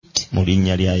mu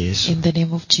linnya lya Yesu. In the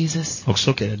name of Jesus.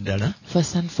 Okusookera ddala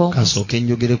First and foremost, kansooke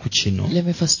njogere ku kino let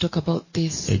me first talk about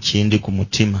this ekindi ku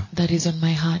mutima. that is on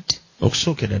my heart.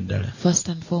 Okusookera ddala First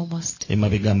and foremost,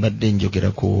 emabega mbadde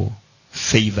njogera ku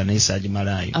favor naye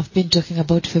saagimalaayo. I've been talking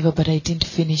about favor, but I didn't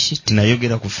finish it.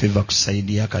 Nayogera ku favor ku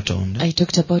sayidi ya Katonda. I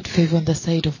talked about favor on the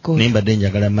side of Naye God, mbadde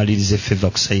njagala malirize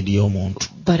favor ku sayidi y'omuntu.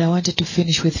 but I wanted to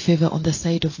finish with favor on the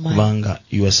side of man. Kubanga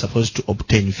you are supposed to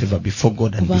obtain favor before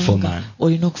God and before man.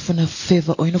 Olina okufuna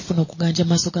favor, olina okufuna okuganja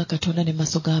maaso ga Katonda ne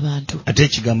maaso g'abantu. Ate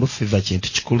ekigambo favor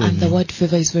kintu kikulu And the nnyo. word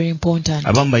favor is very important.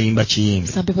 Abamu bayimba kiyimba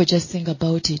Some people just think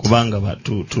about it kubanga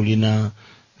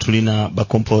tulina ba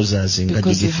composers nga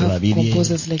because you Judith have Babirye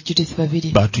composers like Judith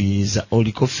Babirye. batuyiza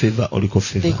oliko favor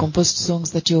They composed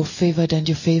songs that you're favored and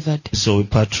you're favored. Zoe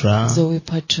Patra Zoe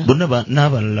Patra bonna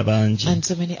n'abalala bangi. and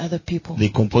so many other people. They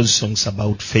compose songs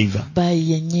about favor.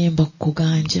 Bayiye ennyimba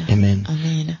kuganja. Amen.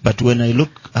 Amen. But when I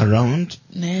look around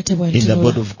Naye ate bwe in the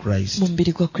body ntunula of Christ, mu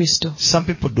mubiri gwa Kristo, some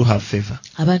people do have favor,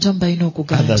 abantu abamu balina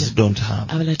okuganja, others don't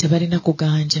have. abalala tebalina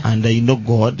kuganja. And I know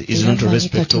God is Era not a mmanyi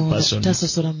respecter of Katonda persons.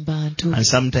 tasosola mu bantu. And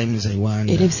sometimes I Era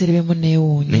wonder, ebiseera bimu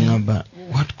neewuunya. nengamba,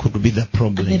 what could be the And then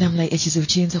problem? I'm like, ekizibu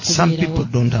kiyinza Some people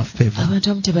kubeerawo. don't have favor, Abantu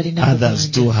abamu tebalina others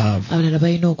do kuganja, have. abalala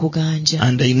balina okuganja.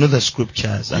 And I know the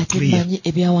scriptures are Ate clear. mmanyi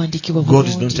ebyawandiikibwa God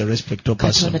is not bulungi. a respecter of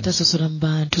Katonda persons. tasosola mu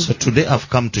bantu. So today I've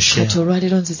come to share, Kati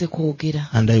olwaleero nzize kwogera.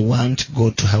 and I want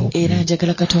God to help Era me.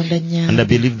 njagala Katonda And I nnyambe.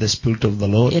 believe the Spirit of the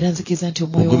Lord Era nzikiriza nti will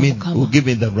omwoyo wa will Mukama give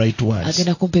me the right words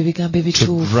agenda kumpa ebigambo to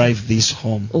ebituufu drive this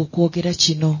home. okwogera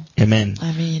kino. Amen.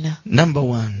 Amiina. Number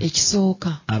one,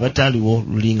 Ekisooka, abataaliwo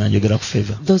luli nga njogera ku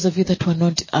favor. those of you that were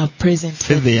not present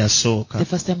Favor the yasooka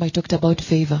first time I talked about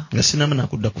favor, nga sinamu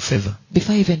nakudda ku favor.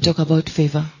 before I even talk about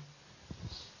favor,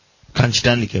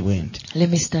 Kankitandike bwe nti let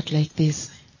me start like this.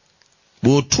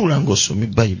 bw'otuula ng'osomye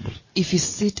Bayibuli If you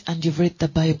sit and you've read the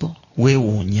Bible,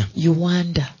 weewuunya you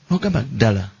wonder, n'ogamba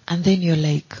ddala and then you're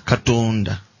like,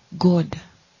 Katonda God,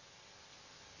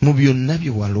 mu byonna bye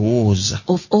walowooza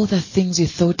of all the things you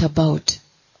thought about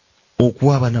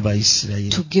okuwa abaana ba Isirayiri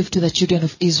to give to the children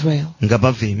of Israel nga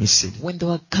bava e Misiri, when they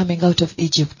were coming out of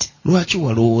Egypt, lwaki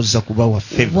walowooza kubawa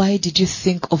favor? why did you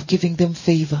think of giving them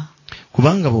favor?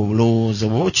 Kubanga bw'olowooza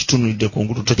bw'oba okitunulidde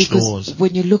kungulu tokirowooza. Because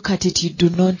when you look at it, you do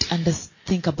not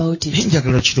think about Naye it.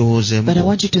 njagala okirowoozeemu. But I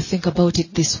want you to think about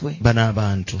it this way. Bano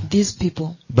abantu These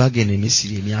people, baagenda e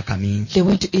Misiri emyaka mingi. they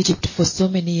went to Egypt for so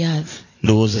many years.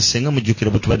 Ndowooza senga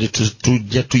mujjukira bwe tubadde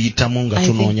tujja tuyitamu nga I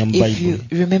tunoonya think mu if you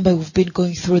Bayibuli. remember, we've been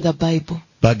going through the Bible.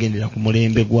 Baagendera ku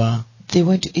mulembe gwa They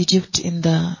went to Egypt in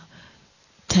the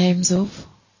times of...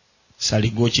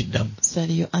 Saligo kiddamu.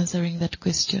 Sally, you're answering that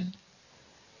question.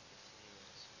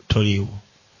 Toliiwo.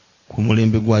 Ku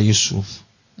mulembe gwa Yusufu.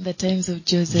 The times of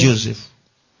Joseph. Joseph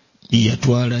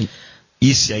yatwala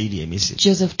Isirayiri e Misiri.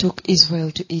 Joseph took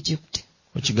Israel to Egypt.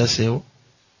 Okigaseewo?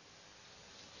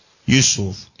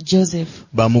 Yusufu Joseph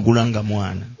baamugula nga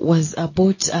mwana. was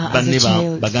bought as Banne a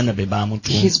child. baganda be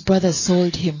baamutunda. His brothers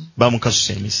sold him,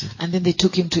 Baamukasusa e Misiri. and then they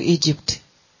took him to Egypt.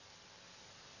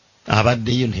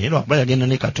 Abaddeyo naye lwakuba yagenda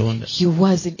ne Katonda. He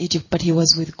was in Egypt, but he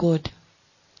was with God.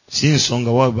 Si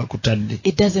nsonga waawe bakutadde.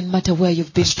 It doesn't matter where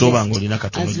you've been Kasita oba placed. ng'olina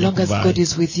Katonda As ojja long as kuvaayo. God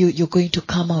is with you, you're going to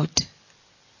come out.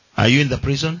 Are you in the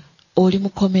prison? Oli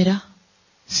mukomera,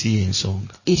 Si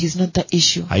ensonga. it is not the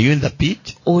issue. Are you in the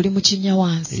pit? Oli mu kinnya Eyo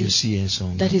wansi, si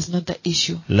ensonga. that is not the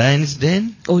issue. Lions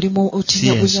den? Oli mu Si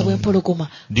kinnya ensonga. bw'empologoma,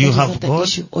 Do you that is have not the God?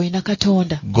 issue. Olina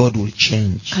Katonda. God will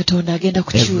change Katonda agenda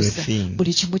kukyusa everything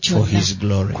buli kimu for kyonna his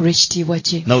glory. ku lw'ekitiibwa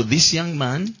kye. Now this young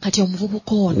man Kati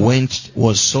omuvubuka ono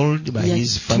was sold by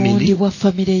his family, yatundibwa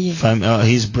famire ye,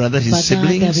 his brother, his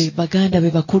siblings. baganda be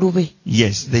bakulu be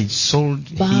Yes, they sold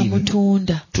him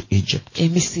baamutunda to Egypt. e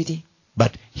Misiri,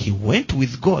 But he went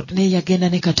with God. naye yagenda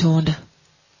ne Katonda.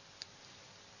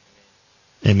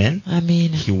 Amen.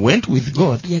 Amiina. He went with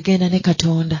God. Yagenda ne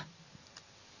Katonda.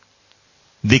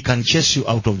 They can chase you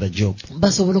out of the job,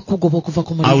 Basobola okugoba okuva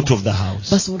ku out mulimu, of the house.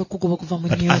 basobola okugoba okuva mu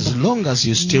But as nnyumba, long as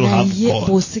you still have naye God,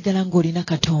 bw'osigala ng'olina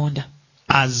Katonda,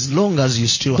 as long as you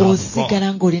still have God,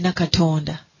 bw'osigala ng'olina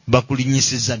Katonda,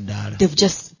 bakulinyisiza ddala. they've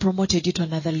just promoted you to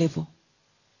another level.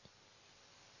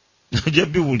 Ojja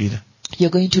biwulira. You're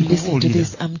going to listen to Nkubuulira.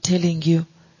 this, I'm telling you.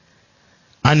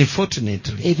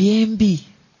 Unfortunately, Ebyembi,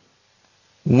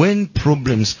 when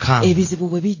problems come ebizibu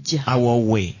bwe bijja our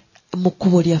way, mu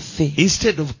kkubo lyaffe,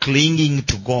 instead of clinging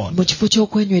to mu God, kifo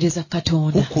ky'okwenywereza who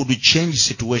Katonda could change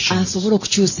situations, asobola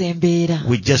okukyusa embeera,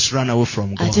 we just run away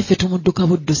from God. ate ffe tumudduka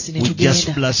buddusi ne We just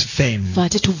tugenda, blaspheme ffe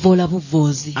ate tuvoola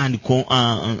buvoozi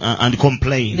and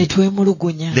complain. ne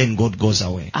twemulugunya, Then God goes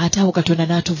away. ate awo Katonda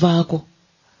n'atuvaako.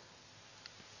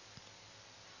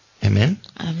 Amen.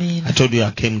 Amen. I told you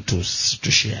I came to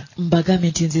share Mbagambe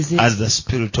nti nzize as the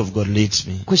Spirit of God leads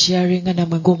me. kusharinga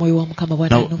namwe ng'omwoyo wa Mukama Now,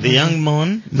 bw'ananuma. the young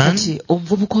man Kati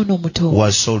omuvubuka ono omuto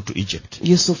was sold to Egypt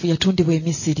Yusufu yatundibwa e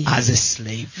Misiri as a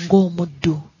slave.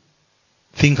 ng'omuddu.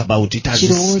 Think about it as a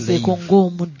Kirowoozeeko slave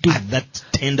ng'omuddu at that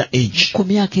tender age. ku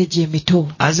myaka egyo emito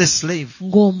As a slave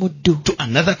ng'omuddu to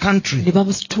another country. ne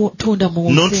bamutunda mu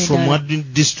Not nsi from endala. one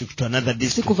district to another Si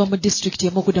district. kuva mu disitulikiti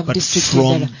emu okudda mu But disitulikiti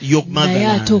from endala your naye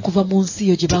motherland ate okuva mu nsi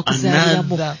yo gye to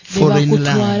bakuzaaliramu another ne foreign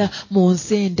bakutwala land. mu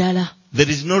nsi endala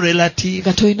There is no relative.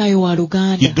 nga tolinayo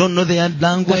waluganda You don't know their nga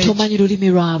language. tomanyi lulimi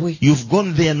lwabwe. You've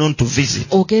gone there not to visit,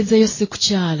 Ogenzeyo si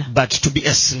kukyala but to be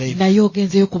a slave. naye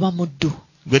ogenzeyo kuba muddu.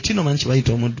 Gwe tino manyi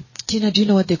kibayita omuddu. Tina, do you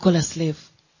know what they call a slave?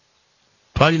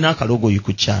 Twalina akalogoyi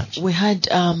ku church. We had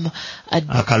a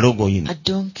Akalogoyi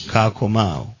donkey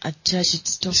kaakomaawo. at church. It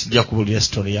stopped. Sijja kubuulira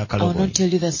story I will not y'akalogoyi. tell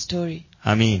you the story.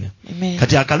 Amiina. Amen.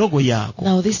 Kati akalogoyi ako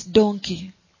Now this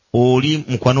donkey, oli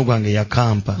mukwano gwange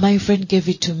yakampa. my friend gave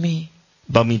it to me.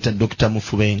 Bamuyita Dr.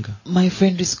 Mufubenga. My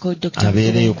friend is called Dr.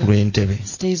 Abeereyo ku Mufubenga. lw'entebe.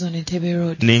 Stays on Entebbe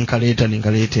Road. Nenkaleeta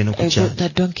eno ku I brought church.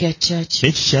 that donkey at church.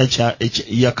 N'ekikya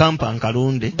yakampa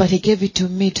nkalunde. But he gave it to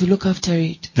me to look after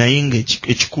it. Naye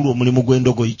ng'ekikulu omulimu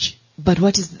gw'endogoyi ki? But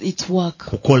what is its work?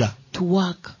 Kukola. To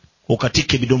work.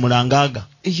 Okatikka ebidomola ngaaga.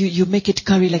 You make it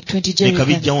carry like 20 Ne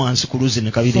kabijja jerrycans wansi ku luzzi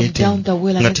ne from kabireeta down the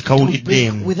well nga and to tekawuliddeemu.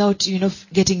 bring without,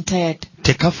 getting tired.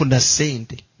 Tekafuna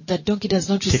ssente. The donkey does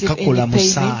not receive Tekakola any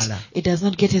payment. musaala. It does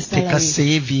not get a salary. It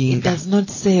Tekaseevinga. does not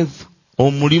save.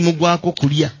 Omulimu gwako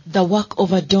kulya. The work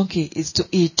of a donkey is to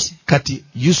eat. Kati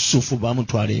Yusufu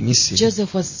baamutwala e Misiri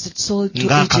Joseph was sold to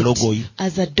ng'akalogoyi. Egypt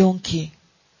as a donkey.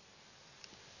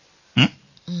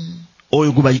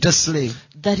 Oyo gwe bayita slave.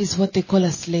 That is what they call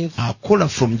a slave. Akola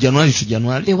from January to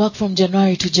January. They work from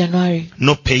January to January.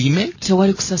 No payment.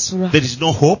 Tewali kusasulwa. There is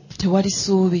no hope. Tewali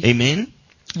ssuubi. Amen.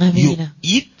 You Amiina.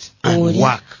 eat and Olya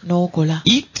work. n'okola.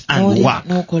 Eat and N'olya work.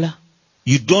 n'okola.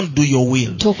 You don't do your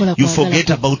will. Tokola You kwagala forget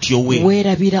kwo. about your will.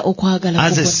 Weerabira okwagala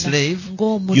As a kwonna. slave,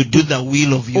 Ng'omuddu. you do the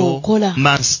will of your Okola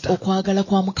master. okwagala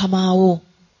kwa mukama wo.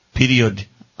 Period.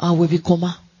 Awo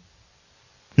bikoma.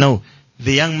 Now,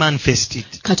 the young man faced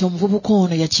it. Kati omuvubuka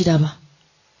ono yakiraba.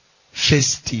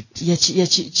 Faced it. He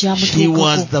Kyamutuukako.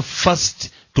 was the first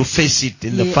to face it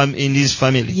in in his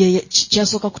family.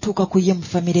 Kyasooka kutuuka ku ye mu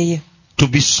famire ye. To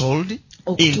be sold into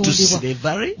Okutundibwa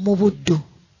slavery. mu buddu.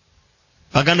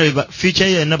 Baganda future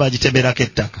ye yonna bagiteberako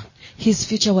ettaka. His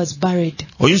future was buried.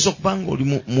 Oyinza okuba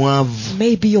ng'oli mwavu.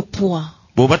 Maybe you're poor.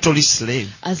 Bw'oba toli slave.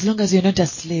 As long as you're not a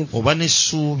slave, Oba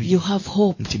n'essuubi. you have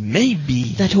hope Nti maybe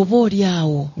that oba oli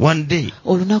awo one day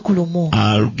olunaku lumu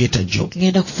I'll get a job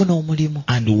ngenda kufuna omulimu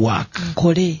and work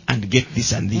nkole and get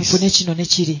this and nfune this. kino ne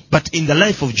kiri. But in the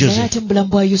life of Naye Joseph, ate mu bulamu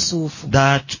bwa Yusufu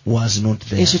that was not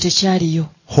there. ekyo tekyaliyo.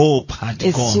 Hope had gone.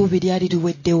 Essuubi lyali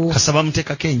liweddewo. Kasaba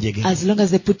muteekako enjegere. As long as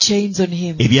they put chains on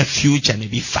him, Ebya future ne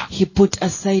bifa. he put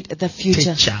aside the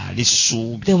future. Tekyali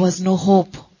ssuubi. There was no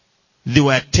hope. They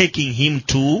were taking him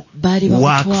to Baali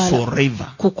work bamutwala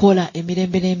forever. kukola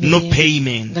emirembe No n'emirembe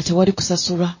payment. nga tewali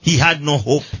kusasulwa. He had no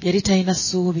hope. Yali talina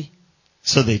ssuubi.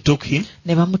 So they took him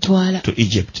Ne bamutwala to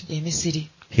Egypt. e Misiri.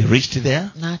 He reached there,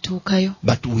 N'atuukayo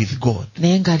but with God.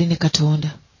 naye ng'ali ne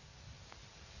Katonda.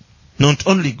 Not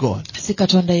only God, Si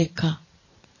Katonda yekka,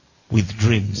 with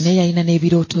dreams. naye yalina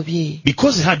n'ebirooto bye.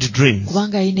 Because he had dreams,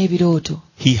 Kubanga yalina ebirooto,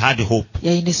 he had hope.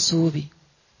 yalina essuubi.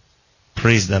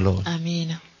 Praise the Lord.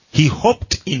 Amiina. He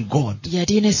hoped in God.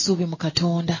 Yalina essuubi mu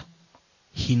Katonda.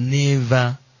 He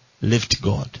never left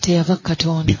God Teyava ku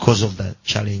Katonda because of the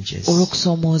challenges.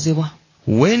 olw'okusoomoozebwa.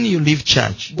 When you leave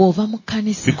church, Bw'ova mu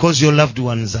kkanisa because your loved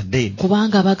ones are dead.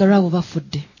 kubanga abaagalwa abo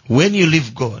bafudde. When you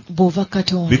leave God, Bw'ova ku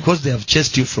Katonda because they have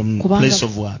chased you from place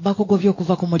of work, kubanga bakugobye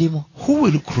okuva ku mulimu. who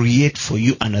will create for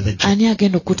you another job? Ani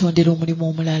agenda okutondera omulimu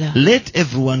omulala? Let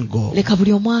everyone go Leka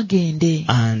buli omu agende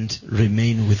and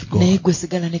remain with naye God. gwe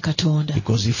sigala ne Katonda.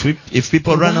 Because if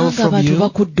people run away Kubanga from abantu you,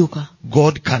 bakudduka,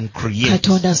 God can create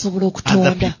Katonda asobola other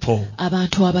okutonda people,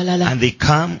 abantu abalala and they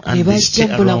come ne and they stay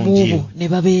bajja mu around bulamu you. obwo ne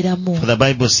babeeramu. For the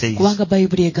Bible says, Kubanga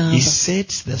Bayibuli He egamba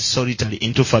sets the solitary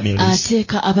into families.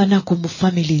 ateeka abanaku mu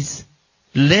families.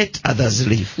 Let others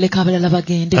live, Leka abalala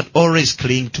bagende but always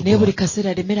cling to naye buli God.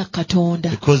 kaseera lemera Katonda.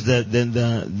 Because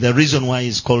the reason why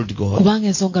He's called God, Kubanga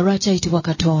ensonga lwaki ayitibwa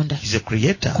Katonda, He's a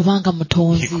creator. kubanga He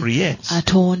mutonzi creates.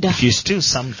 atonda. If you steal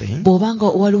something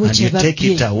Bw'obanga waliwo and you take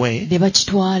it kyebabye away ne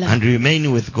bakitwala, and remain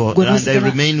with God, Gwe and I nesigala-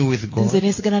 remain with nze God,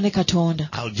 neesigala ne Katonda,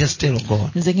 I'll just tell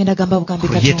God, nze ngenda gamba bugambi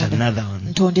create Katonda, another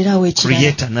one. ntonderawo ekirala,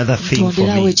 Create another thing for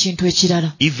ntonderawo me. ekintu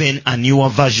ekirala, Even a newer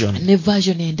version. ne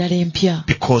version endala empya.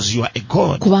 Because you are a God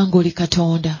God. kubanga oli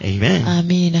Katonda. Amen.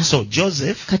 Amiina. So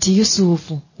Joseph Kati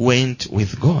Yusufu went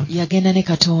with God. yagenda ne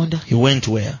Katonda. He went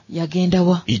where? Yagenda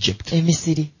wa? Egypt.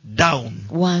 Misiri. Down.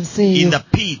 Wansi eyo. In the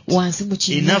pit. Wansi mu In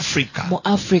kinnya. Africa. Mu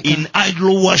Africa. In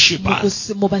idol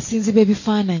worshippers. Mu basinzi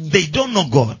b'ebifaananyi. They don't know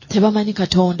God. Tebamanyi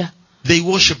Katonda. They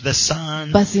worship the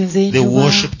sun. Basinza They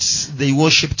enjuba.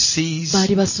 worshipped seas.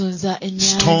 Baali basinza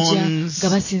ennyanja. Stones. Nga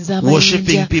basinza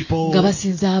Worshipping amayinja. people. Nga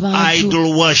basinza abantu. Idol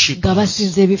Nga worshippers.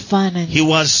 basinza ebifaananyi. He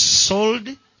was sold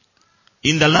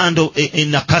in the land of,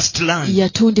 in a cursed land.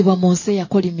 Yatundibwa mu nsi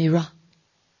eyakolimirwa.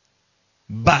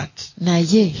 But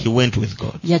naye he went with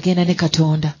God. yagenda ne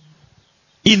Katonda.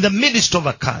 In the midst of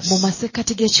a Mu curse,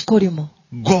 masekkati g'ekikolimo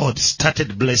God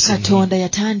started blessing him. Katonda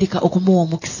yatandika okumuwa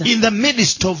omukisa. In the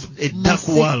midst of a dark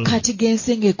world, masekkati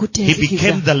g'ensi ng'ekutte he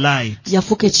became enzikiza the light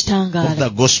yafuuka of the ekitangaala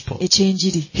gospel.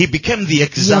 ekyenjiri. He became the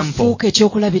example Yafuuka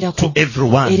ekyokulabirako to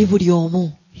everyone. eri buli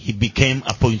omu. He became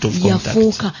a point of contact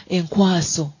Yafuuka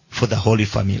enkwaso for the Holy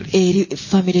Family eri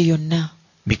famire yonna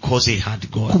because he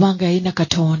had God. kubanga yalina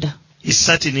Katonda. He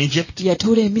sat in Egypt.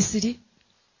 Yatuula e Misiri.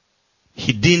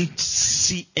 He didn't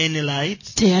see any light,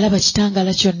 Teyalaba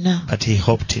kitangaala kyonna. but he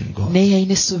hoped in God. Naye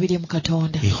yalina essuubi lye mu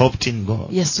Katonda. He hoped in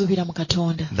God Yasuubira mu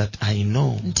Katonda. that I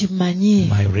know Nti mmanyi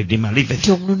my Redeemer liveth.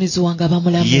 nti omununuzi wange aba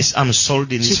mulamu. Yes, I'm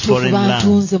sold in this Kituufu foreign land,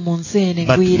 bantunze mu nsi eno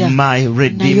but engwira. my Naye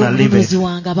Redeemer omununuzi liveth.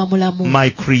 wange aba mulamu. My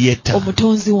Creator.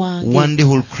 Omutonzi wange. One day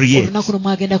will create. Olunaku lumu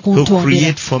agenda He'll kuntondera.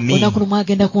 create for me Olunaku lumu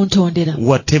agenda kuntondera.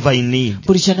 whatever I need.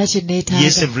 Buli kyonna kye neetaaga.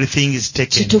 Yes, everything is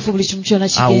taken Kituufu buli kimu kyonna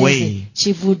away. kigenze.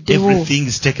 Kivuddewo. Everything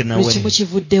is taken Buli away. kimu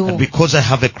kivuddewo. And because I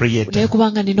have a Naye Creator,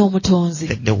 kubanga nina omutonzi.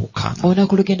 the day will come.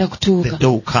 Olunaku lugenda The kutuuka. day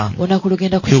will come. Olunaku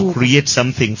lugenda He'll kutuuka. create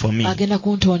something for me. Agenda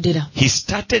kuntondera. He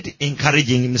started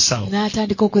encouraging himself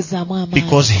N'atandika okwezzaamu amaanyi.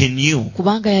 because he knew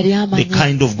Kubanga yali the amanyi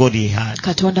kind of God he had.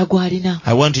 Katonda gw'alina.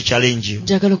 I want to challenge you.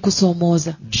 Njagala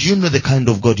okukusoomooza. Do you know the kind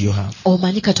of God you have?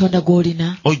 Omanyi Katonda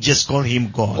gw'olina? Or just call him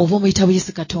God? Oba omuyita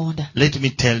buyisi Katonda? Let me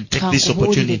take this Kankubuulire.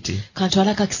 opportunity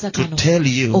Kantwala akakisa to kano. tell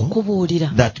you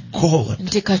Okubuulira. that God,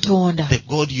 Nti Katonda. the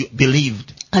God you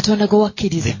believed, Katonda gwe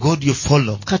wakkiriza. the God you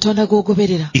follow, Katonda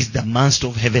gw'ogoberera. is the master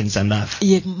of heavens and earth.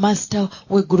 Ye master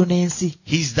w'eggulu n'ensi.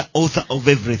 He is the author of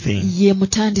everything. Ye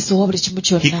mutandisi owa buli kimu He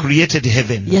kyonna. created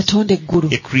heaven. Yatonda eggulu.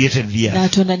 He created the earth.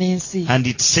 N'atonda n'ensi. And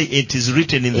it is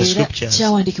written in the Era scriptures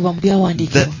kyawandiikibwa mu that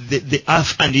byawandiikibwa. the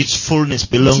earth and its fullness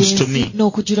belongs to Ensi me.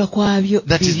 n'okujula kwabyo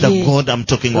That is the bibye. God I'm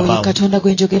talking Oyo about. Katonda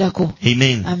gwe njogerako.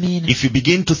 Amen. Amiina. If you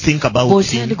begin to think about him,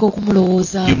 Bw'otandika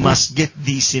okumulowoozaako. you must get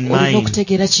this in olina mind,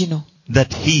 okutegeera kino.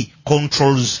 that he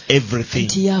controls everything.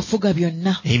 Nti yafuga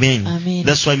byonna. Amen. Amen.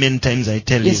 That's why many times I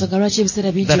tell you Yensonga lwaki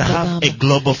ebiseera bingi that I have a bagamba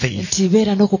global faith. nti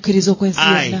beera n'okukkiriza okw'ensi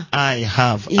yonna. I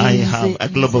have a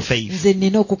global faith. Nze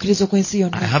nina okukkiriza okw'ensi I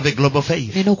yonna. have a global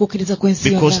faith Nina okukkiriza kw'ensi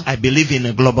because yonna. I believe in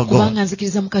a global Kubanga God.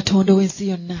 nzikiriza mu Katonda w'ensi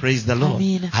yonna. Praise the Lord.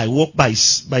 Amiina. I walk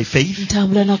by faith.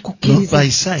 Ntambula na Not kukkiriza. by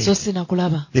sight. So si na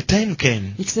kulaba. The time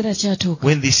came Ekiseera kyatuuka.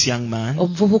 when this young man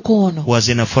Omuvubuka ono was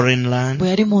in a foreign land, bwe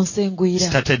yali mu nsi engwira.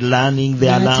 started learning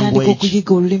their N'atandika language.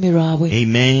 okuyiga olulimi lwabwe.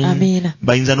 Amen. Amiina.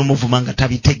 Bayinza n'omuvuma nga They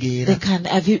tabitegeera. can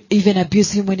even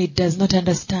abuse him when he does not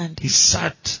understand. He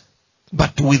sat,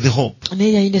 but with hope.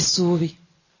 Naye yalina essuubi.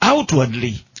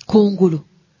 Outwardly, Kungulu.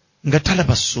 nga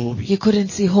talaba ssuubi. He couldn't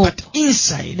see hope. But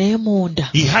inside, Naye munda.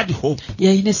 he had hope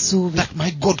Yalina essuubi. that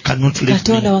my God cannot leave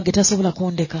Katonda me. wange tasobola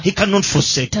kundeka. He cannot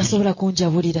forsake me. Tasobola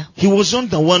kunjabulira. He was not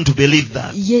the one to believe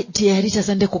that. Ye teyali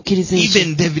tasande kukkiriza ekyo.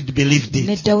 Even David believed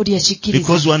Ne it. Dawudi yakikkiriza.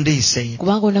 Because one day he said,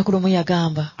 Kubanga olunaku lumu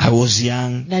yagamba. I was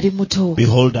young. Nali muto.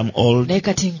 Behold, I'm old. Naye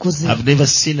kati nkuze. I've never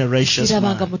seen a righteous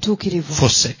Sirabanga man mutuukirivu.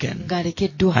 forsaken.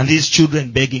 Ng'alekeddwa. And his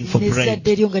children begging for bread.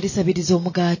 N'ezzadde lyo nga lisabiriza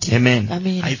omugaati. Amen.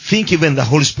 Amiina. I think even the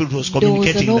Holy Spirit was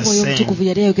communicating the N'omwoyo omutukuvu same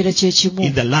yali ayogera kyekimu.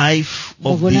 in the life Mu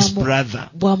of this bulamu brother,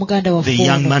 bwa muganda waffe the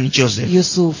young ono, man Joseph.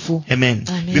 Yusufu. Amen.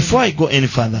 Amen. Before I go any Nga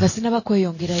further, sinaba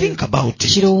kweyongerayo. think about it.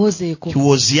 Kirowoozeeko. He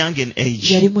was young in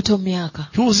age. Yali muto mu myaka.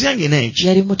 He was young in age,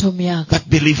 Yali muto mu myaka. but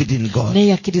believed in God. Naye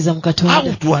yakkiriza mu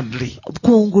Katonda. Outwardly,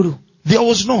 Kungulu. there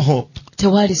was no hope.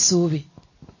 Tewaali ssuubi.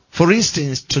 For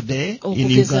instance, today in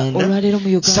Okugeza olwaleero mu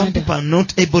Uganda, some Uganda. people are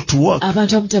not able to walk.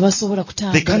 Abantu abamu tebasobola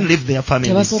kutambula. They can't leave their families.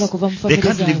 Tebasobola kuva mu They famire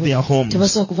can't leave zaabwe. their homes.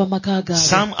 Tebasobola kuva mu maka gaabwe.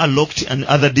 Some are locked in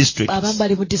other districts. Abamu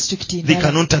bali mu disitulikiti They ndala.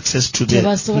 cannot access to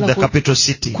Tebasobola the capital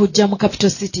city. kujja mu capital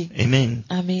city. Amen.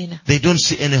 Amiina. They don't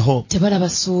see any hope. Tebalaba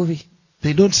ssuubi.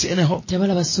 They don't see any hope.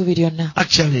 Tebalaba ssuubi lyonna.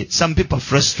 Actually, some people are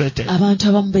frustrated. Abantu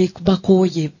abamu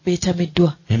bakooye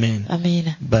beetamiddwa. Amen.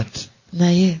 Amiina. But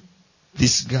Naye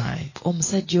This guy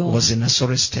omusajja ono was in a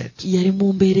sorry state, yali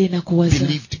mu mbeera enakuwaza,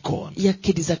 believed God.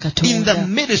 yakkiriza In the Katonda.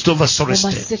 midst of a sorry Mu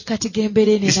state, masekkati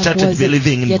g'embeera eno he started enakuwaza,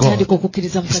 believing in yatandika God.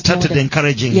 okukkiriza mu He started Katonda,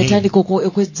 encouraging him. yatandika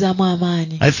okwezzaamu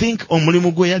amaanyi. I think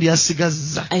omulimu gwe yali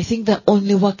asigazza I think the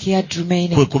only work he had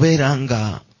remaining kwe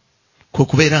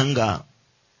kubeera nga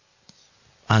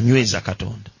anyweza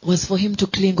Katonda. was for him to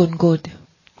cling on God,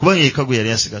 Kubanga yekka gwe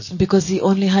yali asigaza. because he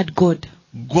only had God.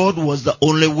 God was the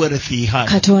only wealth he had.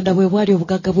 Katonda bwe bwali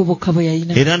obugagga bwe bwokka bwe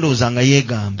yalina. Era ndowooza nga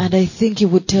yeegamba, And I think he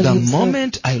would tell the himself,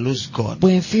 moment I lose God,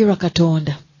 bwe nfiirwa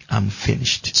Katonda I'm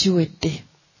finished. kiwedde.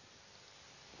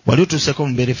 Wali otuuseko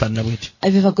mu mbeera efaanana bw'etyo.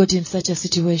 Have you ever got in such a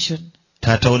situation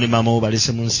Taatawo ne maama wo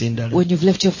balese mu nsi ndala. when you've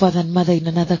left your father and mother in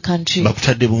another country?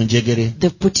 Bakutadde bunjegere.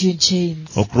 They've put you in chains.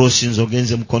 Okuloosinza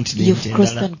ogenze mu kontinenti You've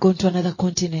crossed endala. and gone to another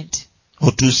continent.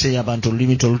 Otuuseyo abantu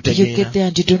olulimi You get tolutegeera. there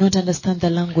and you do not understand the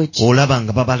language. Olaba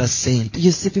nga babala ssente.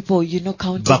 You see people,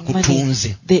 counting money.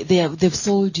 Bakutunze. They've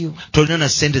sold you. Tolina na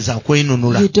ssente za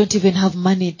kwenunula. You don't even have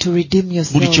money to redeem Buli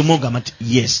yourself. kimu ogamba nti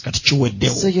yes kati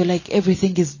kiweddewo. So you're like,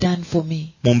 everything is done for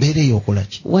me. Mu mbeera eyo okola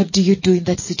ki? What do you do in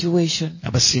that situation?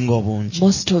 Abasinga obungi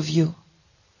Most of you,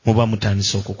 muba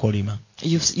mutandise okukolima.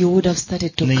 you would have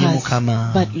started to Naye curse.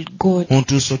 Mukama, But God,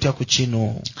 ontuusa otya ku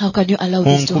kino? how can you allow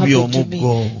this to Onkubye happen to me?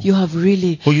 omuggo. You have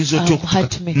really Oyinza otya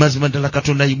hurt me. mazima ddala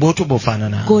Katonda bw'otyo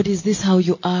bw'ofaanana. God, is this how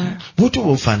you are? Bw'otyo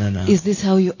bw'ofaanana. Is this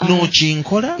how you are?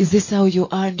 N'okinkola? Is this how you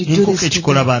are? And you do Enkoko this to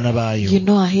ekikola me. baana baayo. You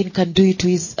know a hen can do it to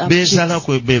his Beezaala chicks.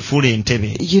 kwe beefuula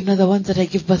entebe. You know the ones that I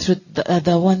give birth to are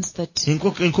the ones that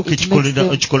Enkoko it makes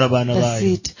ekikola baana the baayo.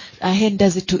 seat. A hen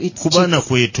does it to its Ku baana chicks.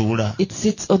 kwetuula. It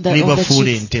sits on the Nebafuula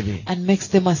chicks entebe. and makes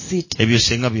them a seat. Ebyo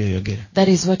senga by'oyogera. That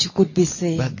is what you could be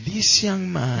saying. But this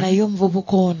young man Naye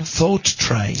omuvubuka ono thought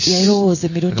twice. yalowooza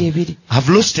emirundi ebiri. I've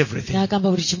lost everything.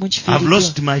 N'agamba buli kimu I've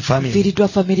lost my family. nfiiriddwa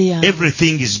famire yange.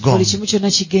 Everything is Buli gone. kimu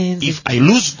kyonna kigenze. If I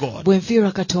lose God, Bwe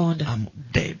nfiirwa Katonda, I'm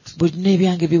dead. bulina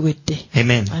ebyange biwedde.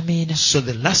 Amen. Amiina. So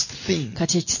the last thing,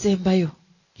 Kati ekisembayo,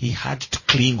 he had to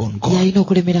cling on God. yalina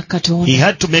okulemera He Katonda.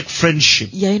 had to make friendship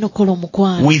Yalina okukola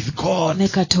omukwano with God. ne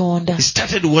Katonda. He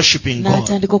started worshiping God.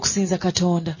 N'atandika okusinza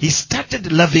Katonda. He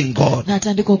started loving God.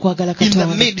 N'atandika okwagala In the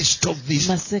Katonda. midst of this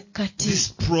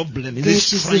Masekkati problem, in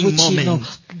this g'ekizibu trying kino, moment,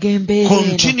 g'embeera eno,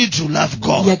 continue to love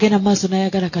God. yagenda mu maaso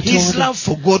n'ayagala His Katonda. love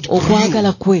for God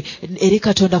Okwagala grew kwe eri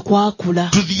Katonda kwakula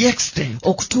to the extent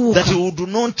okutuuka that he would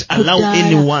not allow ku ddaala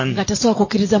anyone nga tasobola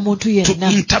kukkiriza muntu to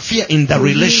yenna interfere in the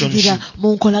kuyingira relationship.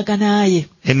 mu nkolagana ye.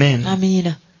 Amen.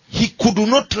 Amiina. He could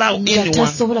not allow Nga anyone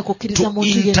tasobola kukkiriza to muntu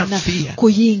yenna interfere in the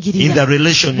kuyingirira mu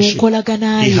relationship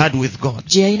nkolagana he ye had with God.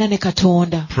 gye yalina ne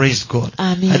Katonda. Praise God.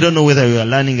 Amen. I don't know whether you are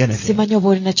learning anything. Simanyi oba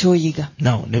olina kyoyiga.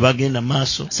 Now, ne bagenda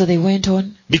maaso. So they went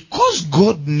on. Because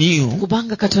God knew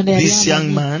Kubanga Katonda yali this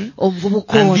young amanyi man,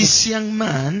 omuvubuka and ono this young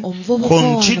man omuvubuka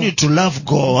continued to love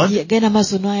God. yagenda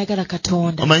maaso n'ayagala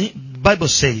Katonda. Amanyi, Bible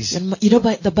says, You know,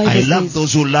 the Bible I love says,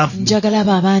 those who love me. njagala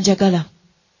abo abanjagala.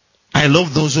 I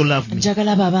love those who love me.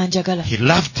 Njagala abo abanjagala. He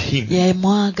loved him,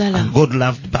 Yamwagala and God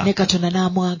loved ne back. Katonda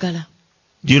n'amwagala.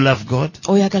 Do you love God?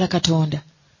 Oyagala Katonda.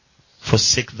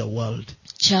 Forsake the world.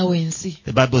 Kyawa ensi.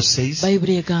 The Bible says,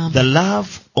 Bayibuli egamba the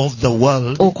love of the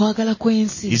world okwagala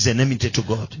kw'ensi is enmity to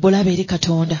God. bulabe eri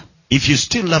Katonda. If you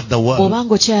still love the world,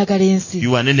 Bw'obanga okyayagala ensi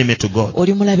you are an enemy to God.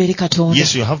 oli mulabe eri Katonda.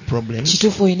 Yes, you have problems,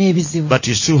 Kituufu olina ebizibu but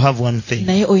you still have one thing.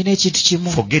 naye olina ekintu kimu.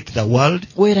 Forget the world,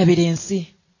 Weerabira ensi.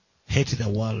 hate the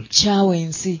world, Kyawa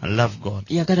ensi. and love God.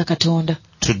 Yagala Katonda.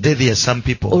 Today there are some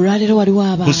people Olwaleero waliwo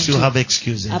who still abantu have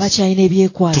excuses abakyalina to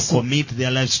ebyekwaso commit their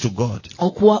lives to God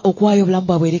okuwaayo obulamu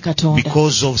bwabwe eri Katonda.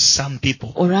 because of some people.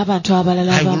 Olw'abantu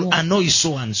abalala I will abamu annoy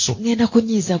so and so. ngenda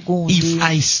kunyiiza gundi. If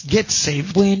I get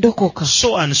saved, Bwe ndokoka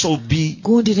so and so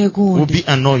gundi ne will be gundi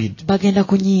annoyed. bagenda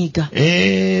kunyiiga.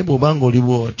 Bw'obanga oli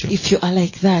bw'otyo, If you are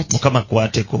like that, Mukama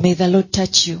kwateko. may the Lord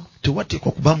touch you.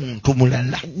 Tewateekwa kuba muntu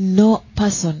mulala No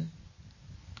person,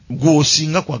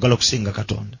 gw'osinga kwagala okusinga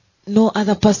Katonda. no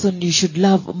other person you should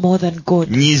love more than God.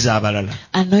 Nyiiza abalala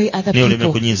Annoy other naye oleme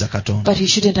people, kunyiiza Katonda. but you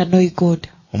shouldn't annoy God.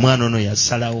 Omwana ono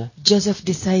yasalawo Joseph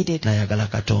decided n'ayagala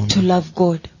Katonda, to love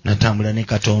God, n'atambula ne to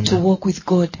Katonda. walk with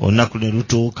God. Olunaku ne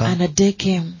lutuuka, And a day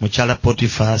came, mukyala and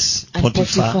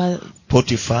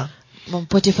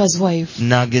Potiphar's wife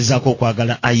n'agezaako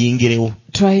okwagala ayingirewo,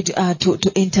 tried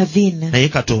to intervene. naye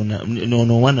Katonda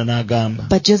ono omwana n'agamba,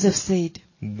 But Joseph said,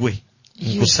 gwe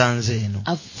nkusanze eno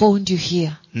I've found you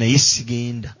here. naye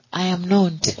sigenda I am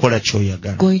not kukola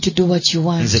ky'oyagala, going to do what you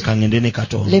want. nze kangende ne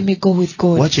Katonda. Let me go with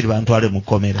God. Wakiri bantwale mu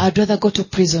kkomera, I'd rather go to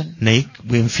prison. naye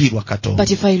bwe nfiirwa Katonda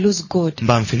But if I lose God,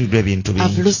 mba nfiiriddwa ebintu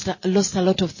I've bingi. lost a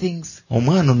lot of things.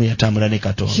 Omwana ono yatambula ne He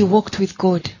Katonda. walked with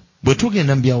God. bwe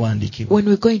tugenda mu byawandiikibwa When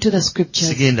we go into the scriptures,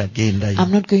 sigenda gendayo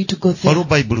I'm not going to go waliwo there.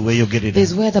 bayibuli weeyogerera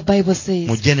There's where the Bible mu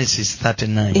says Genesis in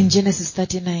 39 Genesis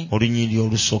 39, olunyiriri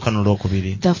olusooka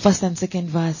n'olwokubiri the first and second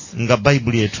verse. nga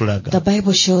bayibuli etulaga The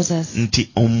Bible shows us nti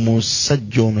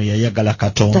omusajja ono yayagala that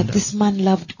katonda this man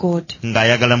loved God.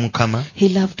 ng'ayagala mukama He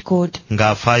loved God.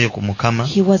 ng'afaayo ku mukama.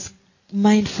 He was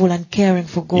mindful and caring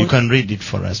for You God. can read it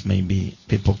for us. Maybe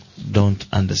people don't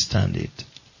understand it.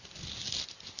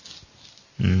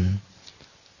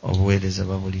 Obuweereza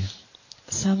babulya.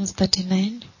 Psalms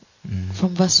 39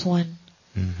 from verse 1.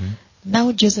 Mhm.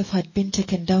 Now Joseph had been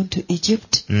taken down to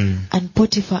Egypt, and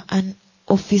Potiphar, an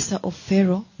officer of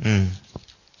Pharaoh,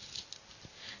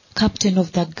 captain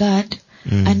of the guard,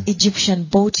 an Egyptian,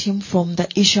 bought him from the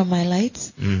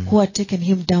Ishmaelites who had taken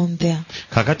him down there.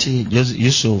 Kakati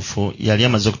Yusufu yali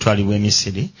amaze okutwalibwa e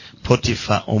Misiri,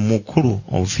 Potifa omukulu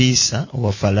ofiisa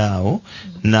wa Falaawo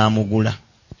n'amugula.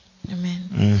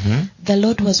 Amen. The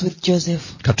Lord was with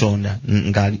Joseph, Katonda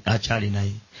nga akyali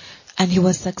naye. and he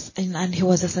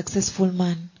was a successful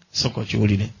man. Soko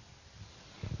kiwulire.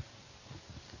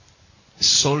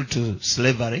 Sold to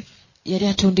slavery, Yali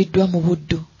atundiddwa mu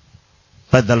buddu,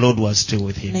 but the Lord was still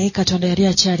with him. naye Katonda yali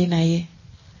akyali naye.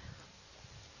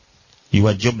 You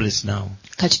are jobless now.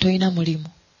 Kati toyina mulimu.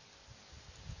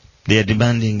 They are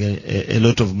demanding a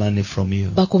lot of money from you.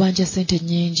 Bakubanja sente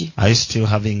nnyingi. Are you still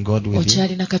having God with you?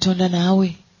 Okyalina Katonda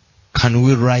naawe? Can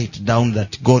we write down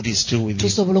that God is still with you?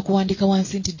 Tusobola okuwandiika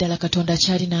wansi nti ddala Katonda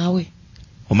akyali naawe?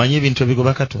 Omanyi ebintu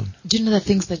ebigoba Katonda? Do you know the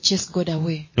things that chase God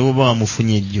away? Ne bw'oba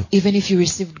wamufunye ejjo Even if you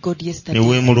received God ne yesterday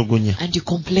weemulugunya and you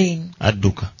complain,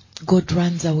 adduka. God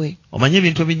runs away. Omanyi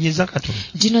ebintu ebinyiiza Katonda?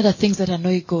 Do you know the things that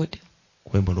annoy God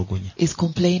Kwemulugunya. is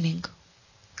complaining?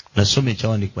 Nasoma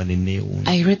ekyawandiikibwa ne neewuunya.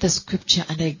 I read the scripture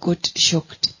and I got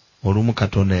shocked. Olumu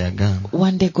Katonda yagamba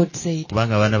One day God said,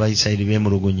 kubanga abaana ba Isirayiri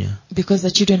beemulugunya, because the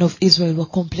children of Israel were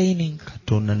complaining,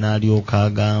 Katonda n'alyoka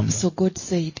agamba so God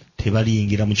said,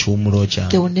 tebaliyingira mu kiwummulo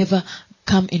they will kyange. never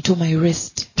come into my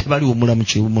rest. Tebaliwomula mu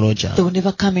kiwummulo They kyange. will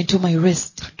never come into my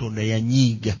rest. Katonda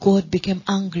yanyiiga. God became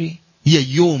angry.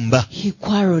 Yayomba. He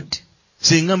quarreled.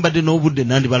 Singa mbadde n'obudde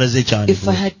nandibalaze If I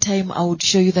ekyandiikibwa. had time, I would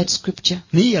show you that scripture.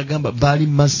 Naye yagamba baali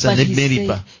Massa But ne he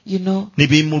Meriba said, you know, ne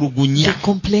they beemulugunya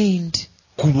complained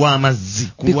ku lw'amazzi,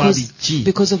 ku lwa biki.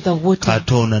 because of the water,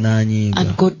 Katonda n'anyiiga.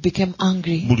 and God became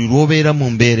angry. Buli lw'obeera mu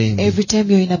mbeera embi Every time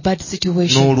you're in a bad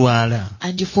situation n'olwala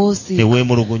and you fall sick ne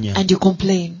weemulugunya, and you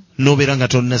complain n'obeera nga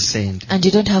tolina ssente and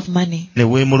you don't have money ne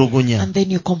weemulugunya, and then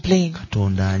you complain,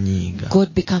 Katonda anyiiga.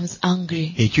 God becomes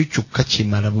angry. Ekyo kyokka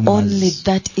kimala Only bumazi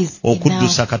that is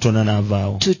okuddusa enough Katonda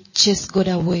n'avaawo. to chase God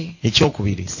away.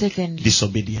 Ekyokubiri, Secondly,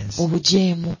 disobedience.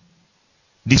 obujeemu.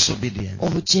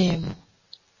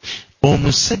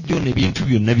 Omusajja ono ebintu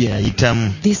byonna bye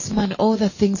yayitamu, This man, all the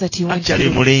things that he went akyali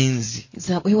through, mulenzi,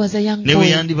 he was a young ne bwe boy.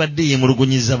 yandibadde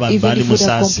yeemulugunyiza Even baali if he would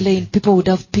have musaasi, complained, people would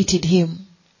have pitied him.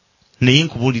 naye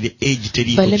nkubuulire age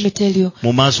teriiko But let me tell you,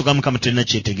 mu maaso ga Mukama terina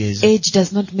kyetegeeza. age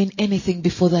does not mean anything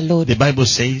before the Lord. The Bible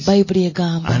says, Bayibuli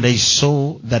egamba, and I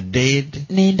saw the dead,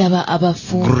 n'endaba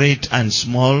abafu, great and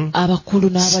small, abakulu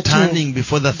n'abato, standing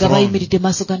before the nga throne, bayimiridde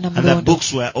maaso ga and the Namulondo,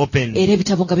 books were opened. era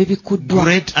ebitabo nga bibikuddwa,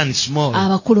 Great and small,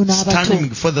 abakulu n'abato, standing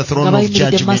before the nga throne of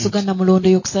bayimiridde maaso ga judgment. Namulondo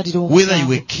ey'okusalira Whether you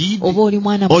were omusango. kid Oba oli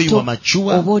mwana or you muto, were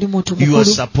mature, oba oli muntu you are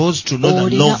mukulu, supposed to know the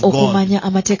olina law of God. okumanya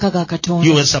amateeka ga You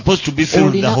Katonda, are supposed to be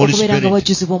filled with the olina Holy okubeera nga Spirit.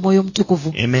 wajjuzibwa omwoyo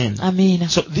omutukuvu. Amen. Amiina.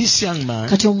 So this young man,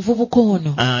 Kati omuvubuka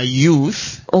ono, a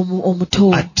youth,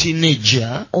 omuto, a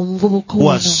teenager, omuvubuka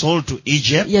was ono sold to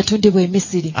Egypt. yatundibwa e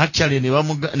Misiri. Actually,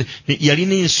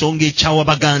 yalina ensonga ekyawa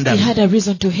baganda He be. had a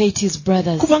reason to hate his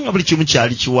brothers Kubanga buli kimu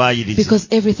kyali kiwaayiriza. because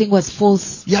everything was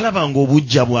false. Yalabanga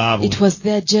obujja bwabwe. It was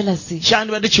their jealousy.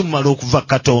 Kyandibadde kimumala okuva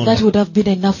Katonda. That would have been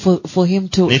enough for him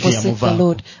to Naye forsake the teyamuvaako.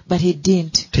 Lord, but he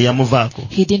didn't. Teyamuvaako.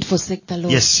 He didn't forsake the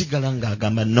Lord. Yasigala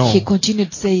ng'agamba no. He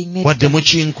continued saying, Wadde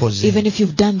mukinkoze. even if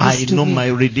you've done I this to know me, my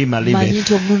Redeemer manyi liveth.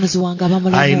 nti omununuzi wange aba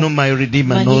I know mulamu, my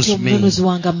Redeemer manyi knows nti me. omununuzi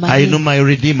wange I know amanyi, my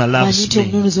Redeemer manyi loves nti me.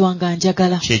 omununuzi wange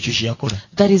anjagala. Kyekyo kye yakola.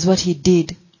 That is what he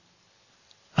did.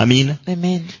 Amiina.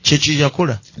 Amen. Kyekyo kye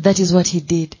yakola. That is what he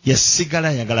did. Yasigala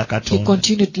ayagala He Katonda.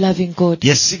 continued loving God.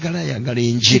 Yasigala ayagala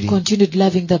He enjiri. continued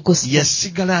loving the gospel.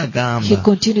 Yasigala He agamba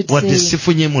continued wadde saying,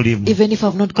 sifunye mulimu, even if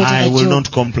I've not gotten I a will job,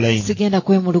 not complain. sigenda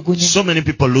kwemulugunya. So many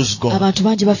people lose God Abantu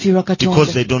bangi bafiirwa because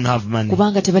Katonda they don't have money.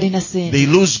 kubanga tebalina sente. They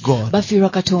lose God Bafiirwa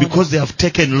Katonda because they have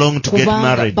taken long to get kubanga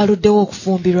married. baluddewo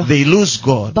okufumbirwa. They lose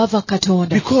God Bava Katonda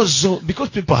because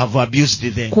people have abused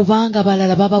them. kubanga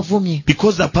balala babavumye.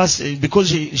 Because the pastor,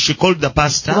 because she called the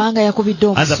pastor Kubanga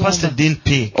yakubidde and the pastor omusumba. didn't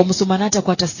pay. Omusumba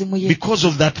n'atakwata ssimu ye. Because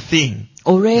of that thing,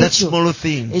 that olwekyo small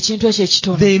thing, ekintu ekyo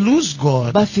ekitono they lose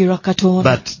God. bafiirwa Katonda.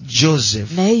 But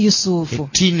Joseph, Naye a Yusufu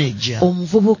teenager,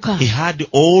 omuvubuka he had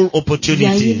all yalina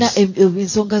opportunities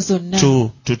ensonga zonna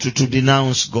to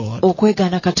denounce God,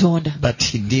 okwegaana Katonda, but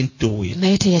he didn't do it.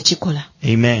 naye teyakikola.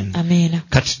 Amen. Amiina.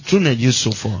 Kati tune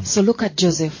Yusufu ono, So look at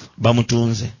Joseph.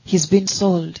 bamutunze. He's been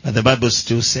sold. But the Bible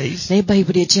still says Naye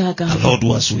Bayibuli the ekyagamba Lord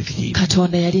was with him.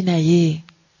 Katonda yali naye.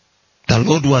 The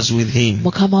Lord was with him.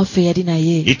 Mukama waffe yali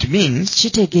naye. It means he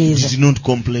Kitegeeza did not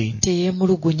complain.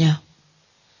 teyeemulugunya.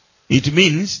 It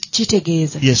means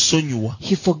Kitegeeza yasonyiwa.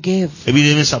 he forgave.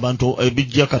 Ebiremesa abantu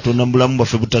ebijja Katonda mu bulamu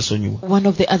bwaffe butasonyiwa. One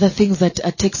of the other things that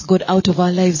takes God out of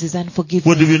our lives is Wadde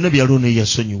unforgiveness. byonna byaliwo naye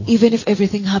yasonyiwa. Even if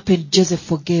everything happened, Joseph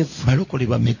forgave. Balokole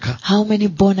bameka. How many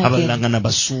born Abalala again? nga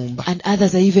nabasumba. And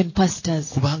others are even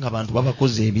pastors. Kubanga abantu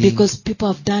babakoze ebingi. Because people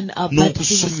have done bad things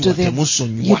to N'okusonyiwa them.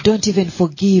 temusonyiwa. You don't even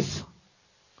forgive.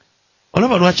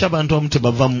 Olaba lwaki abantu abamu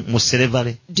tebava mu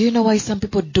serevale? Do you know why some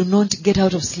people do not get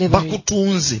out of slavery?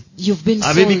 Bakutunze. You've been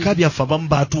Ab'ebika sold. byaffe abamu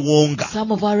baatuwonga.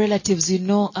 Some of our relatives,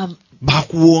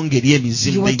 Bakuwonga eri you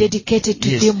emizimu. were dedicated to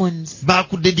Yes. demons.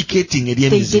 Bakudedicating eri They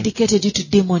emizimu. dedicated you to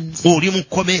demons. Oli mu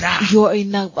kkomera. You are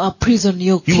in a prison.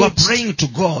 You're You are caged. praying to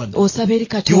God. Osaba eri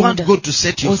You want Katonda. God to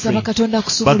set you free. Osaba Katonda But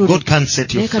akusumulule. God can't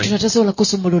set you Naye Katonda free. tasobola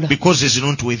kusumulula. Because He's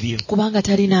not with you. Kubanga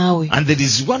tali naawe. And there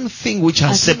is one thing which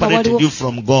has Ate nga separated waliwo you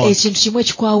from God. ekintu kimu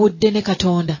ekikwawudde ne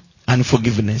Katonda.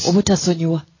 Unforgiveness.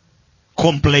 Obutasonyiwa.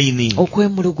 Complaining.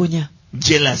 Okwemulugunya.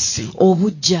 Jealousy.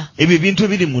 Obujja. Ebyo ebintu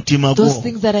ebiri mu mutima Those gwo.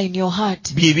 things that are in your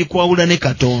heart. Bye bikwawula ne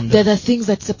They're Katonda. the things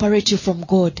that separate you from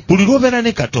God. Buli lw'obeera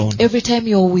ne Katonda. Every time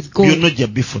you're with God, Byonna ojja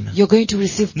bifuna. you're going to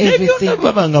receive Ne byonna everything.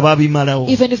 baba nga babimalawo.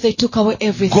 Even if they took away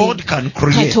everything, God can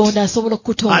create Katonda asobola other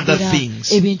okutondera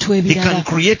things. ebintu He can ebirala.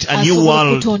 create a new Asobola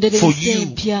world okutondera for ensi you.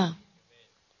 empya.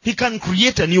 He can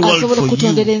create a new world Asobola for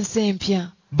okutondera you. ensi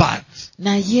empya. But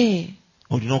Naye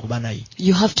olina okuba naye.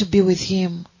 you have to be with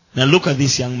him. Now look at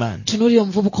this young man. Tunuulira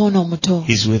omuvubuka ono omuto.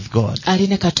 He's with God. Ali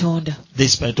ne Katonda.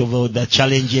 Despite of all the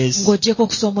challenges, Ng'oggyeko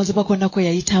okusoomoozebwa kwonna kwe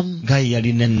yayitamu. Guy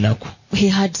yalina ennaku. He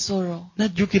had sorrow.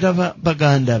 Najjukira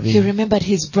baganda He be. remembered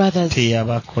his brothers.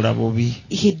 Teyabakola bubi.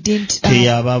 He didn't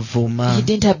Teyabavuma.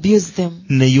 abuse them.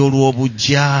 Naye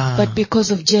olw'obujja. But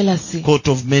because of jealousy, Coat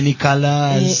of many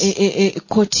colors.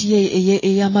 kooti ye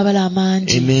ey'amabala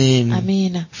amangi. Amen.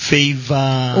 Amiina.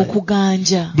 Favor.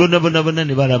 Okuganja. Bonna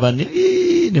ne balaba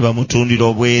ne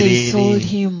bamutundira They sold obwereere.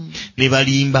 him. Ne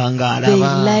balimba They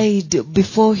ng'alaba. lied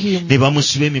before him. Ne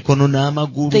bamusiba emikono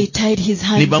n'amagulu. They tied his Ne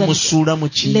hands and bamusuula mu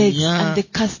legs kinnya. and they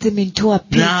cast him into a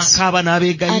pit. N'akaaba And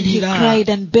he n'abeegayirira. cried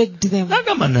and begged them.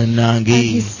 N'agamba And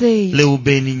he nannange. said,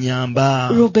 Leubeeni nyamba.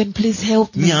 Reuben, please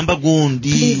help me. Nyamba gundi.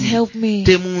 Please help me.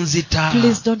 Temunzita.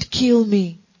 Please don't kill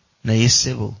me. Naye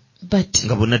ssebo But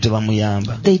nga bonna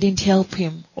tebamuyamba. they didn't help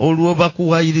him. Olwo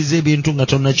bakuwaayiriza ebintu nga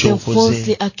tonna They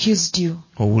falsely kyokoze. accused you.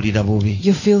 Owulira bubi.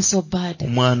 You feel so bad.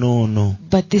 Omwana ono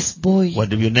But this boy,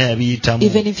 wadde byonna yabiyitamu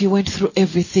even if he went through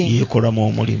everything, yeekolamu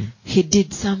omulimu. he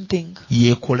did something.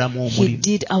 Yeekolamu He omulimu.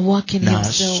 did a work in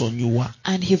himself. N'asonyiwa.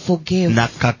 And he forgave.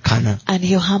 N'akkakkana. And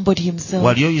he humbled himself.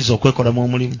 Wali oyinza okwekolamu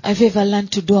omulimu? Have you ever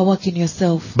learned to do a work in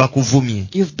yourself? Bakuvumye.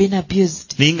 You've been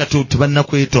abused. Naye nga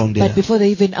tebannakwetondera. But before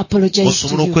they even apologize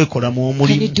Osobola to you, okwekolamu can you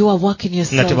omulimu do a work in nga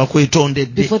yourself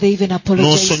tebakwetondedde. before they even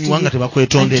apologize to N'osonyiwa nga you? And you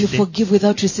tebakwetondedde. forgive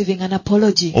without receiving an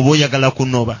apology. Oba oyagala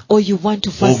kunoba. Or you want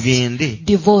to first Ogende.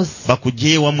 divorce.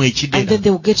 Bakuggyeeyo wamu And ekidera. then they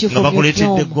will get you Nga from your bakuleetedde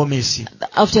home. gomesi.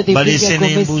 After they bring Baleese a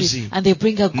n'embuzi. gomesi. And they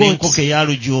bring a N'enkoko goat. eya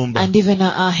lujumba. And even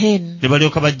a hen. Ne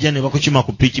balyoka bajja ne bakukima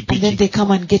ku And then pikipiki. they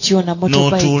come and get you on a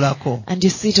motorbike. N'otuulako. And you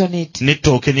sit on it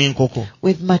N'ettooke n'enkoko.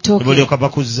 with Ne matoke balyoka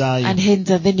bakuzzaayo. and hens,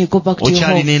 and then you go back to your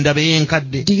home. Okyalina endaba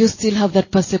ey'enkadde. Do you still have that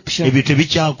perception? Ebyo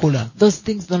tebikyakola. Those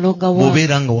things no longer work.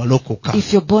 Bw'obeera nga walokoka.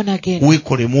 If you're born again,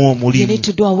 Weekolemu you omulimu. need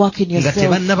to do a work in Nga yourself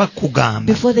tebannaba kugamba.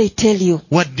 before they tell you.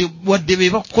 Wadde be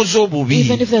bakukoze obubi.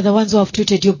 Even if they're the ones who have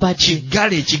treated you badly,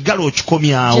 Ekiggalo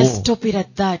okikomyawo. just stop it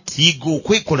at that. Yiga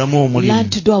okwekolamu omulimu. Learn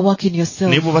to do a work in Naye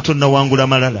yourself. bw'oba tonnawangula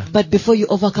malala. But before you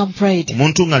overcome pride,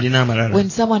 Omuntu ng'alina amalala. when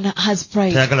someone has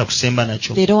pride, Tayagala kusemba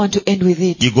nakyo. they don't want to end with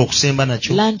it. Yiga okusemba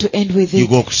nakyo. Learn to end with it.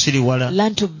 Yiga okusiriwala.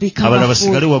 Learn to become Abalala a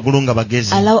basigale fool. waggulu nga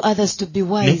bagezi. Allow others to be Ne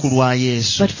wise. ku lwa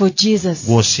Yesu. But for Jesus,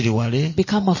 Gw'osiriwale.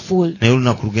 become a fool. Naye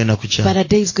olunaku lugenda But kukya. a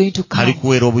day is going to come.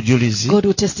 Alikuweera obujulizi. God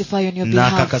will testify on your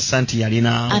behalf N'akakasa nti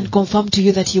yalinaawo. and confirm to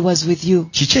you that he was with you.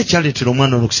 Kiki ekyaleetera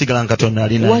omwana ono okusigala nga Katonda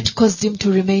ali naye? What caused him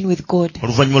to remain with God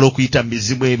Oluvannyuma lw'okuyita mu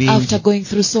bizibu ebingi. after going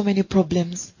through so many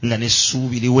problems Nga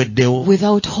n'essuubi liweddewo.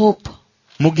 without hope?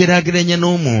 Mugeraageranya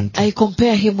n'omuntu I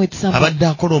compare him with someone abadde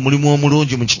akola omulimu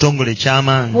omulungi mu kitongole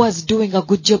ky'amaanyi. who was doing a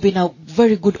good job in a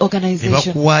very good ne organization,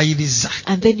 bakuwaayiriza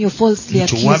and then you're falsely nti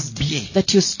accused wabbye,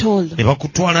 that you stole, ne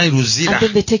bakutwala Luzira, and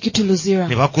then they take you to ne Luzira,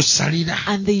 bakusalira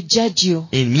and they judge you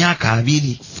emyaka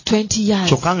 2, 20 years.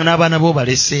 kyokka nga n'abaana bo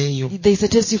baleseeyo They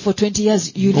sentence you for 20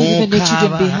 years. You leave even your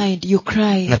children behind. You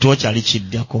cry nga tewakyali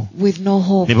kiddako, with no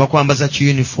hope. ne bakwambaza ki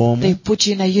uniform, They put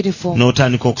you in a uniform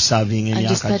n'otandika okusaavinga and you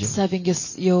emyaka start gyo, serving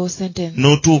your sentence.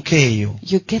 n'otuuka eyo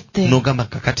You get there n'ogamba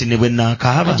kakati ne bwe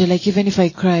naakaaba and you're like, even if I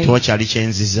cry, tewakyali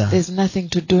kyenziza, there's nothing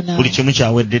to do now. buli kimu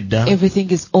kyawedde dda,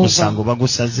 Everything is musango over.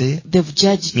 bagusaze, They've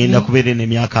judged ngenda me. kubeera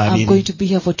n'emyaka I'm going 2. to be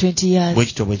here for 20 years. bwe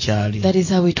kityo bwe kyali. That is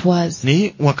how it was.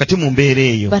 Naye wakati mu mbeera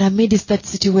eyo But amidst that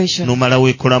situation, n'omala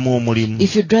weekolamu omulimu,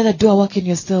 if you'd rather do a work in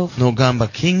yourself, n'ogamba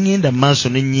kingenda mu maaso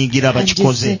ne nnyiigira and just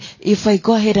abakikoze, say, if I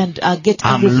go ahead and get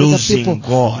I'm angry for the losing people,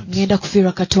 God. ngenda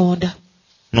kufiirwa Katonda.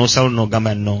 N'osala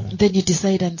n'ogamba no, Then you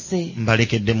decide and say,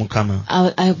 mbalekedde Mukama,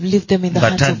 I've lived them in the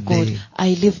hands of God. Batadde. I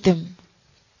leave them.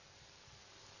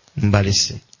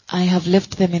 mbalese, I have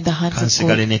left them in the hands of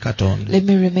kansigale God. ne Katonda. Let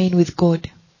me remain with God.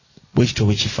 Bwe kityo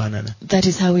bwe kifaanana, That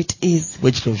is how it is.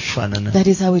 bwe kityo bwe kifaanana. That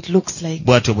is how it looks like.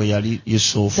 Bw'atyo bwe yali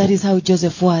Yusufu, That is how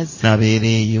Joseph was. n'abeera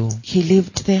eyo, He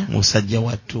lived there. musajja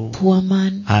wattu, Poor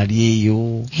man. ali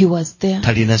eyo, He was there.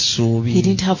 talina ssuubi, He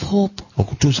didn't have hope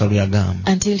okutuusa lwe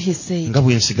yagamba, until he said, nga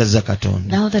bwe nsigazza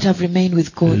Katonda, now that I've remained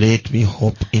with God, let me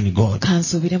hope in God.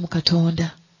 kansubire mu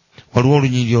Katonda. Waliwo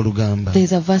olunyiriri olugamba There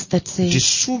is a verse that nti says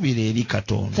ssuubira eri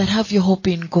Katonda, that have your hope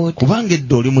in God, kubanga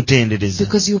edda oli mutendereza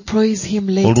because you praise him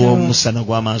later on olw'omusana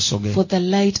gw'amaaso ge. for the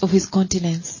light of his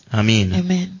countenance. Amiina.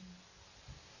 Amen.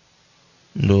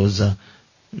 Ndowooza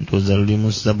luli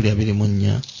mu Zabbuli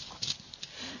 24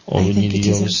 olunyiriri it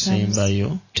is in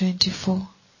olusembayo. 24.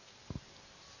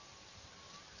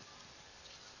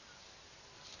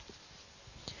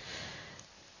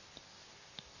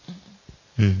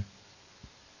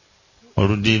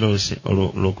 Oluddiiro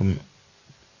olwokumi.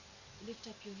 Lift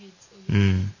up your heads, O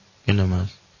you. Genda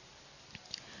maaso.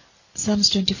 Psalms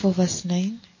 24 verse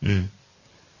 9. Mm.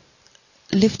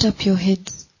 Lift up your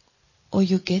heads, O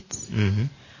you gates, Mhm.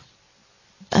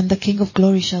 and the King of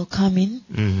glory shall come in.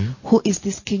 Mhm. Who is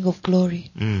this King of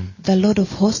glory? The Lord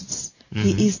of hosts.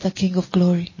 He is the King of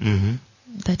glory. Mhm.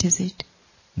 That is it.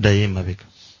 Ddayo emabega.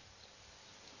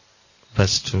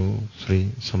 Verse 2, 3,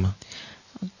 soma.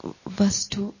 Verse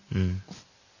 2.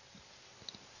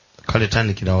 Kale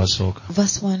tandikira wasooka.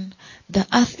 Verse 1. The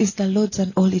earth is the Lord's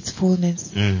and all its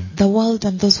fullness, the world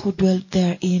and those who dwell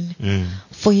therein.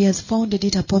 For he has founded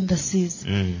it upon the seas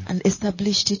and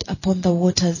established it upon the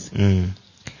waters.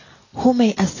 Who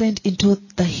may ascend into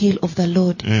the hill of the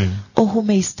Lord, or who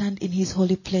may stand in his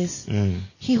holy place?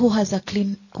 He who has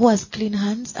clean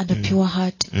hands and a pure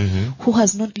heart, who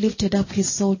has not lifted up his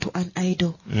soul to an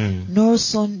idol, nor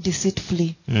sown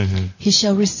deceitfully. He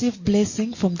shall receive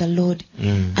blessing from the Lord,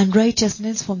 and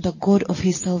righteousness from the God of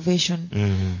his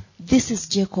salvation. This is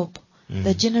Jacob,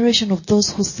 the generation of those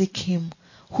who seek him,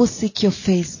 who seek your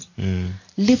face.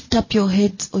 Lift up your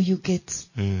heads, O you gates,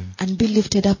 and be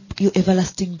lifted up, you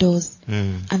everlasting doors,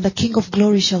 and the King of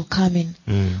glory shall come in.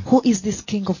 Who is this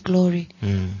King of glory?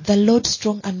 The Lord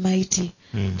strong and mighty,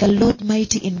 the Lord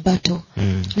mighty in battle.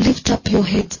 Lift up your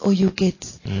heads, O you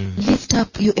gates, lift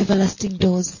up, you everlasting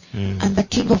doors, and the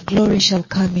King of glory shall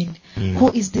come in.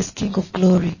 Who is this King of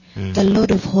glory? The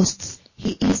Lord of hosts.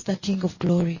 He is the King of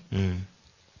glory.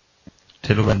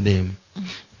 Terubaddeemu.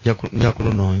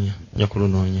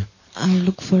 Njakulunoonya. I'll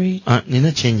look for it.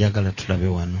 Nina kye njagala tulabe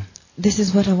wano. This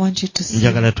is what I want you to see.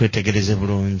 Njagala twetegereze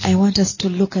bulungi. I want us to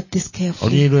look at this carefully.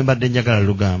 Olunyiriri lwe mbadde njagala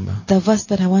lugamba The verse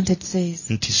that I wanted says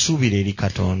nti suubira eri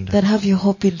Katonda, that have your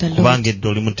hope in the Lord, kubanga edda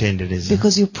oli mutendereza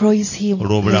because you praise him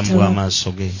olw'obulamu later on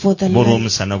bw'amaaso ge, for the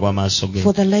olw'omusana gw'amaaso ge.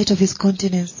 for the light of his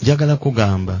countenance. Njagala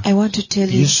kugamba I want to tell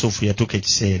you Yusufu yatuuka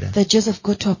ekiseera that Joseph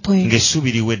got to a point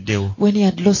ng'essuubi liweddewo when he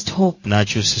had lost hope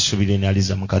n'akyusa essuubi lye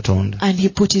n'aliza mu Katonda. and he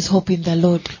put his hope in the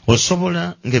Lord.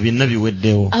 Osobola nga byonna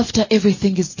biweddewo After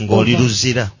everything is ng'oli over,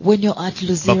 luzira, when you're at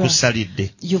Luzira, bakusalidde,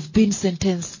 you've been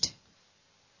sentenced,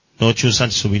 n'okyusa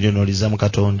nti essuubi lye n'oliza mu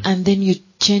Katonda, and then you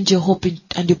change your hope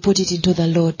and you put it into the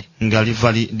Lord. nga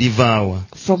livaawa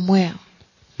From where?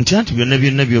 nti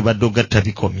byonna by'obadde ogatta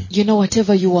bikomye, You know,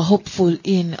 whatever you were hopeful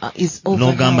in is over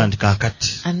n'ogamba now. nti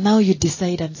kaakati And now you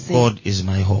decide and say, God is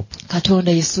my hope.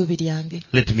 Katonda yesuubi lyange,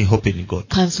 Let me hope in God.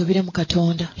 kansubire mu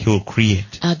Katonda. He will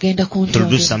create. Agenda He will do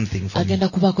kuntondera, something for me. agenda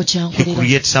kubaako He will kyankolera,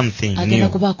 create something agenda new.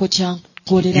 kubaako kyankolera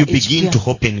you begin to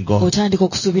hope in God. otandika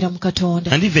okusuubira mu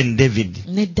Katonda. And even David,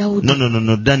 Ne Dawudi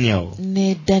no, Daniel ne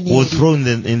was Daniel thrown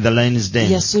in the lion's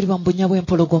den. yasuulibwa mu bunnya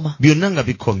bw'empologoma. Byonna nga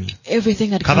bikomye.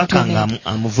 Everything had come to Kabaka an nga end.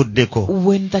 amuvuddeko.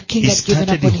 When the king He had given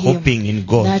started up on him, hoping in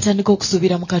God. n'atandika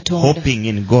okusuubira mu Katonda. Hoping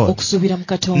in God. Okusuubira mu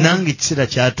Katonda. Nange ekiseera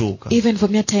kyatuuka Even for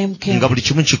me a time came nga buli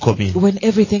kimu kikomye when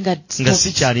everything had nga stopped,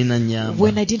 sikyalina nnyamba.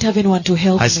 when I didn't have anyone to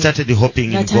help I me, started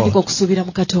hoping in n'atandika God. okusuubira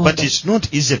mu Katonda. But it's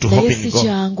not easy to hope Naye in si God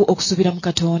kyangu okusuubira mu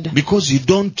Katonda. because you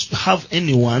don't have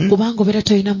anyone. Kubanga obeera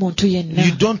tolina muntu yenna.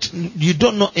 You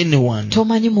don't know anyone.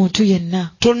 Tomanyi muntu yenna.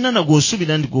 Tolina na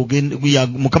gw'osuubira nti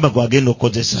Mukama gw'agenda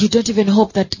okukozesa. You don't even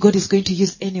hope that God is going to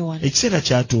use anyone. Ekiseera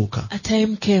kyatuuka A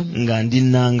time came nga ndi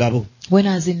Nangabo when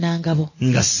I was in Nangabo,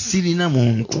 nga sirina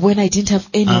muntu when I didn't have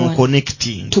anyone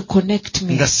connecting, to connect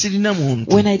me, nga sirina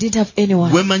muntu when I didn't have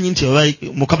anyone gwemanyi nti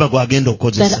Mukama gw'agenda that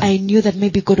okukozesa. I knew that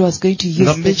maybe God was going to use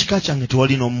Nga me. mubekika kyange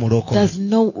tewali n'omumuloko. There's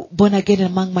no born again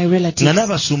among my Nga relatives.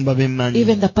 n'abasumba bemmanyi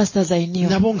Even the pastors I knew,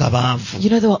 nabo nga baavu. you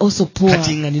know, they were also poor.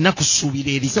 Kati nga nina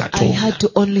kusuubira eri So I had Katonda.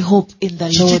 to only hope in the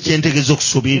Kiki Lord. kyentegeeza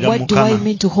okusuubirira What do I Mukama?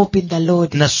 mean to hope in the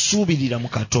Lord? Nasuubirira mu I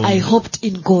Katonda. hoped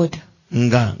in God.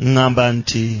 Nga ngamba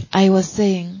nti I was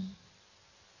saying,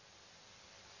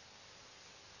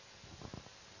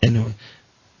 anyway,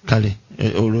 kale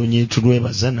olunyi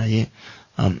tulwebaza naye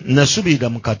nasuubirira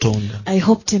mu Katonda I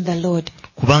hoped in the Lord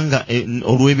kubanga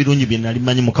olw'ebirungi bye nali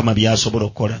manyi Mukama by'asobola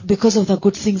okukola. because of the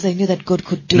good things I knew that God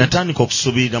could do. Natandika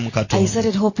okusuubirira mu I Katonda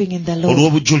started hoping in the Lord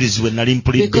olw'obujulizi bwe nali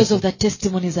because mpulidde. of the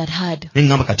testimonies I'd had. Ne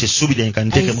ngamba kati essuubira nka I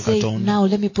nteeke mu said, Katonda. now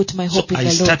let me put my So hope in I the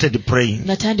Lord. started praying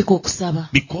Natandika okusaba.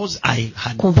 because I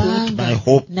had put Kubanga my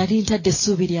hope nali ntadde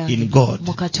essuubi lyange in God.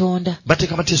 mu Katonda.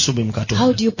 Bateeka batya essuubi mu How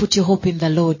Katonda? do you put your hope in the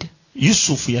Lord?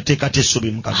 Yusufu yateeka atya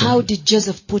essuubi mu How Katonda? did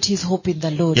Joseph put his hope in the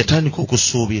Lord? Yatandika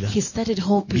okusuubira He started bye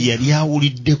hoping yali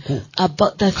awuliddeko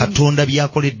about the things Katonda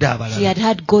by'akoledde he abalala. had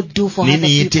had God do for Ne other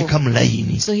neyeteeka people. mu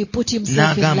layini. So he put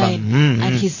himself in N'agamba, line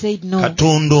and he said, no,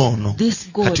 Katonda ono this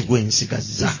God kati gwe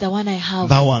nsigazza. is the one I have.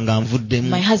 Bba wange anvuddemu.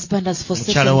 My husband has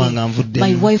forsaken Mukyala wange me. anvuddemu.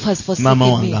 My wife has forsaken Maama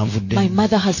me. wange anvuddemu. My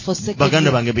mother has forsaken Baganda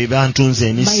me. bange be bantunze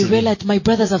My Emisiri. my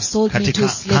brothers have sold me Kati to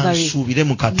slavery. kansuubire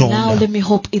mu Now Katonda. let me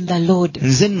hope in the Lord.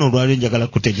 Nze nno olwaliro njagala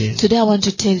kutegeeza. Today I want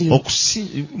to tell you,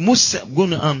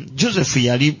 Joseph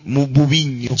yali mu bubi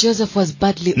nnyo. Joseph was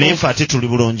badly Naye off, ffe ate tuli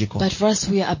bulongiko. but for us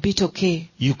we are a bit okay.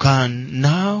 You can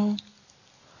now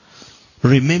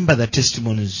remember the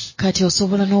testimonies. Kati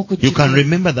osobola You can n'okujjukira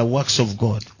remember the works of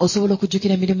God osobola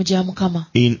okujjukira emirimu gya Mukama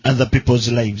in other people's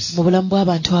lives. mu bulamu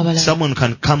bw'abantu abalala. Someone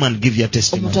can come and give you a Omuntu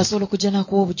testimony. asobola okujja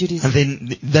n'akuwa obujulizi. And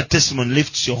then that testimony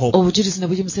lifts your hope. Obujulizi ne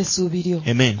buyimusa essuubi lyo.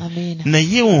 Amen. Amen.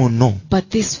 Naye ono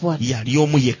But this one yali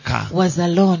omu yekka. was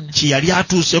alone. Kye yali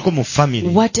atuuseeko mu family.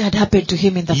 What had happened to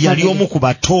him in the Yali omu family? ku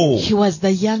bato. He was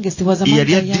the youngest. He was among Yali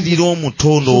the addirira youngest.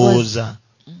 omuto ndowooza.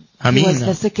 He was the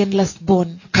Amiina. second last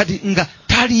born. Kati nga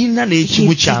talina He n'ekimu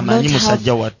did ky'amanyi not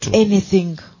musajja have wattu.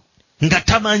 anything. Nga He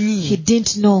tamanyi.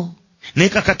 didn't know. Naye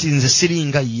kakati nze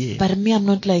siringa ye. But me, I'm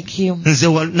not like him. Nze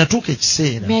natuuka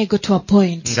ekiseera Me, I got to a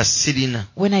point nga sirina.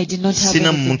 when I did not have Sina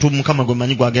anything. muntu Mukama gwe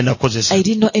manyi gwagenda kukozesa. I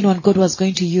didn't know anyone God was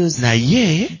going to use.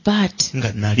 Naye But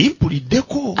nga nali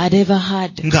mpuliddeko. I'd ever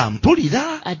had. Nga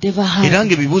mpulira. I'd ever Era had.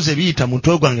 ng'ebibuuzo ebiyita mu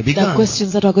mutwe gwange The bigamba.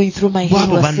 questions that were going through my head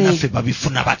Bw'abo were bannaffe saying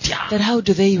babifuna batya. that how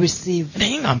do they receive?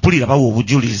 Naye nga mpulira bawa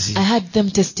obujulizi. I had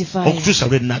them testify Okutuusa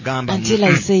lwe nagamba. until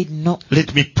I said no.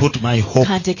 Let me put my hope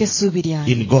Kanteke essuubi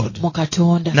lyange in God. mu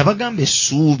Katonda. Nabagamba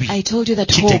essuubi I told you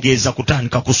that hope kitegeeza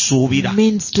kutandika kusuubira.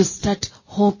 means to start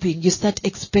hoping. You start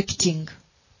expecting.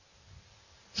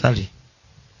 Sali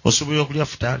osuubira okulya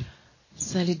futaali.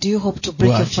 Sally, do you hope to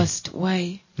break your Lwaki? fast?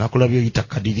 Why? Nakulabye oyita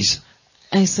kadirisa.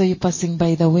 I saw you passing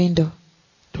by the window.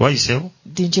 Tewayiseewo?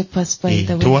 Didn't you pass by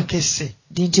the window? Tewakesse.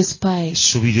 Didn't you spy?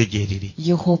 Essuubi lyo gye liri.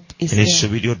 Your hope is there.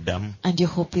 N'essuubi lyoddamu. And your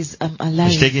hope is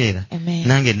alive. Ekitegeera? Amen.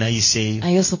 Nange nayiseeyo.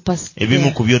 I also passed Ebimu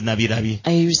there. ku byo nabirabye.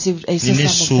 I saw Nina some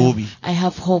of essuubi. them. I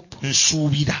have hope.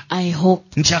 Nsuubira I hope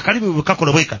nti akalimu bwe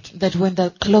kakola bwe kati that when the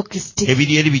clock is ticking,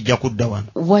 ebiri eri bijja kudda wano.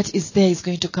 what is there is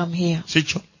going to come here. Si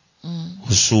kyo?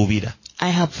 Osuubira. I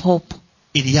have hope.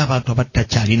 Eriyo abantu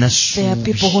abatakyalina There are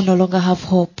people who ssuubi. no longer have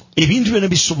hope. Ebintu byonna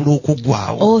bisobola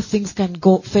okuggwaawo. All things can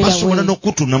fade Basobola away.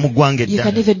 n'okutuna mu ggwanga You can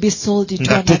eddala. even be sold into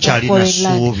Nga another tokyalina foreign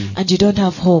land ssuubi. and you don't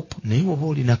have hope. Naye bw'oba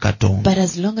olina Katonda But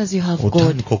as long as you have God,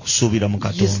 otandika okusuubira mu you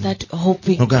Katonda. start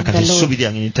hoping in Nogamba the kati essuubi Lord.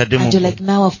 lyange nitadde mu And you're like,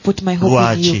 now I've put my hope in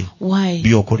Lwaki? you. Why?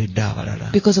 by'okoledde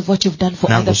abalala. Because of what you've done for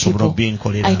Nange other osobola people.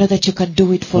 obinkolera. I know that you can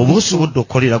do it for Oba me osobodde too.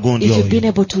 okukolera gundi If you've been oyo.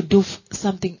 able to do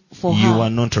something for You are her,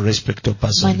 not a respect of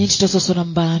person. manyi nti tososola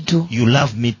mu bantu. You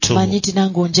love me too. Manyi nti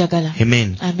nange onjagala.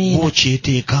 Amen. Amen. Amen.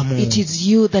 bw'okyeteekamu. It is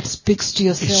you that speaks to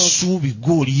yourself. Essuubi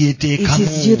gw'oli It yeteekamu.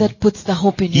 is you that puts the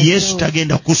hope in Yesu yourself.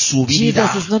 tagenda kusuubirira.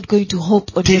 Jesus is not going to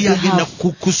hope on your Teri agenda behalf.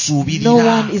 kukusuubirira. No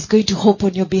one is going to hope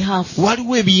on your behalf.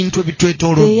 Waliwo ebintu There are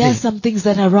ebitwetoolodde some things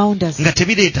that are around us nga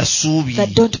tebireeta ssuubi.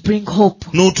 that don't bring hope.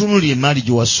 N'otunuulira emaali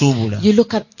gye wasuubula You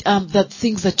look at the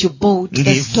things that you bought, the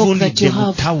stock that ng'evundidde you mu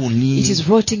have. tawuni It is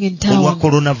rotting in olwa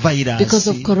town because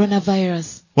of coronavirus.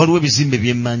 coronavirus. Waliwo ebizimbe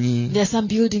bye mmanyi There are some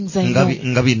buildings I nga know,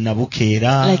 nga bye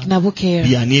Nabukeera, like Nabucare.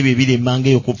 byani ebyo ebiremanga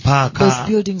eyo ku Those paaka.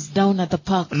 buildings down at the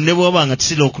park, Ne bw'oba nga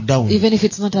si lockdown, even if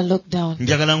it's not a lockdown.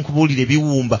 njagala nkubuulire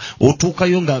biwumba,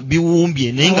 otuukayo nga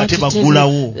biwumbye naye I nga want to tell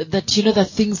tebaggulawo. you that you know that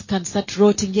things can start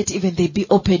rotting, yet even they be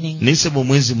opening. Naye sebo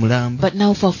omwezi mulamba, But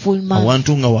now for full month,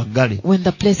 awantu nga waggale, when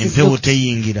the place is empewo locked,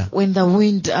 teyingira. when the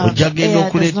wind, Ojja the genda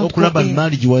air does not go okulaba in,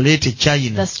 emaali gye waleete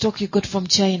China. the stock you got from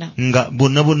China, Nga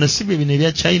bonna bonna si bye bino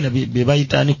ebya China bye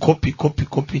bayita ni kopi.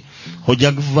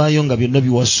 Ojja kuvaayo nga byonna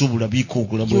biwasuubula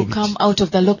bikuugula bwe you biti. come out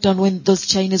of the lockdown when those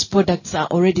Chinese products are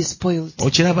already spoiled.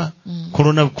 Okiraba?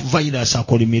 Coronavirus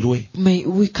akolimirwe. May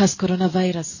we curse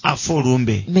coronavirus. Afa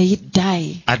olumbe. May it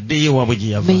die. Addeyo waabwe gye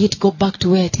yava. May it go back to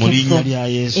where it Mu came linnya from. lya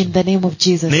Yesu. In the name of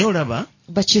Jesus. Naye olaba,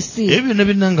 But you see, ebyo byonna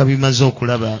byonna nga bimaze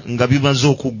okulaba, nga bimaze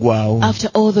okuggwaawo. after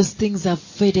all those things have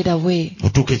faded away,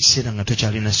 Otuuka ekiseera nga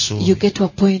tokyalina you ssuubi. get to a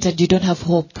point and you don't have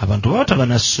hope. Abantu baba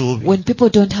tabana ssuubi. When people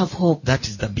don't have hope, That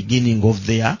is the beginning of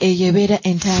their yebeera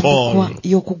entandikwa fall.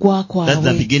 y'okugwa That's the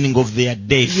kwabwe, beginning of their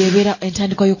death. yebeera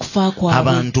entandikwa y'okufa kwabwe.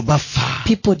 Abantu bafa.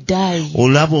 People die.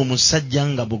 Olaba omusajja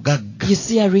nga bugagga. You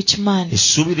see a rich man,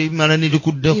 Essuubi libimala ne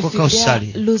likuddeko if he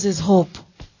kawusale. there loses hope,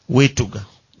 Weetuga.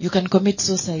 you can commit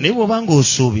suicide. Naye bw'oba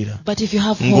ng'osuubira But if you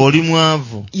have hope, ng'oli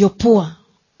mwavu you're poor,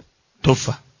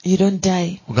 tofa. you don't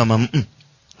die. Ogamba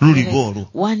luliba olwo.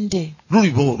 One day,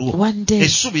 Luliba olwo. one day,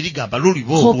 Essuubi ligamba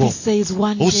luliba hope olwo. says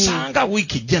one day, Osanga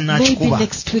wiiki ejja maybe n'akikuba.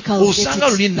 next week I'll get Osanga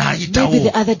luli it. n'ayitawo. Maybe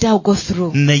the other day I'll go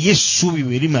through. Naye essuubi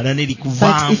bwe limala ne But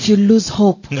likuvaamu. if you lose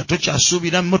hope, Nga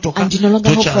tokyasuubira mmotoka, and you no longer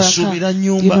hope for a car, tokyasuubira you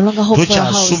nnyumba, no longer hope for a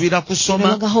house, tokyasuubira you no kusoma,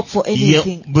 longer hope for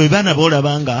anything. bwe baana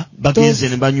boolaba nga bagenze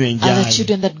ne banywa Are the enjaayi.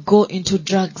 children that go into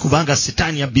drugs Kubanga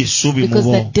sitaani abbye essuubi mu because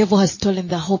the bo. devil has stolen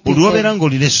the hope in Buli obeera them.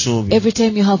 ng'olina essuubi, Every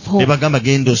time you have ne hope bagamba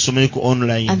genda osomere ku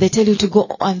online, and they tell you to go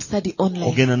and study online,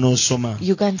 ogenda n'osoma.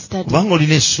 you can't study Kubanga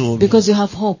olina essuubi. because you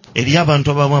have hope. Eri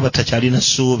abantu abamu abatakyalina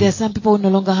ssuubi There are some people who no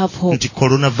longer have hope nti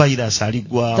coronavirus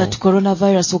aliggwaawo. that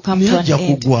coronavirus will come Naye to an ajja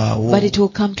end, kuggwaawo. but it will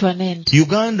come to an end.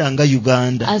 Uganda nga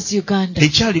Uganda As Uganda,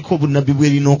 ekyaliko obunabbi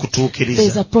bw'erina there's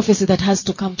okutuukiriza. a prophecy that has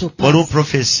to come to Waliwo pass.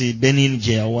 prophecy Benin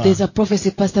gye yawa. There's a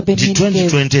prophecy Pastor Nti Benjamin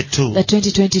gave 2022 that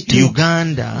 2022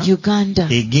 Uganda Uganda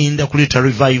egenda kuleeta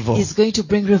revival. is going to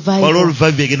bring Waliwo revival.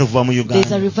 revival egenda okuva mu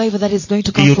There's a Uganda. revival that is going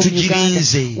to come Eyo from Uganda.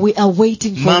 tugirinze. We are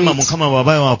waiting for Maama it. Mukama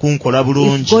bw'aba wakunkola If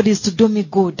bulungi God is to do me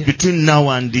good, between now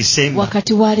and December,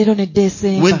 wakati wa leero ne when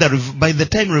December, by the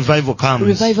time revival comes,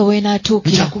 revival nja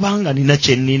weenatuukira, kubanga nina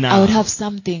kye I would nnina. have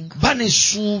something. Ba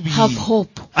n'essuubi. Have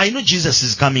hope. I know Jesus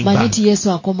is coming Manyi back. nti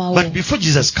Yesu akomawo. But before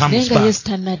Jesus Naye comes nga back, Yesu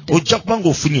tannadda, ojja kuba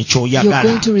ng'ofunye you're going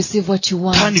ky'oyagala. to receive what you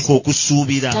want. Tandika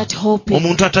okusuubira. Start hoping.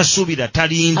 Omuntu atasuubira A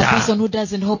talinda. person who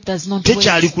doesn't hope does not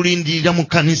Tekyali wait. kulindirira mu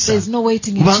kkanisa. There's no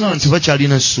waiting in Kubanga abantu church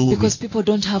bakyalina ssuubi. because people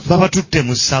don't have Baba hope. tutte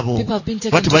mu ssabo. People have been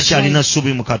taken Bati to bakyalina shrine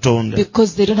ssuubi mu Katonda.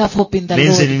 because they don't have hope in the Naye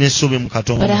nze Lord. nina essuubi mu But I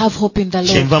Katonda. have hope in the Lord.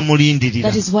 Kyenva mulindirira.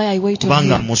 That is why I wait on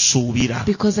Kubanga Him. musuubira.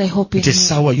 Because I hope in Nti Him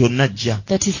essaawa yonna ajja.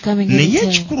 that He's coming Naye anytime.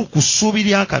 ekikulu ku ssuubi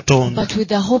lya Katonda. But with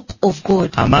the hope of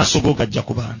God, Amaaso go gajja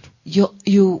ku bantu.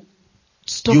 you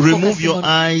stop You remove focusing your on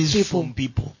eyes people. from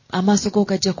people. Amaaso go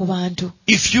gajja ku bantu.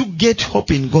 If you get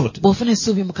hope in God, Bw'ofuna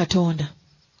essuubi mu Katonda,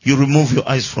 you remove your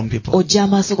eyes from people. ojja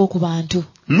amaaso go ku bantu.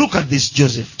 Look at this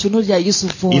Joseph Tunuulira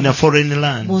Yusufu in a ono foreign mu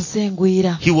land. nsi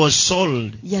engwira. He was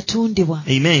sold. Yatundibwa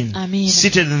Amen. Amen.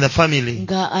 Seated in the family.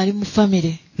 nga ali mu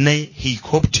famire, Nay, he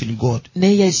hoped in God.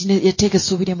 naye yateeka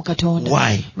essuubi lye mu Katonda.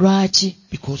 Why? Lwaki?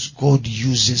 Because God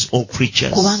uses all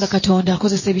creatures. Kubanga Katonda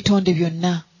akozesa ebitonde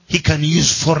byonna. He can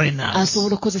use foreigners.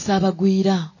 Asobola okukozesa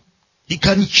abagwira. He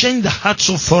can change the hearts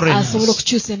of foreigners. Asobola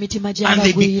okukyusa emitima And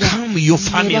they gy'abagwira. become your Ne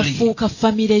family. bafuuka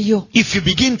famire yo. If you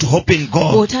begin to hope in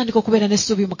God, Bw'otandika okubeera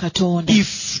n'essuubi mu Katonda,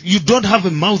 if you don't have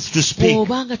a mouth to speak,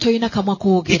 bw'obanga tolina kamwa He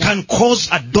kwogera, can cause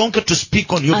a donkey to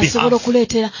speak on your asobola behalf.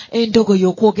 okuleetera endogoyi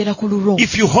okwogera ku lulwo.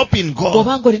 If you hope in God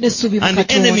Bw'obanga olina essuubi mu and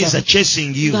the enemies are Katonda,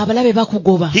 chasing you, ng'abalabe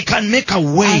bakugoba, He can make a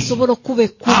way asobola okuba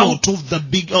ekkubo out of the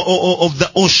big of the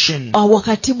ocean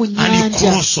wakati mu and you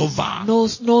nnyanja cross over.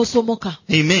 n'osomoka.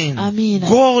 Amen. Amiina.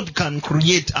 God can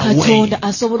create a way. Katonda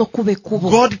asobola okuba ekkubo.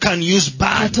 God can use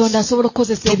birds Katonda asobola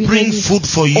okukozesa to bring ebinyonyi food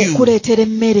for you. okuleetera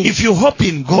emmere. If you hope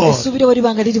in God, Essuubi lyo bwe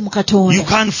liba nga liri mu you Katonda,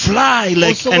 can fly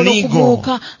like an osobola eagle.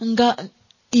 okubuuka nga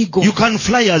eagle. You can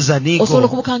fly as an Osobola eagle.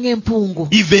 okubuka ng'empungu.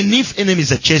 Even if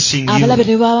enemies are chasing Abalabe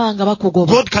you, ne baba nga bakugoba.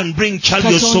 God can bring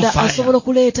chariots of Katonda fire. asobola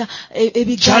okuleeta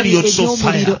ebigaali Chariots of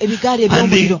eby'omuliro, fire. ebigaali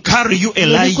And they eby'omuliro. carry you,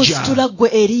 Elijah. Nebikusitula ggwe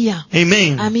Eriya.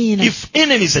 Amen. Amina. If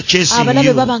enemies are chasing Abalabe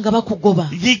you, baba nga bakugoba.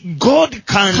 God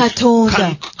can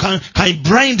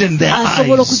blinden their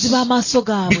Asobola eyes. okuziba amaaso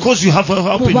gaabwe. Because you have a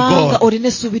hope in Kubanga God. olina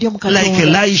essuubi lyo mu Like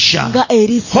Katonda. Elisha Nga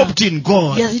Erisa hoped in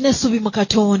God. yalina essuubi mu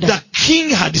Katonda. The king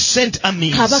had sent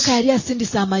armies Kabaka yali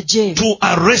asindisa amagye to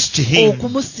arrest him.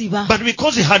 okumusiba. But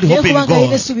because he had Naye hope in kubanga alina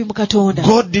God, essuubi mu Katonda.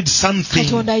 God did something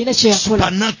Katonda alina kye yakola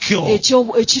supernatural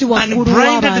ekiri and waggulu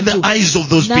blinded the w'abantu. eyes of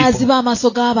those people. N'aziba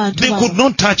amaaso g'abantu They could bano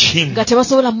not touch him. nga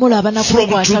tebasobola mulaba na From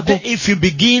kumukwatako. today, if you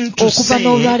begin to Okuva say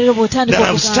n'olwaleero bw'otandika that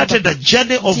I've okugamba started a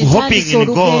journey of nti hoping ntandise in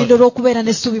olugendo God, lw'okubeera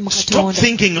n'essuubi mu stop Katonda.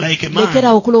 thinking like a Lekera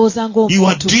man. okulowooza You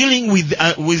are ng'omuntu. dealing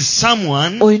with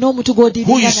someone Olina omuntu who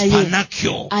gw'odiringa is naye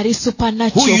supernatural, ali who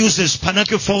supernatural, uses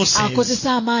supernatural forces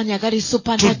akozesa amaanyi agali to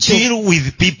supernatural deal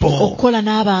with people. okukola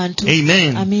n'abantu.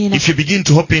 Amen. Amiina. If you begin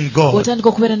to hope in God, Bw'otandika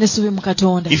okubeera n'essuubi mu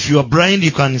Katonda. if you are blind,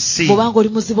 you can see. Bw'obanga oli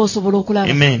muzibe osobola okulaba.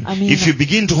 Amen. Amiina. If you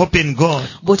begin to hope in God,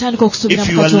 Bw'otandika okusuubira if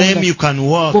mu you are lame, Katonda. you can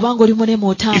walk. Bw'obanga oli munene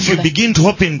If you otambula. begin to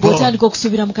hope in God, Bw'otandika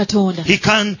okusuubira mu Katonda. He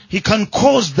can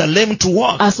cause the lame to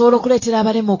walk. Asobola okuleetera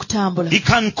abalema okutambula. He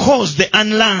can cause the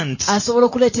unlearned Asobola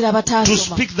okuleetera to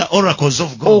abataasoma speak the oracles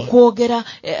of God. okwogera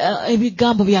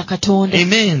ebigambo bya Katonda.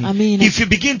 Amen. Amiina. If you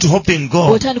begin to hope in God,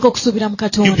 Bw'otandika okusuubira mu you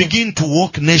Katonda. begin to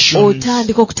walk nations.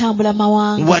 Otandika okutambula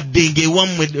mawanga. Wadde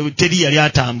ng'ewammwe teri yali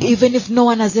atambula. Even if no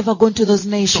one has ever gone to those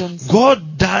nations.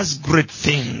 God does great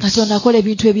things. Katonda akola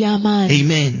ebintu eby'amaanyi.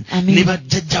 Amen. Amen. Ne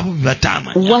bajjajjabo bye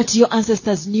bataamanya. What your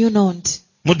ancestors knew not.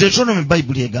 Mu Deuteronomy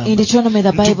Bible In egamba Deuteronomy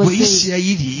the nti Bible gwe says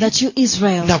Isirayiri that you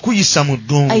Israel, nakuyisa mu I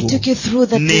ddungu took you through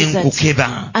the ne desert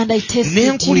nkukeba and I ne tested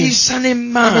you nkuliisa and I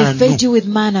n'emmaanu fed you with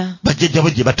manna bajjajjabo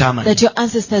gye bataamanya. that your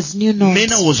ancestors knew not.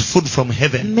 Manna was food from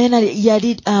heaven. Manna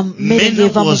yali mmere Manna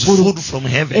ng'eva mu was ggulu. food from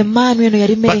heaven. Emmaanu eno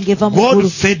yali mmere But ng'eva mu ggulu.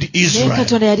 God fed Naye Israel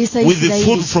Katonda yaliisa with the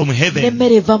food Isirayiri from heaven.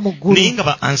 n'emmere eva mu Naye ggulu. nga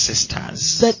ba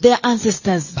ancestors But their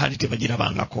ancestors baali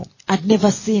tebagirabangako. had never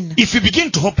seen. If you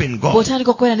begin to hope in God, Bw'otandika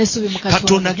okubeera n'essuubi mu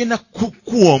Katonda Katonda, agenda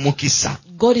kukuwa omukisa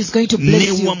God is going to bless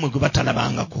you. n'ewammwe gwe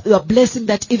batalabangako. You are blessing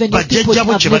that even your people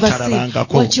Bajjajjabo have kye never seen.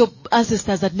 batalabangako. What your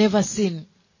ancestors had never seen.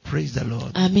 Praise the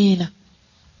Lord. Amina.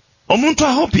 Omuntu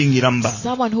ahopingira mu bantu.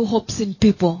 Someone who hopes in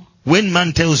people. When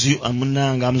man tells you,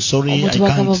 I'm sorry, Omuntu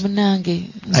bw'agamba munange.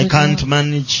 I can't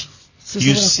manage.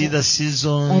 You Sisobola see the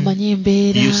season. omanyi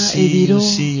embeera, You ebiro.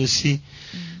 see.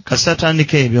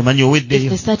 Kasatandika ebyo omanyi If oweddeyo.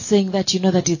 they start saying that, you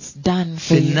know that it's done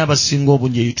for you. Ffenna abasinga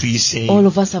obungi All tuyiseeyo.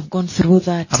 of us have gone through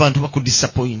that. Abantu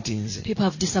bakudisappointi nze. People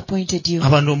have disappointed you.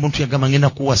 Abantu omuntu yagamba ngenda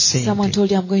kuwa Someone ssente.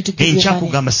 told you I'm going to give you money.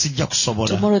 Enkyakugamba sijja kusobola.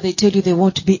 Tomorrow they tell you they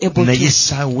won't be able Naye to.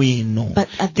 essaawa eno But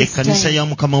at this ekkanisa time, ya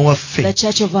mukama waffe the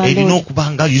church of our erina Lord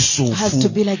okuba nga has to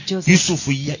Yusufu. be like Joseph.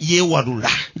 Yusufu yeewalula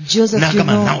Joseph, you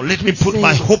n'agamba, know, now let me put said,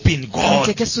 my hope in God.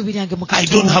 "Nteeke essuubi lyange mu I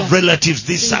don't have Katonda. relatives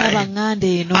this Sirina side. baŋŋanda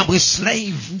eno. I'm a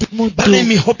slave. Ndi muddu. But let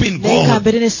me hope in Naye God.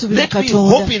 kambeere n'essuubi mu Let me Katonda.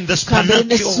 hope in the Kambeere supernatural.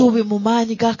 n'essuubi mu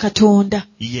maanyi ga Katonda.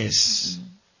 Yes.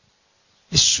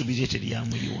 Essuubi lye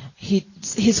teryamuyiwa.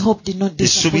 His hope did not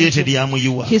Essuubi lye disappoint him.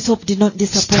 teryamuyiwa. His hope did not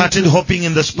disappoint Started him. hoping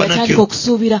in the Yatandika supernatural.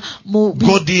 okusuubira mu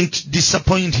God didn't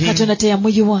disappoint him. Katonda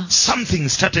teyamuyiwa. Something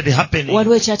started happening.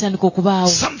 Waliwo ekyatandika okubaawo.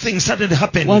 Something started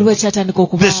happening. Waliwo ekyatandika The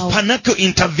okubaawo. supernatural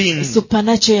intervened.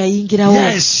 Supernatural yayingirawo.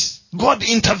 Yes. God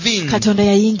intervened. Katonda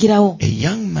yayingirawo. A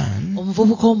young man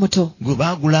Omuvubuka omuto gwe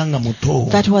baagulanga muto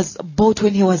that was bought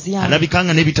when he was young.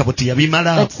 alabikanga n'ebitabo That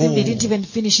teyabimalaako. seemed he didn't even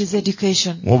finish his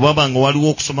education. Obaba nga waliwo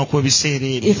okusoma kw'ebiseera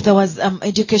If ebyo there was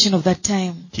education of that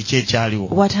time, kiki ekyaliwo?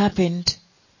 what happened?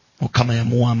 Mukama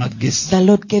yamuwa amagezi The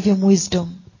Lord gave him wisdom.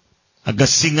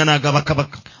 agasinga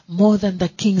n'agabakabaka. More than the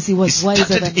kings, he He was wiser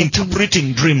than started the kings.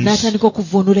 interpreting dreams. N'atandika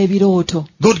okuvvuunula ebirooto.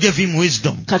 God gave him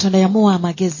wisdom. Katonda yamuwa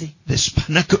amagezi. The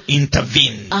supernatural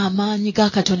intervened. Amaanyi ga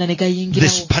Katonda ne The gayingirawo.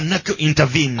 supernatural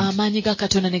intervened. Amaanyi ga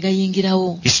Katonda ne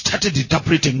gayingirawo. He started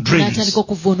interpreting dreams. N'atandika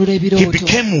okuvvuunula He ebirooto.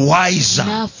 became wiser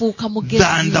N'afuuka mugezi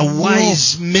than the nnyo.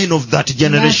 wise men of that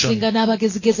generation. N'asinga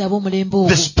n'abagezigezi ab'omulembe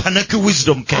The ogwo. supernatural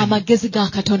wisdom came. Amagezi ga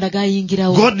Katonda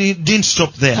gayingirawo. God didn't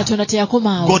stop there. Katonda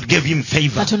teyakomaawo. God gave him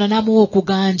favor. Katonda n'amuwa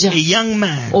okuganja. A young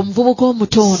man, Omuvubuka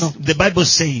omuto ono the Bible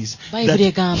says Bible that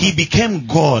egamba he became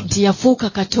God. nti yafuuka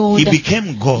He Katonda.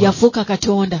 became God Yafuuka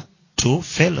Katonda to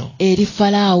Pharaoh. eri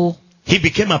Falaawo. He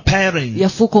became a parent.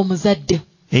 Yafuuka omuzadde.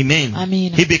 Amen.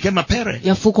 Amiina. He became a parent.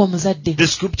 Yafuuka omuzadde. The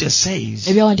scripture says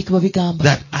Ebyawandiikibwa bigamba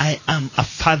that I am a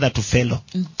father to Pharaoh.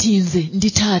 nti nze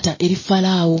ndi taata eri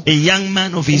Falaawo. A young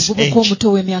man of his Omuvubuka age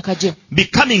omuto w'emyaka gye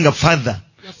becoming a father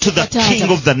to the king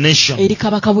of the nation. eri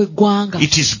kabaka w'eggwanga.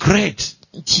 It is great.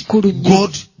 kikulu nnyo.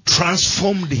 God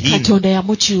transformed him, Katonda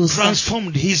yamukyusa.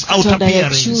 transformed his outer Katonda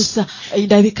appearance, yakyusa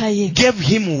endabika ye. gave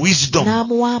him wisdom,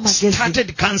 N'amuwa amagezi.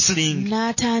 started counseling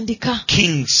N'atandika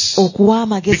kings okuwa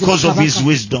amagezi because of his kabaka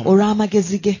wisdom.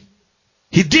 olw'amagezi ge.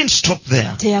 He didn't stop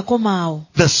there. Teyakoma awo.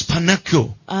 The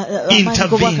Spanacle Amaanyi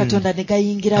g'obwa Katonda ne and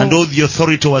gayingirawo. all the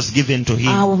authority was given to him.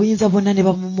 Awo obuyinza bwonna ne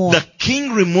bamumuwa. The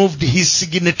king removed his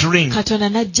signet ring. Katonda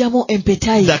n'aggyamu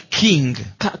empeta ye. The king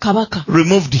Kabaka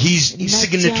removed his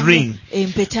signet ring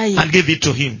empeta ye and gave it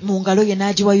to him. mu ngalo ye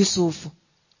n'agiwa Yusufu.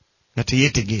 Nga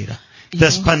teyeetegeera. The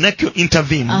Spanacle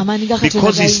intervened Amaanyi ga Katonda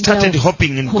because he started gayingirawo.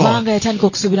 hoping in Kubanga God. yatandika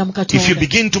okusuubira mu If you Katonda.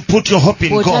 begin to put your hope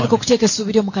in Bw'otandika God, okuteeka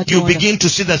essuubi lyo mu you Katonda. begin to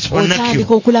see the Otandika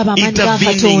Spanacle okulaba amaanyi ga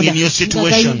intervening Katonda in your nga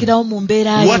situation. gayingirawo mu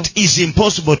mbeera yo. What is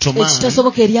impossible to man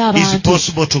Ekitasoboka eri is abantu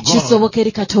possible to God. kisoboka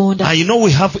eri Katonda. I know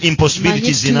we have Manyi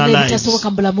impossibilities in our tulina lives, ebitasoboka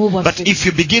mu bulamu but bwaffe. if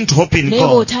you begin to hope in Naye God,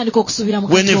 bw'otandika okusuubira mu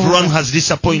when everyone Katonda has nga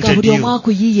disappointed buli omu you,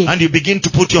 akuyiye, and you begin to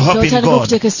put your hope in n'otandika God,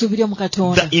 okuteeka essuubi lyo mu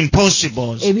Katonda, the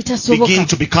impossibles ebitasoboka begin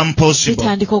to become possible.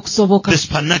 bitandika okusoboka. The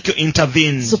Spanacle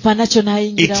intervened. Supernatural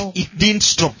n'ayingirawo. It didn't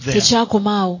stop there.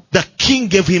 Tekyakoma awo. The king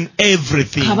gave him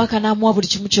everything. Kabaka n'amuwa buli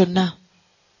kimu kyonna.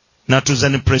 Natuza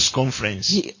ne press conference.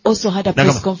 He also had a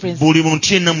press conference. Buli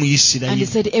muntu yenna mu And he Isirayiri,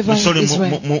 said everyone in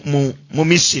Israel, mu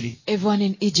Misiri, everyone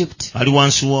in Egypt ali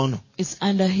wansi w'ono. is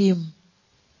under him.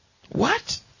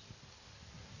 What?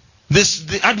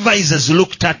 The advisors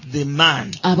looked at the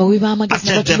man, Abawi b'amagezi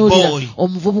ne At the batunuulira boy.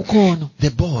 omuvubuka ono. the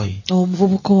boy.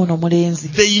 Omuvubuka ono omulenzi.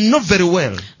 They know very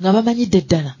well Nga bamanyidde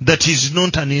ddala that he's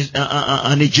not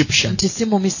an Egyptian. nti si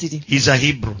mu Misiri, He's a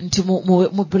Hebrew. nti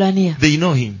mu Bulaniya. They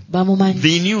know him. Bamumanyi.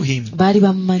 They knew him. Baali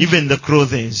bamumanyi. Even the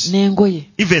clothes, N'engoye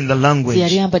even the ze yali language.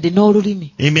 ayambadde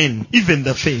n'olulimi Amen. Even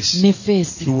the face. ne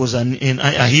feesi. He was a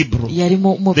Hebrew. Yali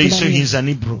mu They saw Bulaniya. he's an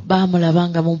Hebrew. Baamulaba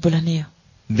nga mu Bulaniya.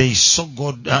 They saw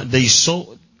God. They saw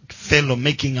Pharaoh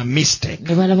making a mistake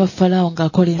Ne balaba Falaawo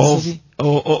ng'akola ensobi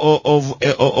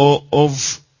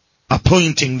of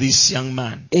appointing this young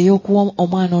man ey'okuwa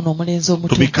omwana ono omulenzi to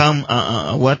omuto become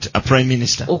a prime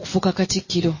minister. okufuuka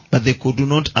katikkiro. But they could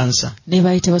not answer Ne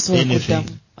baali tebasobola anything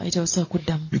kuddamu. Baali tebasobola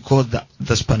kuddamu. because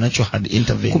the supernatural had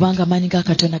intervened. Kubanga amaanyi ga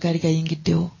Katonda gaali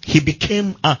gayingiddewo. He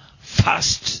became a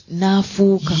fast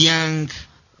N'afuuka young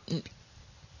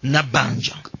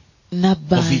Nabanja of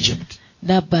Nabbanja. Egypt.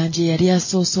 Nabbanja yali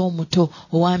asoose omuto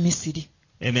owa Misiri.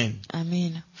 Amen.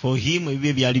 Amiina. For him,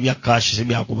 ebyo byali bya cash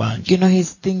sebyakubanja. You know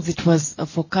his things, it was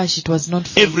for cash, it was not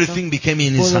for Everything became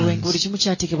in his borrowing. Buli hands. kimu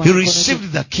kyateekebwa He mu mikono gye.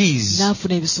 received the keys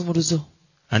N'afuna ebisumuluzo.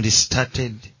 and he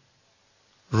started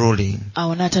ruling.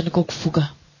 Awo n'atandika okufuga.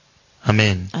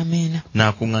 Amen. Amiina.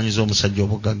 N'akuŋŋaanyiza omusajja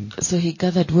obugagga. So he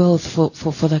gathered wealth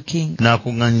for the king.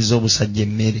 N'akuŋŋaanyiza obusajja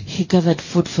emmere. He gathered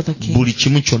food for the king. Buli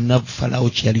kimu kyonna Falaawo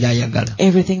kye yali ayagala.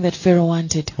 Everything that Pharaoh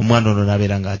wanted, Omwana ono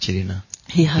n'abeera ng'akirina.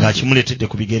 he had. Ng'akimuleetedde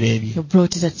ku bigere bye. He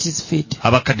brought it at his feet.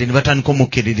 Abakadde ne batandika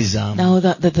omukkiririzaamu. Now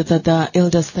the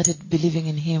elders started believing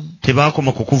in him.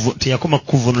 Teyakoma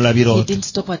kukuvunula He birooto. didn't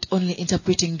stop at only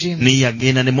interpreting dreams, Naye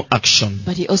yagenda ne mu action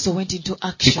but he also went into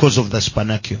action. because of the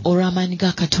Spanacle. Olw'amaanyi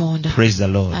ga Katonda. Praise the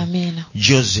Lord. Amen.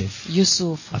 Joseph,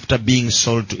 Yusufu, after being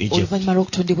sold to Egypt, oluvannyuma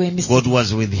lw'okutundibwa e Misiri, God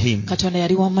was with him. Katonda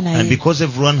yali wamu And naye. because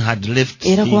everyone had left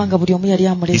Era kubanga him, buli omu yali he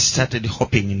amulese, started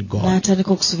hoping in God.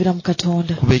 n'atandika okusuubira mu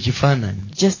Katonda. Kuba ekifaananyi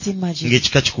Just imagine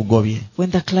ng'ekika kikugobye. when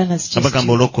the clan has chased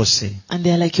Abagamba you, olokose. and they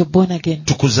are like, you're born again.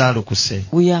 Tukuzaalukuse.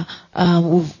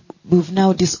 We've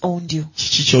now disowned you.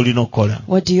 Kiki ky'olina okukola?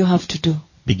 What do you have to do?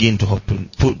 Begin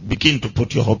to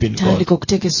put your hope in God. Tandika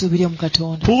okuteeka essuubi lyo mu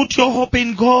Katonda. Put your hope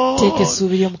in God. Teeka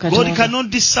essuubi lyo mu God Katonda. cannot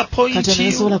disappoint Katonda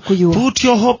you. tasobola kuyiwa. Put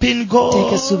your hope in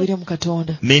Teeka essuubi God. lyo mu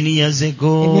Katonda. Many years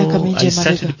ago, Emyaka mingi I emabega.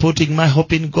 started putting my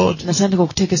hope in God. Natandika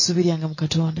okuteeka essuubi lyange mu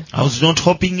Katonda. I was not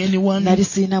hoping anyone Nali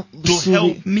siina to busuubi.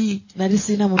 help me. Nali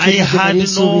siina muntu I yenna gwe had nali no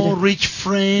nsuubira. rich Nali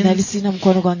friend, siina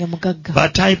mukwano gwange mugagga.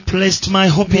 but I placed my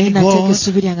hope Naye in nateeka God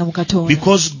essuubi lyange mu Katonda.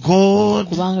 because God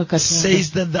Kubanga Katonda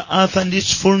says that the earth and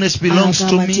its fullness belongs to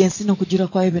agamba nti me. ensi n'okujjula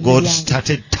kwayo byonna God byange.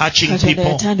 started touching Katonda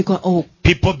people. yatandika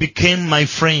People became my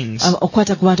friends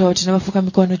okukwata ku bantu abati ne bafuuka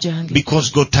mikono gyange. because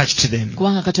God touched them.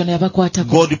 Kubanga Katonda yabakwatako.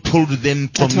 God pulled them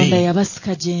to Katonda me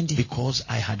yabasika gye ndi. because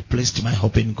I had placed my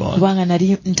hope in God. Kubanga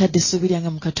nali ntadde essuubi lyange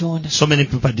mu Katonda. So many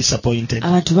people are disappointed.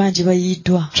 Abantu bangi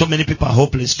bayiddwa. So many people are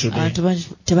hopeless today Abantu bangi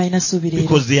tebalina ssuubi leero.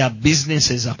 because their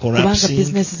businesses are Kubanga collapsing.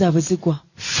 bizinesi zaabwe zigwa.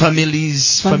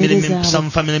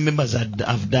 some family members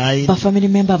have died. Family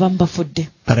member abamu bafudde.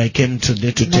 But I came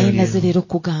today to tell you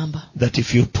that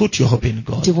if you put your hope in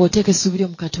God,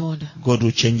 God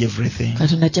will change everything.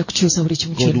 God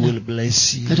will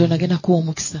bless you.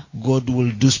 God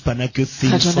will do supernatural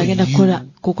things for you.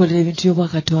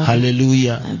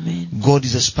 Hallelujah. Amen. God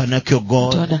is a supernatural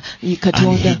God, and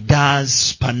He does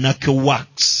supernatural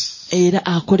works. Amen.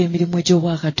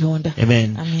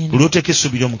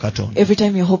 Every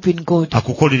time you hope in God,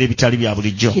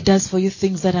 He does for you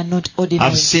things that are not ordinary.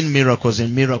 I've seen miracles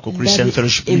in Miracle Christian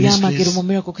Fellowship Ministries.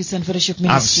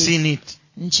 I've seen it.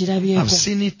 I've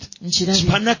seen it.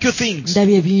 Supernatural things.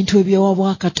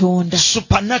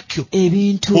 Supernatural.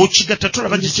 You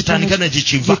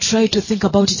try to think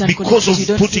about it and because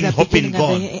of putting hope in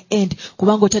God.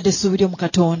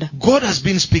 God has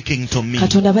been speaking to me.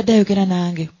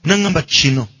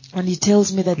 And He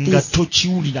tells me that this,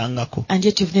 and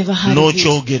yet you've never heard of it,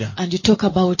 and you talk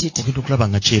about it,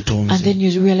 and then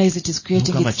you realize it is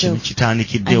creating itself,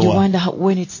 and you wonder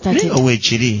when it started,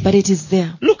 but it is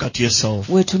there. Look at yourself.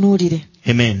 Amen.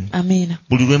 Amen.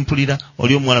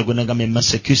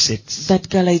 That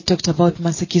girl I talked about,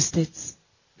 Massachusetts.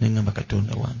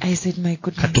 I said, my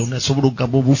goodness, God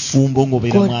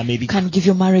can give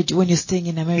you marriage when you're staying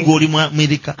in America.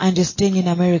 And you're staying in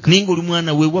America. But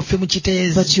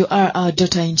you are our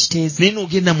daughter in Chitezi.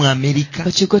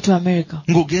 But you go to America.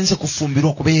 You're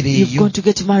going to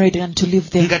get married and to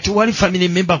live there.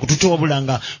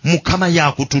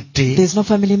 There's no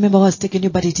family member who has taken you,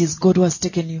 but it is God who has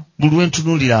taken you.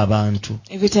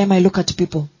 Every time I look at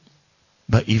people.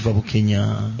 Eva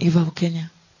Bukenya.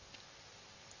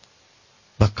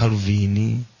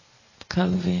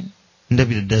 Calvin.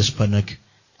 Ndabira da supernatural.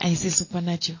 I say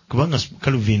supernatural. Kubanga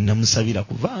Calvin namusabira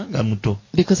kuvanga muto.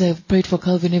 Because I have prayed for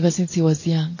Calvin ever since he was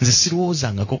young. Nze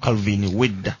siroozanga ko Calvin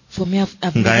wedda. For me, I've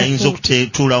ngayinza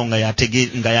okuteetulawo nga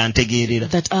yantegeerera.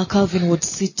 That our Calvin would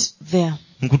sit there.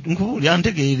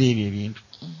 Yantegeerera ebyo ebintu.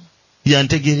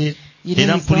 Yantegeerera.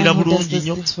 Era mpulira bulungi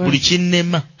nnyo buli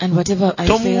kinnema. And whatever I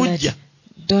feel that,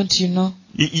 don't you know?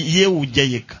 Yeewujja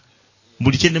yekka.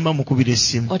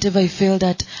 Whatever I feel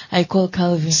that, I call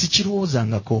Calvin.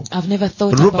 I've never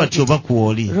thought Robert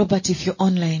about it. Robert, if you're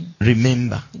online,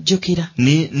 remember, Jukira.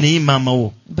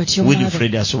 But your mother,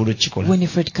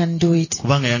 Winifred can do it.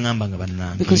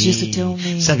 Because you used to tell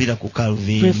me,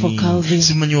 pray for Calvin.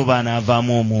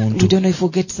 We don't know if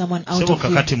we'll get someone out of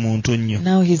him.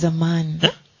 Now he's a man.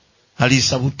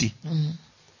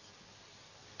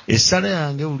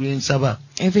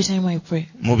 Every time I pray,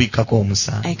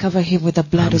 I cover him with the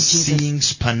blood of Jesus. I'm seeing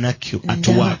supernatural at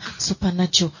work.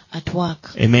 Supernatural at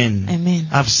work. Amen. Amen.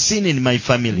 I've seen in my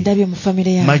family,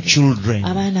 my children.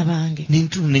 And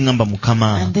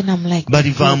then I'm like,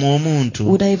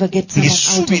 would I ever get someone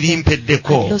out of them?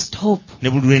 I lost hope.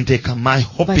 My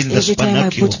hope but in the every time I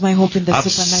put my hope in the I've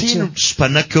supernatural, seen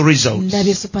supernatural results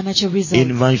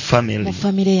in my family.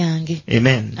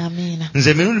 Amen. Amen.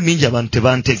 So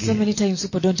many times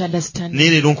people don't understand.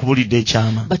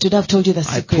 But would have told you the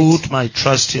secret. I put my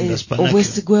trust in the supernatural.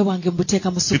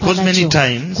 Because many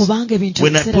times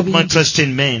when I put my trust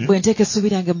in men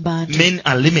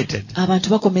are limited.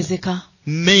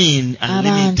 Men are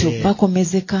limited.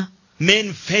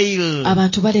 Men fail.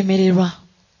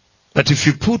 But if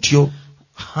you put your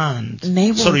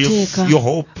your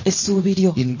hope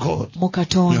in God,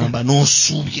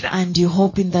 and you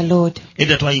hope in the Lord. We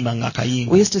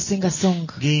used to sing a song.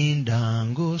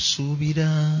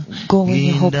 Go when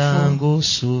you're hopeful.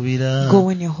 Go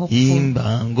when you're hopeful. Sing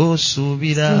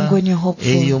when you're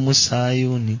hopeful.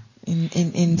 In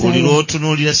Zion.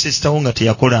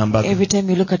 Every time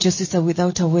you look at your sister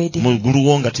without a wedding,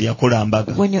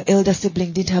 when your elder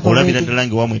sibling didn't have a wedding,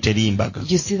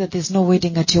 you see that there's no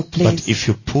wedding at your place. But if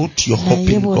you put your hope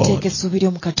in God,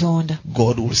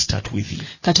 God will start with you.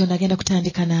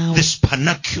 The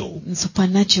supernatural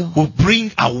will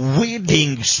bring a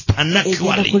wedding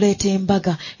supernaturally.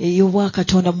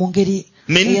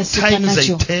 Many times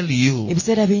I tell you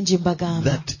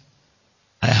that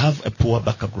I have a poor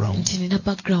background.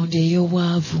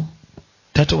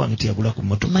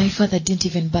 My father didn't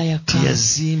even buy a car.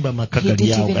 He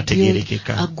didn't even build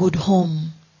a good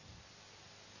home.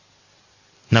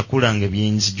 The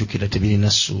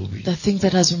things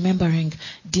that I was remembering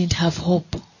didn't have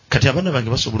hope.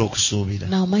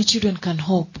 Now my children can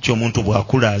hope.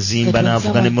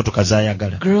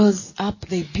 Grows up,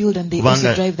 they build and they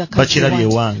also drive the cars they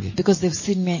want. Because they've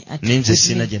seen me at me.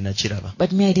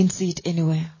 But me, I didn't see it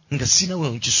anywhere. I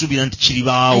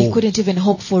couldn't even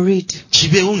hope for it.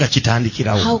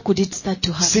 How could it start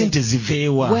to happen?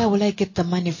 Where will I get the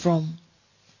money from?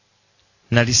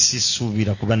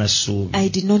 I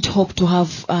did not hope to have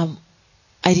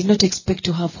I did not expect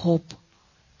to have hope.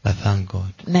 But thank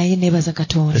God.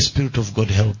 The Spirit of God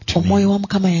helped me.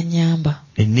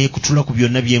 And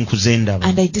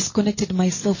I disconnected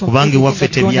myself from everything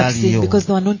that grown up seeing because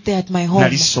they were not there at my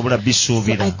home. So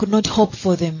I could not hope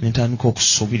for them. So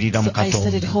I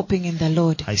started hoping in the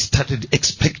Lord. I started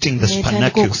expecting the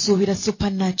supernatural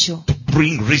to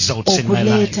bring results in my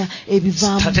life.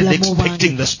 Started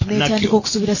expecting the supernatural.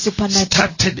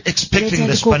 Started expecting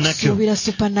the supernatural.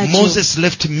 Moses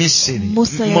left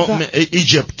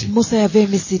Egypt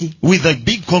with a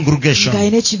big congregation,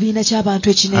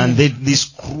 and then this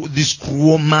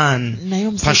cruel man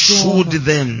pursued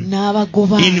them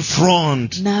in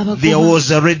front. There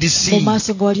was a Red Sea.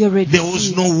 There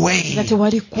was no way.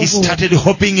 He started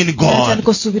hoping in God.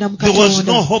 There was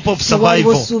no hope of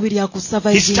survival.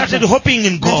 He started hoping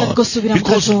in God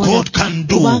because God can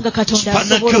do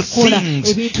supernatural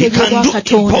things. He can do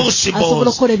impossible.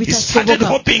 He started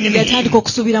hoping in Him.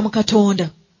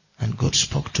 And God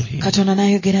spoke to him.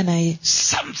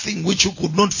 Something which you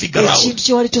could not figure out.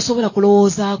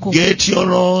 Get your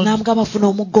Lord.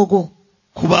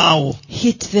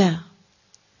 Hit there.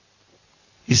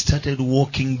 He started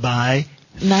walking by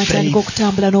faith.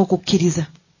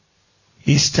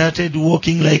 He started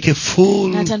walking like a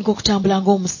fool.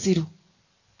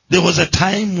 There was a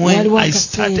time when I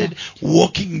started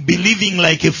walking, believing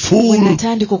like a fool. And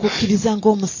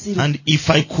if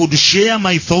I could share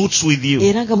my thoughts with you,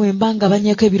 you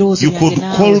could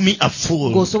call me a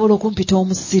fool.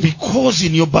 Because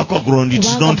in your background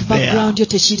it's not there.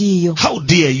 How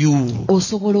dare you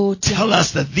tell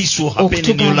us that this will happen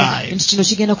in your life?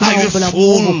 Are you a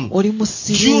fool?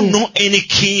 Do you know any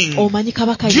king?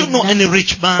 Do you know any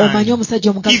rich man?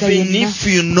 Even if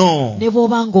you know,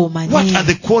 what are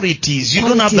the qualities? You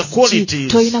don't have the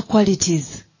qualities.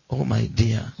 Oh my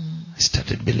dear. I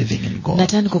started believing in God.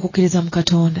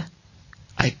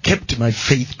 I kept my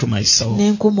faith to myself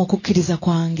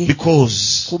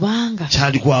because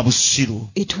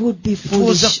it would be foolish. It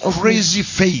was a crazy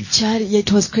faith.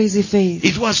 It was crazy faith.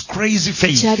 It was crazy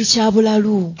faith.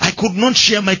 I could not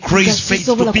share my crazy faith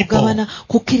to people.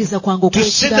 To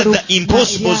say that the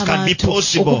impossibles can be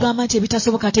possible.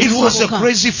 It was a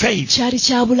crazy faith.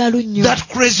 That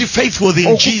crazy faith was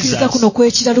in Jesus.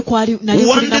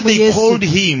 One day they called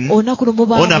him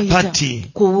on a party.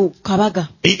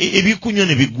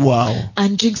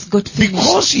 And drinks got finished.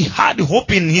 Because he had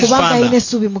hope in his Father.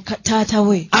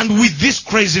 And with this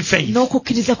crazy faith,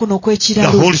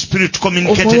 the Holy Spirit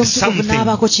communicated something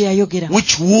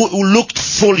which looked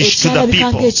foolish to the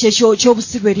people.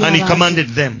 And he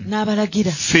commanded them,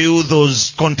 fill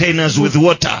those containers with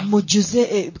water.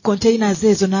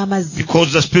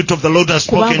 Because the Spirit of the Lord has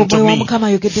spoken to me.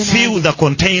 Fill the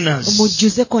containers.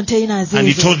 And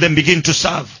he told them, begin to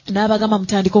serve.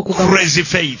 Crazy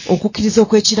faith.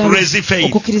 Crazy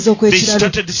faith.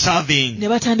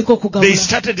 They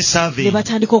started serving.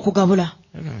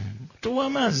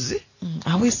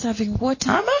 Are we serving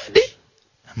water? Amadi.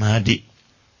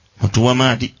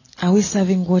 Are we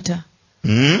serving water?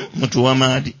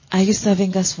 Are you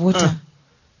serving us water?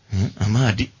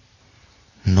 Amadi.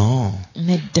 No.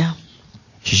 Nedda.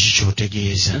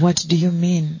 What do you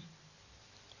mean?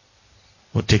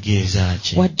 What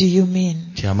do you mean?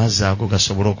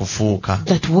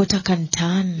 That water can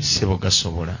turn?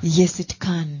 Yes, it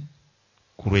can.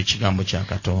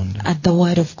 At the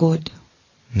word of God.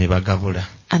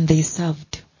 And they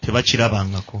served.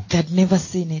 They had never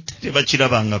seen it. They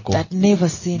had never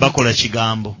seen it.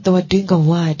 They were doing a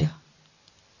word.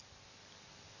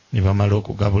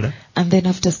 And then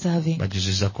after serving,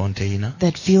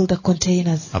 that filled the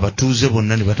containers. And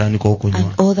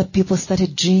all the people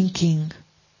started drinking.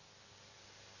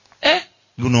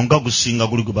 And they're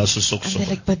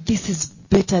like, but this is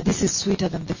better, this is sweeter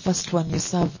than the first one you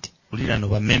served.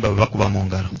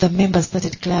 The members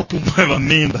started clapping.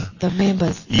 The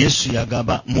members.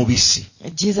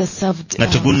 Jesus served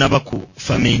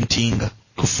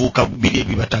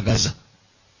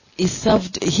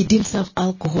he didn't serve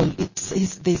alcohol.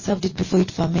 They served it before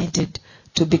it fermented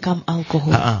to become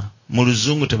alcohol.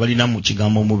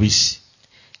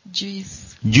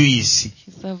 Juice. He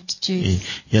served juice.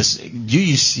 Yes,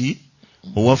 juice.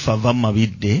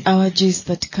 Our juice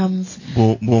that comes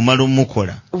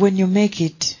when you make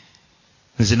it.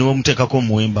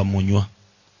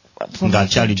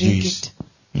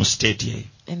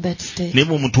 In that state.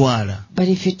 But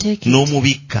if you take it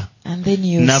and then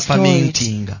you store it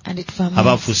and it ferments,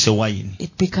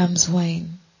 it becomes wine.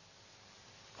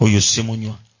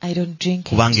 I don't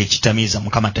drink it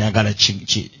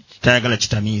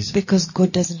because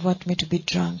God doesn't want me to be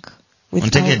drunk.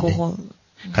 with alcohol.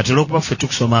 kati olwokuba ffe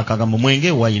tukusoma akagambo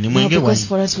mwenge wayini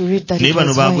naye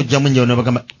bano bagujjamu njawulo ne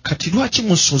bagamba kati lwaki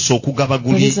musoose okugaba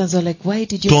guli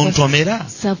tontomera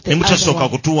ne mutasooka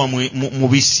kutuwa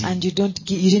mubisi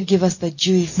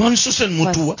nonsoose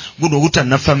nemutuwa guno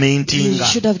ogutannafamentinga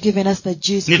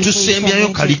ne tusembyayo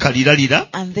kali kaliralira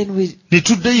ne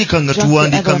tuddeyika nga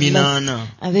tuwandika minaana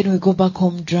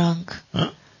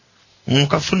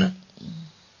nkafuna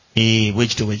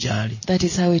bwekito bwe gyali. That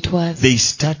is how it was. They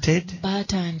started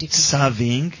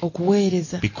serving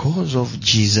because of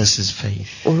Jesus'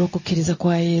 faith.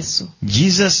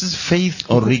 Jesus' faith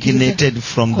originated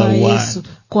from the word.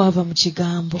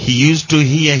 He used to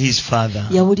hear his father.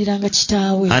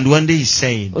 And one day he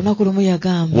said,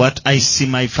 what I see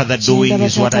my father doing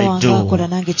is what I do.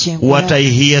 What I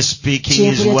hear speaking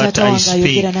is what I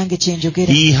speak.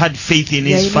 He had faith in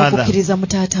his father.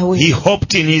 He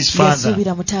hoped in his father.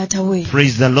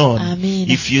 Praise the Lord. Amen.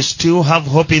 If you still have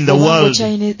hope in the world,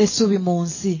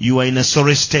 you are in a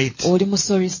sorry state.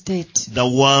 The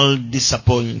world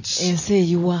disappoints.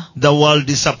 The world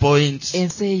disappoints.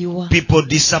 People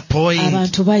disappoint.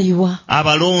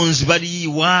 Abalonzi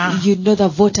baliyiwa. You know the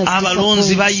voters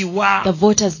Abalonzi bayiwa. The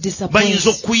voters disappoint. Bayinza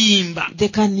okuyimba. They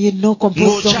can,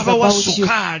 compose songs about you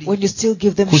when you still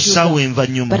give them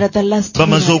sugar. But at the last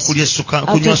minute,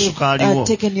 after they've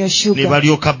taken your sugar,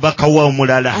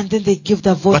 and then they give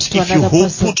the vote to another person. But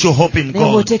if you put your hope in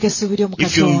God,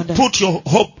 if you put your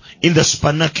hope in the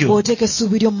supernatural,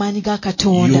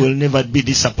 you will never be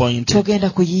disappointed.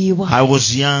 I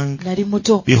was young.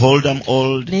 Behold, I'm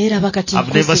old.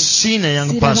 I've never seen a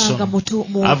young person.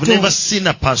 I've never seen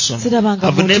a person.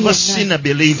 I've never seen a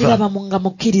believer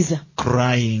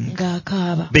crying,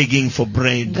 begging for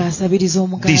bread,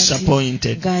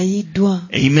 disappointed.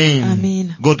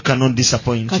 Amen. God cannot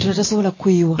disappoint you.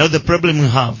 Now the problem we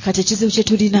have,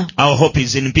 our hope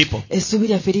is in people.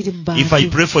 If I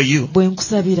pray for you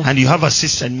and you have a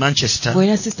sister in Manchester,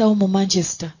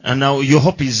 and now your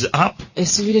hope is up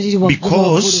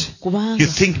because you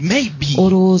think maybe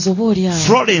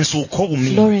Florence will call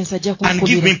me and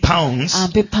give me pounds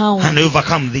and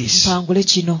overcome this.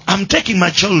 I'm taking my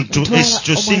child to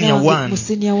senior one.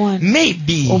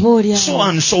 Maybe so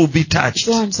and so will be touched.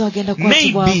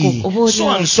 Maybe so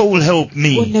and so will help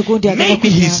me. Maybe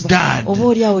his dad.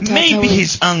 Maybe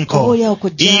his uncle.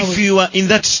 If you are in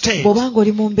that state,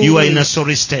 you are in a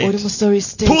sorry state.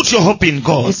 Put your hope in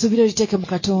God.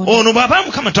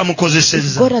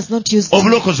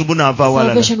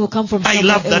 I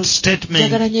love that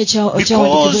statement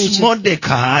because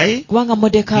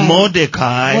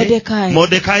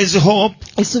Mordecai's hope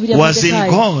was in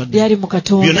God.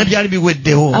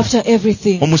 After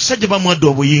everything,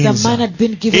 the man had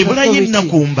been given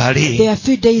authority. There are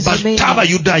few days remaining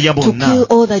to kill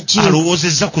all the Jews.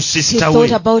 He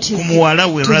thought about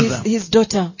his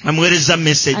daughter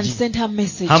and sent her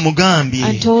message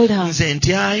and told her,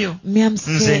 "Me, I'm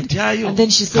scared." And then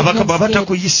she said,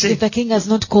 "If the king has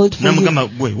not called for you."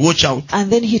 Watch out.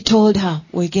 And then he told her,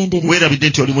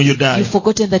 "You've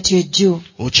forgotten that you're a Jew.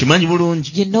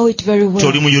 You know it very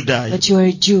well that you are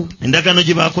a Jew.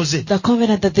 The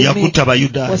covenant that they made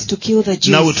was to kill the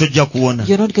Jews.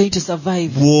 You're not going to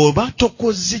survive.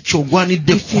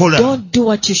 If you don't do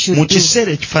what you should do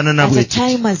at a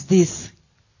time as this,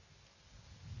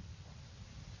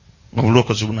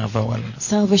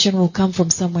 salvation will come from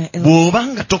somewhere else.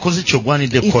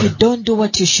 If you don't do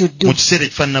what you should do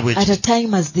at a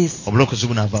time as this,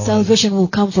 salvation will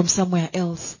come from somewhere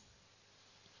else.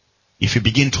 If you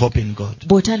begin to hope in God,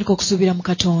 you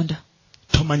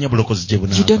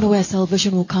don't know where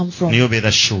salvation will come from,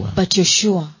 but you're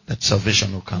sure that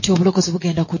salvation will come.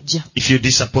 If you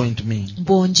disappoint me,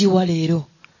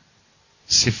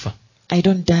 I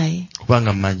don't die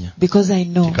because I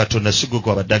know that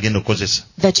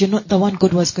you're not the one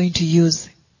God was going to use.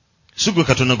 You're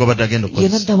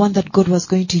not the one that God was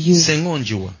going to use.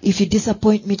 If you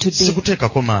disappoint me today,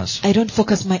 I don't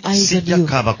focus my eyes on you.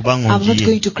 I'm not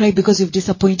going to cry because you've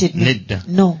disappointed me.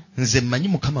 No. For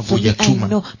me, I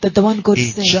know that the one God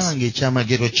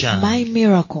sent, my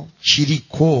miracle,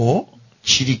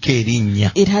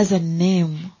 it has a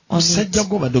name.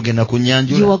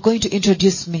 You are going to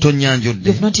introduce me.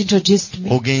 You've not introduced me.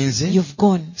 You've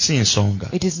gone.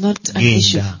 It is not an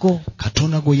issue. Go.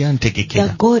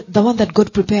 The one that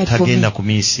God prepared for me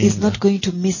is not going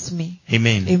to miss me.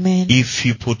 Amen. Amen. If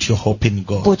you put your hope in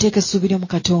God,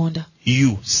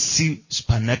 you see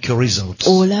supernatural results.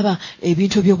 You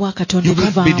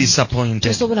can't be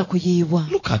disappointed.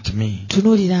 Look at me.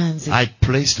 I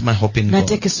placed my hope in God.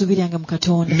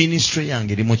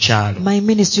 My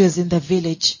ministry is in the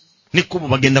village.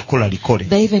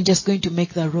 They're even just going to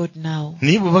make the road now.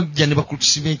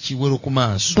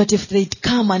 But if they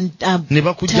come and tie a cloth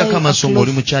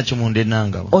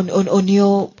on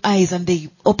your eyes and they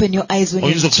open your eyes when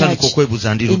you're in church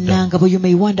in Nangabo, you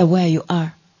may wonder where you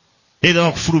are. They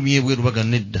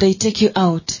take you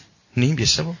out.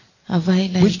 Have I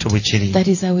lied? That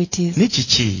is how it is.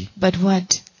 But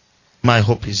what? My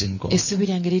hope is in God.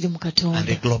 And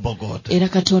a global God.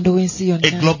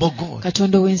 A global God.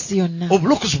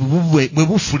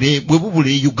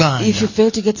 If you fail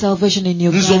to get salvation in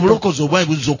Uganda,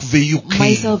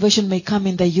 my salvation may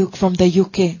come from the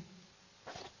UK.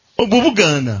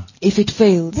 If it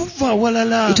fails,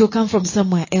 it will come from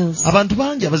somewhere else. So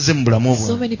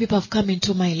many people have come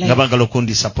into my life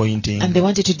and they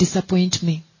wanted to disappoint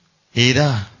me.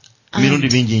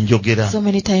 So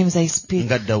many times I speak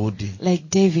like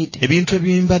David,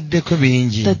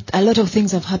 that a lot of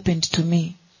things have happened to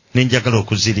me and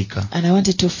I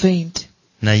wanted to faint.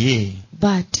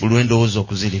 But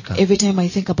every time I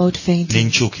think about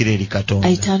fainting,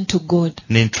 I turn to God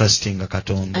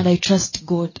and I trust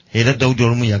God.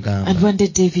 And one day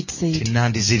David said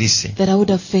that I would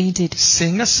have fainted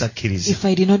if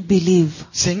I did not believe,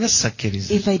 to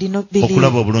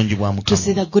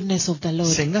see the goodness of the Lord,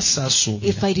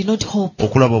 if I did not hope to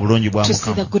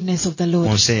see the goodness of the Lord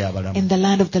in the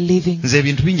land of the living. A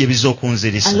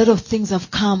lot of things have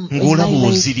come in my life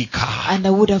and I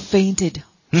would have fainted.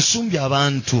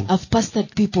 I've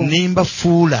pastored people and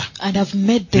I've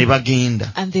met them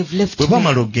and they've left me.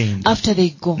 After they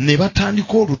go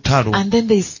and then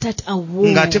they start a war.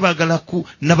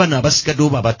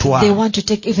 They want to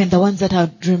take even the ones that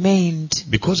have remained.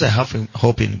 Because I have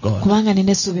hope in God,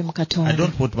 I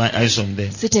don't put my eyes on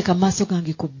them.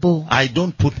 I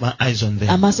don't put my eyes on them.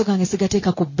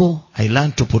 I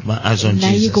learn to put my eyes on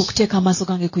Jesus.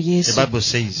 The Bible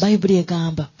says,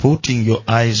 putting your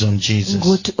eyes on Jesus,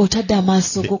 the author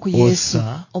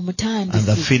and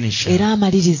the finisher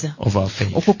of our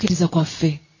faith.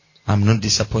 I'm not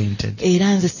disappointed.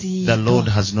 The Lord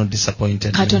has not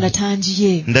disappointed me.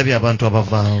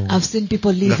 I've seen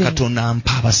people living and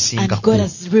God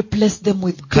has replaced them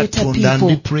with better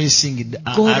people.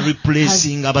 God has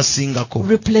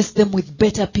replaced them with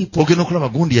better people.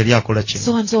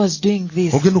 So and so was doing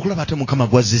this. But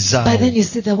then you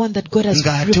see the one that God has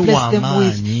replaced them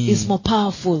with is more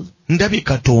powerful.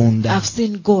 I've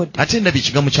seen God and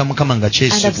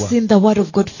I've seen the word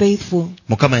of God faithful.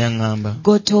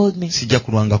 God told me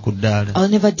I'll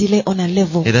never delay on a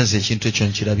level,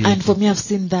 and for me I've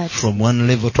seen that from one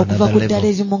level to another level.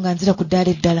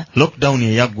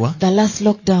 The last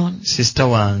lockdown, sister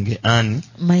wange Anne,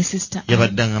 my sister Anne,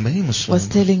 was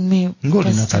telling me,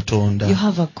 you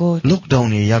have a God.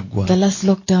 The last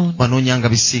lockdown,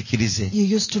 you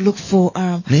used to look for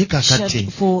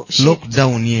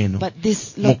lockdown. But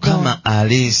this lockdown,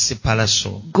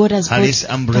 God has brought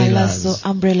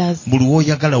umbrellas.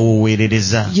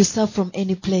 You serve from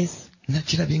any place.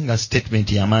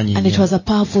 And it was a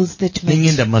powerful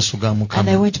statement. And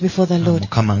I went before the Lord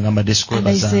and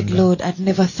I said, Lord, I'd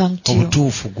never thanked you.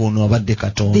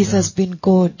 This has been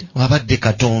God.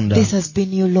 This has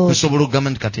been you, Lord.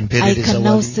 I can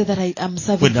now say that I am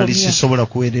serving from here,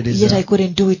 yet I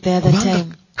couldn't do it the other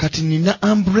time.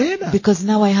 Because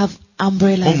now I have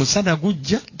umbrellas.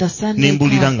 The Sunday come,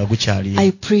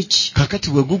 I preach.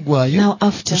 Now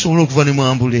after,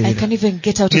 I can even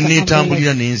get out of the umbrellas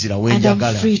and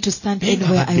I'm free to stand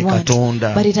anywhere I want.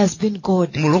 But it has been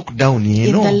God.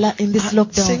 In this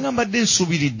lockdown,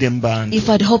 if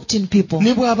I'd hoped in people,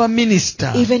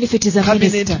 even if it is a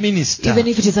minister, even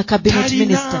if it is a cabinet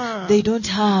minister, they don't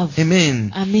have.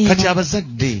 Amen.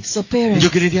 So parents,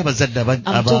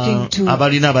 I'm talking to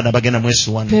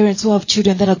parents who have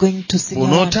children that are going to see.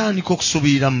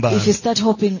 If you start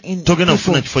hoping in people,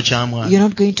 you're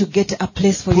not going to get a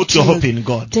place for put your hope in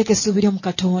God. Take a subirium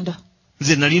katonda.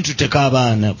 Nze nali ntuteeka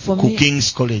abaana ku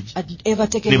King's College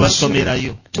ne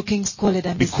basomerayo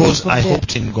because I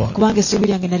hoped in God.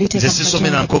 Nze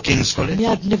sisomera nko King's College,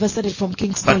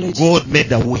 but God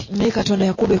made a way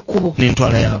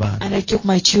n'entwalayo abaana. And I took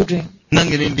my children.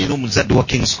 Nange ne mbeera omuzadde wa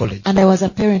King's College. And I was a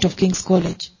parent of King's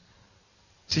College.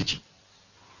 Siki?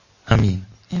 Amen.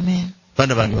 Amen.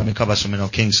 Baana bange bameka basomera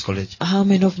ku King's College? How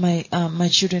many of my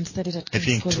children studied at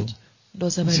King's College?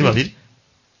 Those are babiri.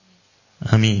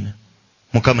 Amen.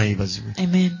 Mukama yebazibwe.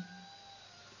 Amen.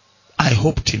 I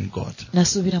hoped in God.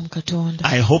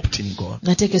 I hoped in God.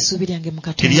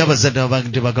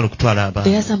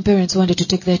 There are some parents who wanted to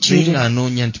take their children,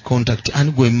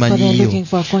 but they're looking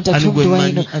for a contact. Whom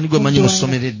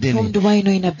do I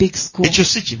know in a big school?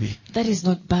 That is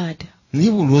not bad.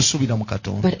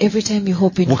 But every time you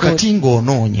hope in God,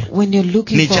 when you're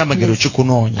looking for a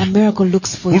miracle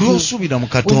looks for you.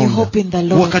 When you hope in the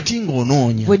Lord,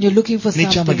 when you're looking for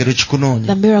something,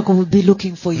 the miracle will be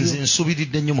looking for you.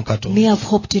 Me, I've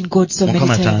hoped in God so many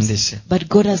times, but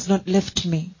God has not left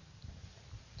me.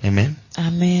 Amen.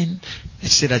 Amen. A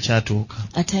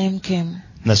time came.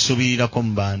 I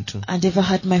never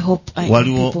had my hope in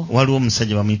people.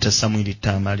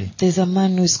 There's a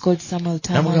man who is called Samuel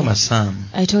Tamale.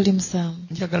 I told him, Sam,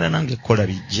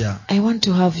 I want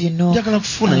to have, I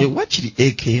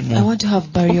want to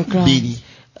have burial ground.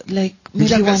 Like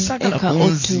maybe 1 acre or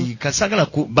 2. I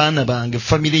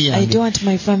don't want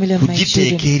my family and my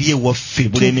children to be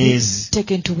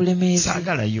taken to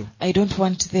Bulemezi. I don't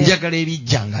want there.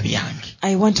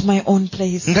 I want my own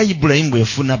place.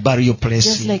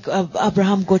 Just like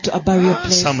Abraham got to a burial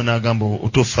place.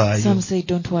 Some say,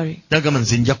 don't worry.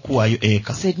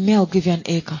 Said, me, I'll give you an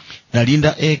acre. I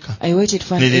waited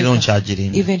for an acre.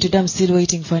 Even today I'm still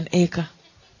waiting for an acre.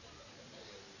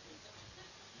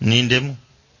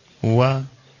 Wa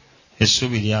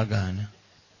essubi lyagaana.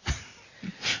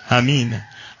 Amina.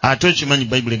 Ate okimanyi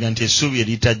Bible egante essubi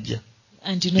eritajja.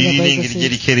 And you know the Bible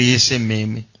says,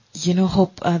 you know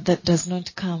hope that does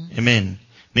not come. Amen.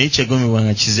 Naye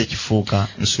kyegomebwanga kize kifuuka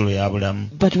nsulo ya bulamu.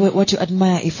 But what you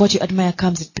admire, if what you admire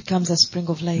comes, it becomes a spring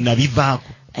of life.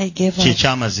 Nabivaako. I gave up.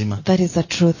 Ky'ekyamazima. That is the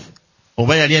truth.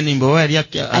 Oba yali animba oba yali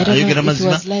ayogera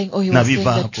mazima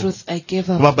nabivaako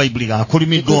kuba bayibuli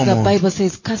akulumidde omuntu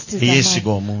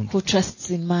yeesiga omuntu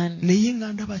naye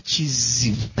nga ndaba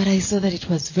kizibu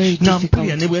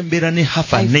nampulira ne bwe mbeera ne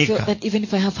hafa neeka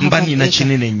mba nina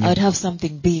kinene nnyo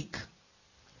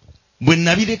bwe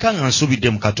nabireka nga nsuubidde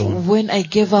mu Katonda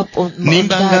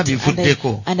nimba nga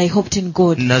bivuddeko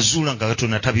nazuula nga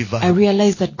Katonda tabivaako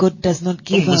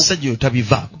omusajja oyo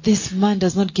tabivaako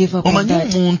omanyi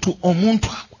omuntu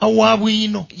awa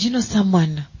bwino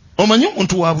omanyi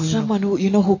omuntu wa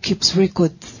bwino who keeps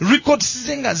records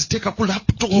ze nga aziteeka ku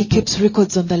laptop. He keeps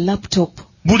records on the laptop.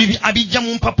 Buli abijja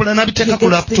mu mpapula n'abiteeka ku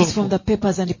laptop. He gets things from the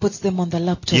papers and he puts them on the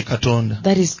laptop. Ye Katonda.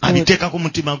 That is God. Abiteeka ku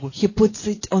mutima gwe. He puts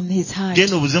it on his heart.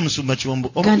 Genda obuze Musumba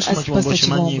Kiwombo. Omusumba Kiwombo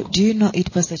kimanyi. Do you know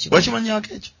it, Pastor Kiwombo? Wakimanyi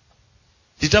ekyo?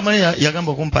 Titamale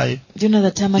yagamba kumpaayo. Do you know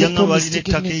that Tamale promised to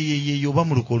give me? Ye oba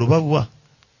mu lukolo babwa.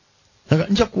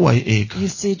 Nja kuwayo eka.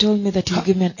 He told me that he'll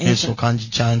give me an acre. Enso kanji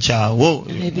chanchawo.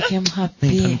 And I became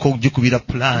happy. Nkogikubira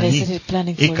plani. And I started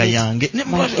planning for eka yange.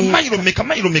 Mayiro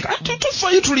meka.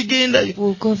 Tufayo tuligenda.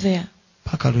 We'll go there.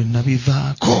 Paka lwe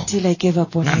nabivaako. Until I gave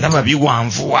up on it. Ndaba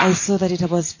biwanvuwa. I saw that it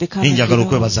was becoming. Njagala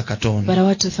okwebaza Katonda. But I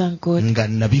want to thank God. Nga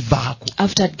nabivaako.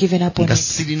 After I'd given up on nga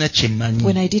sirina kyemmanyi.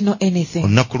 When I didn't know anything.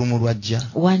 Olunaku lumu lwajja.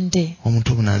 One day.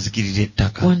 Omuntu omu n'anzikirira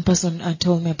ettaka. One person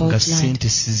told me about land. Nga sente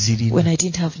sizirina. When I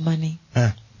didn't have money.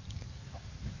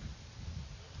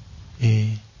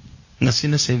 Nga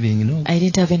sirina saving, no? I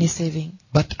didn't have any saving.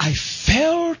 But I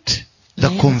felt the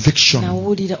conviction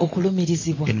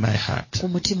in my heart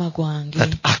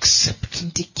that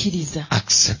accepting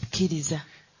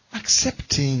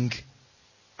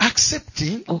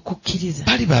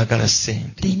bali baagala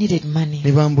sente. They needed money.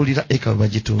 Ne bambulira eka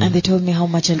bagituwa. And they told me how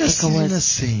much an acre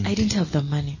was. I didn't have the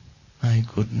money. My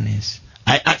goodness.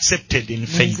 I accepted in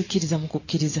faith.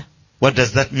 What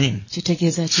does that mean?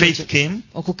 Faith came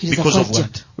because of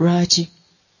what?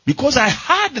 Because I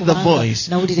heard the voice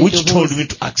which told me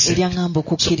to accept. So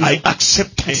I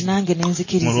accepted. And you'd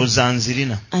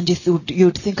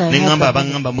think I had that.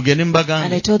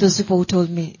 And I told those people who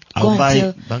told me, go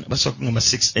and tell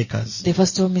 6 acres. They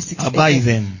first told me 6 acres. I'll buy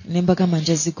them.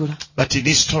 But in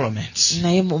installments.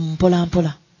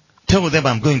 Tell them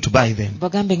I'm going to buy them.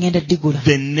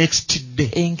 The next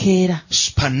day,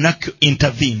 Supernatural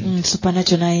intervened.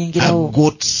 I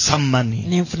got some money.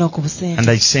 And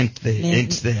I sent the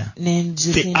ends there.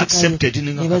 They accepted.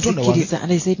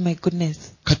 And I said, my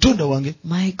goodness.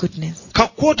 My goodness.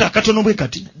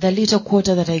 The little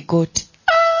quarter that I got.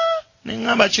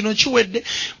 Nengamba kino kiwedde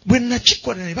bwe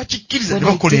nakikola ne bakikkiriza ne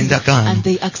bakola endagaano. And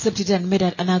they accepted it and made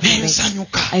an agreement.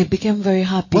 I became very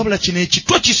happy. Wabula kino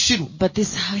ekitwa kisiru. But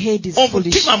this head is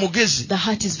foolish. Omutima mugezi. The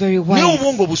heart is very wise.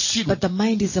 N'obwongo busiru. But the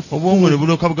mind is a fool. Obwongo ne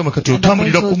bulooka bugamba kati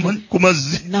otambulira ku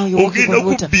mazzi. Now you're walking on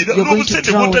water. You're going to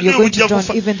drown. You're going to drown.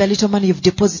 Even the little money you've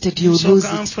deposited, you will lose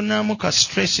it. So I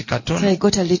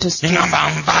got a little stress.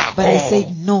 But I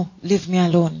said, no, leave me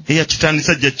alone.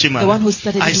 The one who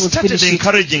started it will finish it.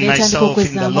 Encouraging myself. myself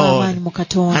in the Lord.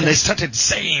 And I started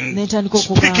saying,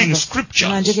 speaking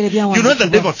scriptures. You know the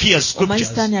devil fears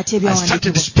scriptures. I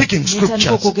started speaking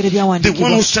scriptures. The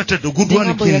one who started a good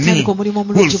work in me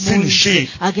will finish it,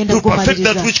 to perfect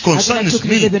that which concerns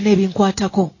me.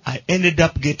 I ended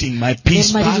up getting my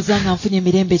peace back,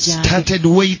 started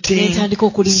waiting,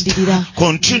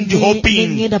 continued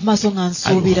hoping. I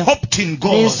hoped in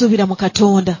God.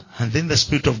 And then the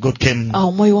Spirit of God came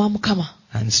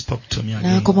and spoke to me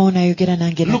again.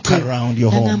 Look around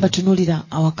your home.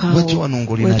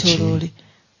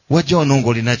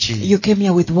 You came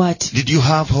here with what? Did you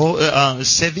have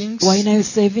savings? Why are you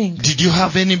saving? Did you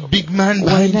have any big man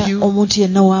behind you?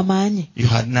 You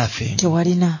had nothing.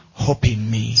 Hope in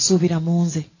me.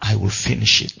 I will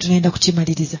finish it.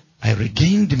 I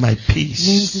regained my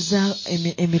peace.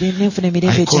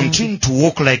 I continued to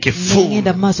walk like a fool.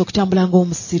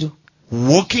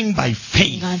 Walking by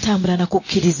faith,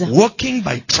 walking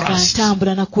by trust,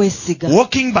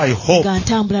 walking by hope,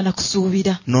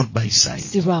 not by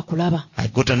sight. I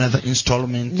got another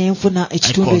installment. I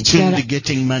continued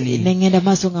getting money. I don't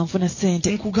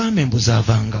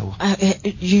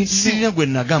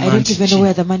even know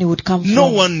where the money would come from. No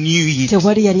one knew it.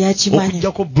 Apart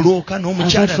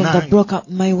from the broker,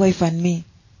 my wife and me.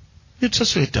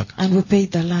 And we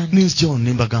paid the land.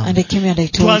 And I came here and I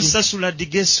told you.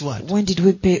 When did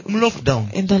we pay? In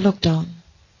the lockdown.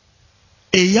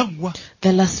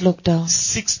 The last lockdown.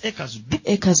 6 acres.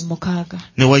 Acres mukaga.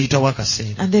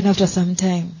 And then after some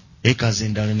time. 3 or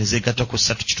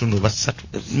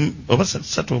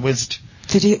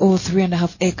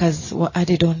 3.5 acres were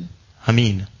added on.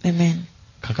 Amen. Amen.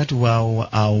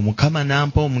 Now,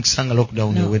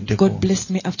 God blessed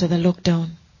me after the lockdown.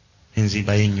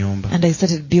 And I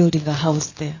started building a house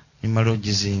there.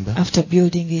 After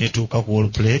building it,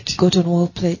 got on wall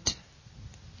plate.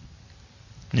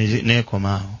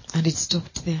 And it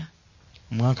stopped there.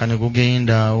 And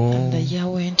the year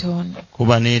went on.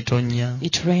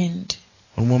 It rained.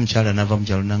 And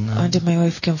my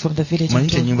wife came from the village and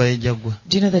told me,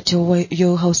 do you know that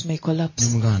your house may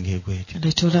collapse? And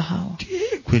I told her how.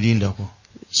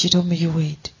 She told me, you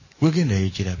wait.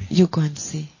 You go and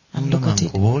see. And look at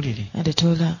it. And I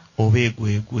told her,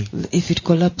 if it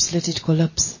collapses, let it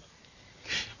collapse.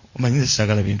 I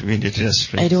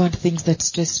don't want things that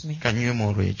stress me.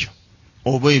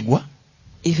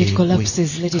 If it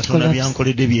collapses, let it collapse.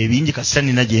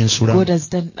 God has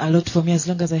done a lot for me as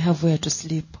long as I have where to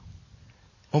sleep.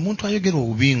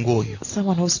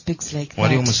 Someone who speaks like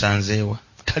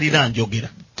that,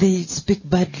 they speak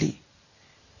badly.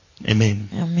 Amen.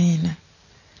 Amen.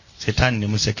 I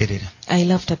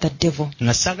laughed at the devil.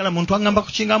 I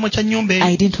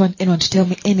didn't want anyone to tell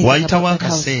me anything about that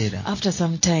house. After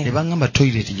some time, they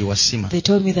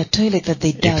told me the toilet that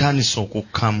they dug has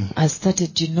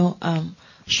started,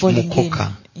 falling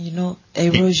in,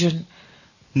 erosion.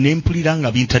 I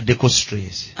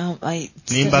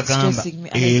started stressing me,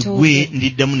 and I told them,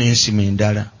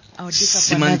 I'll dig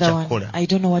up another one. I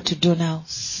don't know what to do now.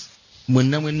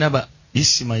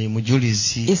 Isma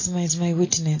is my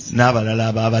witness. And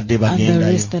the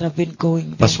rest that have been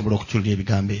going there,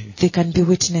 they can be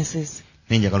witnesses.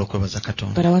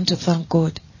 But I want to thank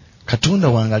God.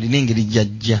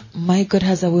 My God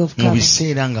has a way of coming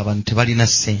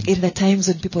in the times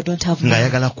when people don't have money,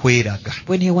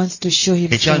 when He wants to show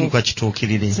Himself,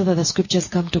 so that the scriptures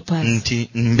come to pass,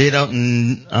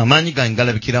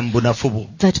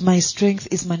 that my strength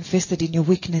is manifested in your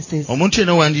weaknesses. For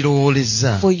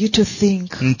you to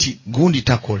think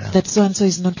that so and so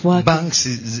is not working, that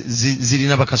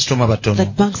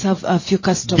banks have a few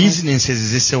customers,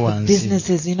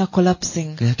 businesses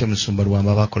collapsing.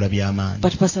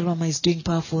 But Pastor Lwama is doing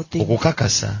powerful things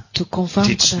to confirm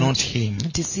that it's not him,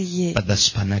 but the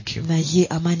supernatural.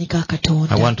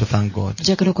 I want to thank God.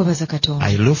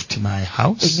 I loofed my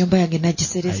house, I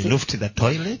loofed the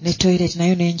toilet,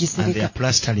 and they are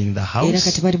plastering the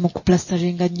house.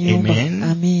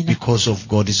 Amen. Because of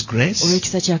God's grace.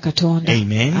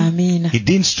 Amen. He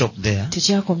didn't stop there.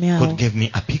 God gave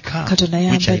me a pickup,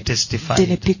 which I testified about.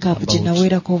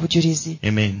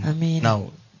 Amen.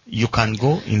 Now, you can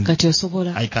go in. I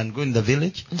can go in the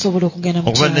village. Ever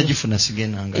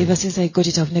since I got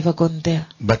it, I've never gone there.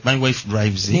 But my wife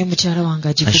drives it, and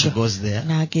she goes there.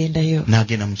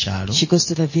 She goes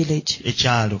to the village.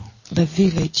 The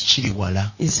village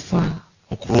is far.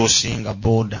 Crossing a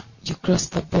border. You cross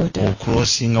the border.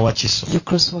 Crossing Wakiso. You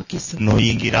cross Wakiso. No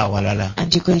yingira awalala.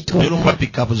 And you go into another. But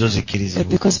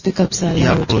because pickups are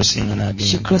allowed,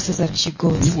 she crosses and she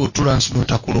goes. But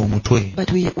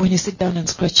when you sit down and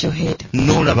scratch your head, and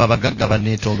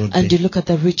you look at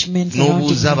the rich men around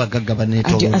you,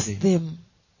 and you ask them,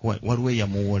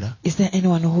 Is there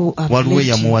anyone who blessed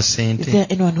you? Is there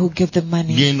anyone who gave them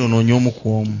money?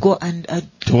 Go and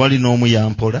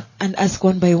ask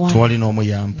one by one.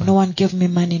 No one gave me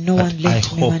money. No one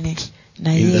lent me money.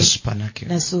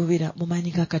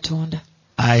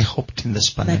 I hoped in the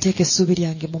supernatural.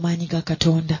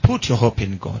 Put your hope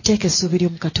in God.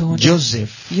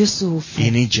 Joseph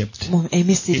in Egypt,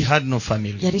 he had no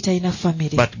family.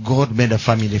 But God made a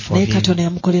family for him.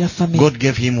 God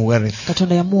gave him wealth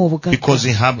because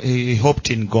he hoped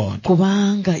in God.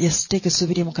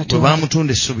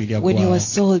 When he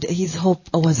was sold, his hope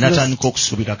was lost.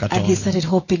 And he started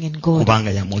hoping in God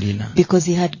because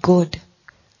he had God.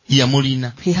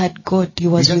 He had God. He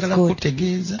was with God.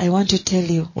 I want to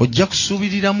tell you,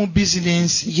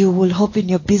 you will hope in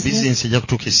your business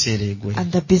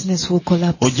and the business will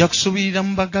collapse.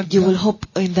 You will hope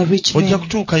in the rich man.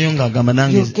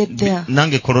 You'll get there.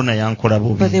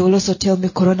 But they will also tell me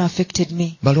Corona affected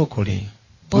me.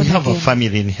 We have a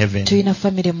family in heaven.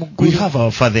 We have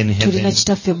our Father in heaven.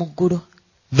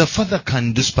 The Father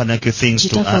can do supernatural things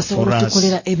to us, for us.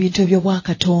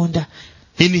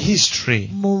 In history,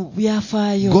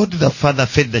 God the Father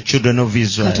fed the children of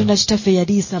Israel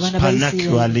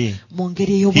supernaturally.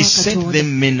 He sent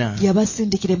them manna.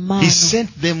 He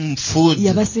sent them food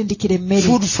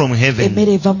from heaven.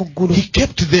 He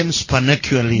kept them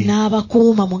supernaturally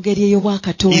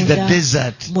in the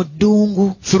desert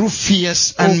through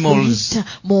fierce animals. He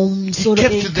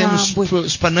kept them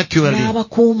supernaturally.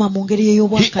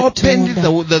 He opened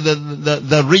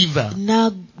the river.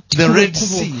 The Red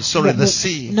Sea, the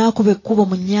sea.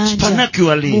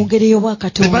 Supernaturally.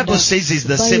 The Bible says it's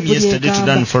the same yesterday,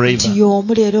 today, and forever.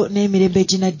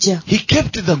 He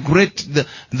kept the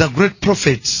great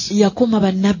prophets,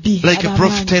 like a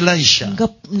prophet Elisha.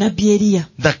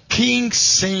 The king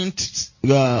sent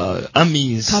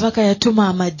armies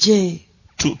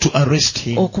to arrest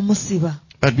him.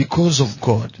 But because of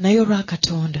God,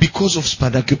 because of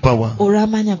supernatural power,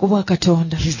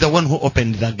 He's the one who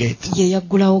opened the gate.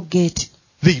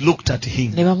 They looked at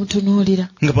him.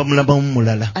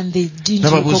 And they didn't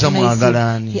recognize him.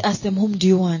 He asked them, whom do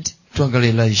you want?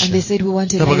 And they said, we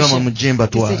want Elisha.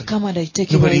 He said, come and I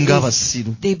take you where he is.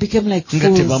 They became like fools.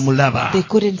 They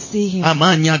couldn't see him.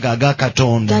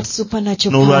 That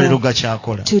supernatural power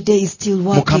today is still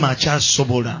working.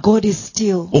 God is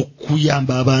still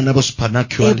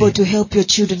able to help your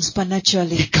children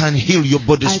supernaturally. He can heal your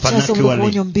body supernaturally.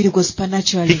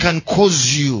 He can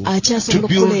cause you to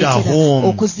build a home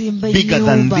bigger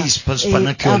than this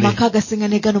supernaturally.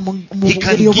 He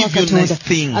can give you nice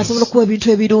things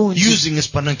using a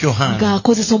supernatural hand.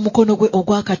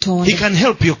 He can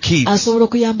help your kids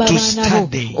to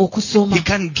study. He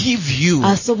can give you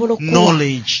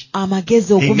knowledge.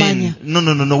 Amen.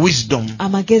 No, wisdom.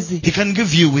 He can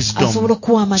give you wisdom.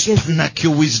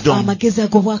 Supernatural wisdom.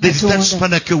 There is that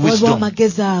supernatural wisdom.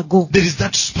 There is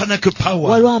that supernatural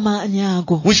power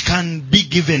which can be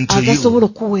given to you.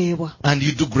 And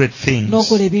you do great things.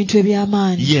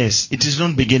 Yes, it is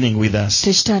not beginning with us.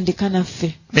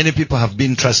 Many people have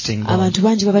been trusting God.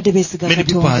 Many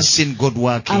people have seen God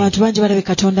working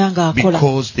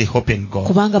because they hope in God.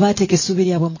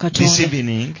 This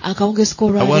evening, I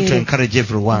want to encourage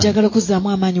everyone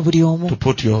to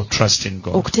put your trust in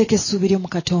God.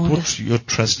 Put your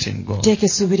trust in God.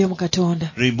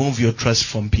 Remove your trust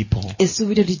from people.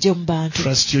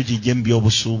 Trust your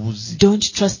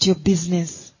Don't trust your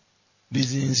business.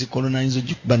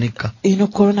 You know,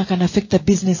 Corona can affect the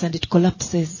business and it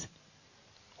collapses.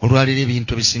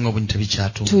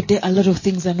 Today a lot of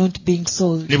things are not being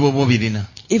sold.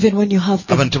 Even when you have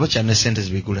them,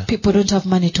 people don't have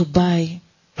money to buy.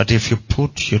 But if you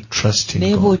put your trust in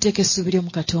God,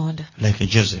 like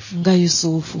Joseph,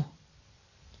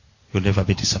 you'll never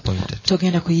be disappointed.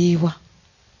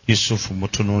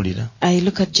 I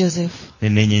look at Joseph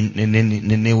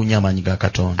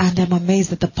and I'm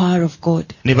amazed at the power of God.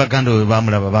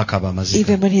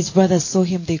 Even when his brothers saw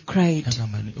him, they cried. They're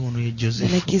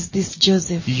like, is this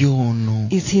Joseph?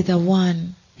 Is he the one?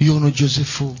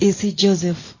 Is he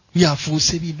Joseph?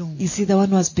 Is he the one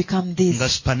who has become this?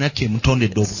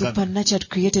 Supernatural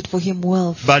created for him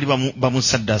wealth.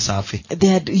 They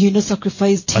had,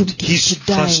 sacrificed him to die.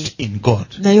 Trust in God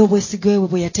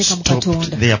stopped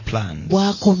their plans.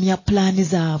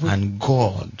 And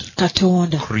God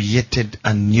created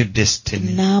a new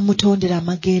destiny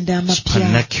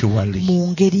supernaturally.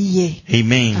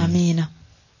 Amen.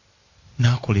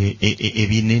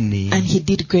 And he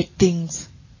did great things.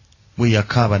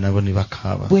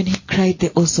 When he cried, they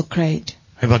also cried.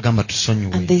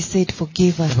 And they said,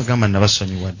 forgive us.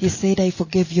 He said, I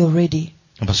forgave you already.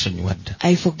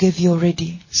 I forgave you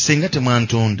already.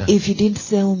 If you didn't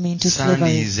sell me into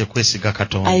slavery,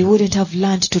 I wouldn't have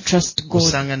learned to trust God.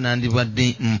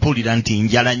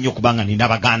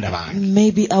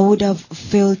 Maybe I would have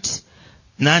felt,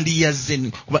 you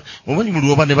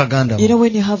know,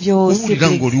 when you have your siblings,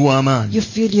 you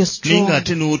feel you're strong.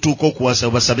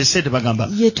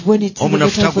 Yet when it's in the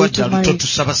time for you to marry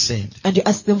and you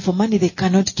ask them for money, they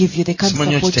cannot give you, they can't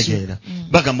support you.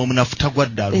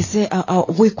 They say a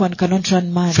weak one cannot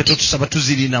run mad.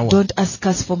 Don't ask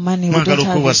us for money, we don't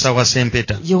have it.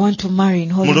 You want to marry in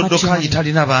holy matrimony.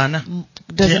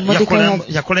 Doesn't Mordecai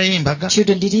have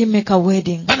children? Did he make a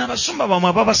wedding?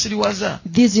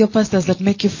 These are your pastors that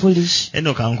make you foolish.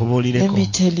 Let me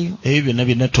tell you,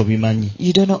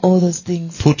 you don't know all those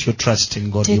things. Put your trust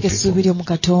in God. Take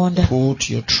Put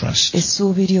your trust.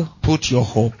 Put your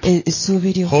hope.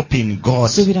 Hope in God.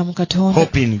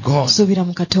 Hope in God.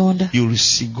 You will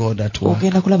see God at work.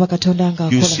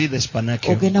 You see the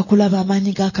supernatural.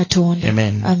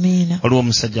 Amen.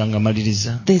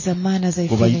 There's a man, as I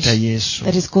finish,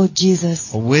 that is called Jesus.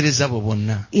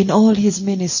 In all his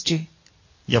ministry,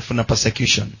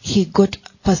 he got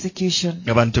persecution.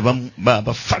 The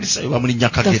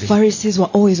Pharisees were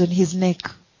always on his neck.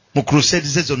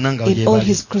 In all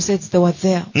his crusades they were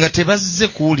there.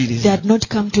 They had not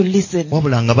come to listen,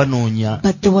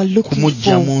 but they were looking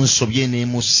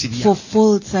for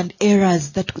faults and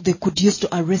errors that they could use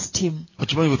to arrest him. You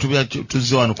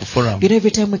know,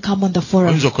 every time we come on the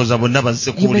forum,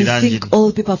 you may think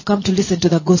all people have come to listen to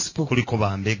the gospel,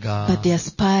 but they are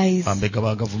spies.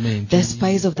 They are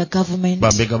spies of the government. They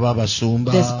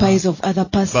are spies of other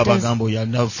pastors.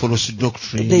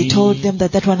 They told them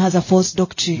that one has a false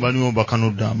doctrine.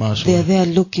 They are there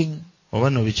looking.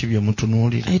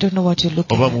 I don't know what you're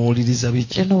looking at. I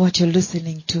don't know what you're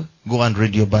listening to. Go and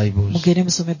read your Bibles.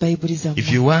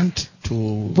 If you want to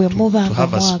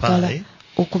have a spy,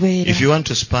 if you want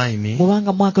to spy me,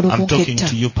 I'm talking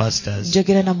to you pastors. Get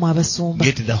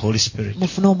the Holy Spirit.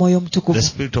 The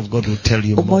Spirit of God will tell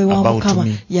you more about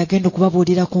me.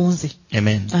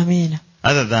 Amen. Amen.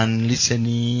 Other than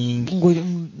listening,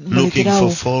 looking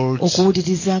for faults, you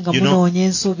know,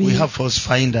 we have false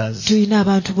finders. For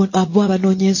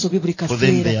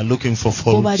them, they are looking for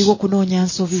faults.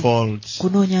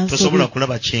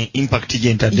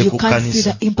 You can't see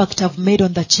the impact I've made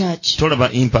on the church.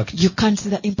 You can't see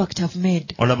the impact I've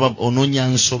made.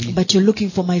 But you're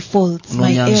looking for my faults,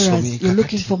 my errors. You're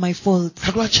looking for my faults.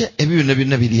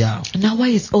 Now why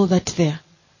is all that there?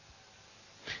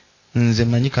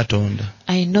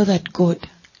 I know that God,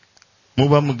 when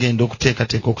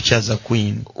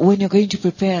you're going to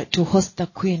prepare to host the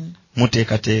queen,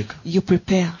 you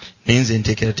prepare.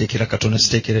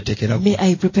 Me,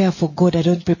 I prepare for God. I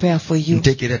don't prepare for you.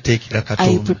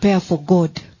 I prepare for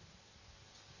God.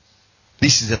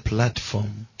 This is a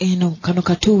platform.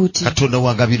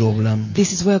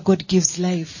 This is where God gives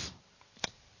life.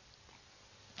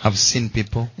 I've seen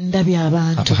people.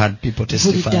 I've had people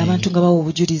testifying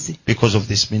because of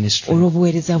this ministry.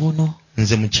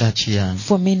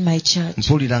 For me in my church,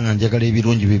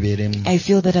 I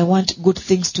feel that I want good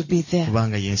things to be there,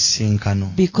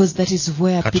 because that is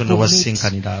where people meet.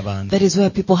 That is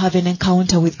where people have an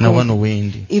encounter with God.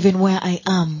 Even where I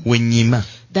am,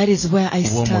 that is where I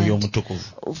stand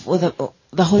for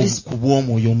the Holy Spirit,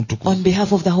 on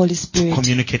behalf of the Holy Spirit, to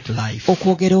communicate life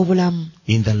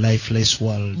in the lifeless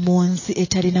world.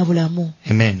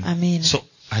 Amen. Amen. So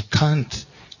I can't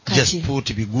just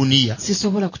put bigunia.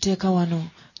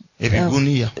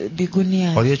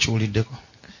 Bigunia.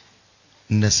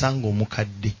 Nasanga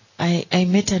omukadde. I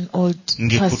met an old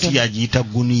person.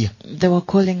 They were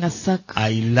calling a sack.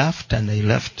 I laughed and I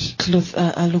left. Cloth,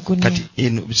 lugunia.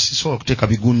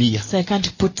 So I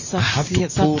can't put sack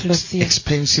cloth here.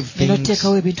 Expensive things.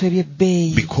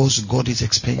 Because God is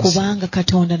expensive. God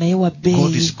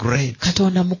is great.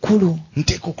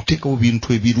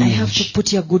 I have to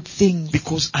put your good things.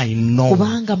 Because I know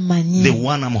the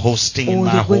one I'm hosting in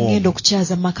my home.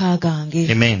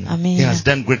 Amen. He has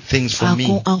done great things for me.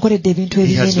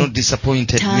 He has not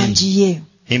disappointed me.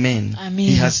 Amen.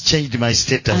 He has changed my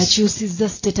status.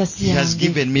 He has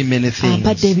given me many things.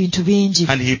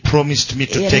 And He promised me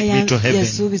to take me to heaven.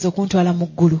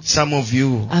 Some of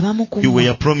you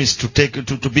were promised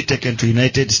to be taken to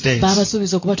United States.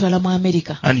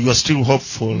 And you are still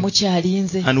hopeful.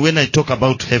 And when I talk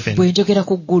about heaven,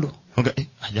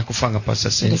 ajja kufanga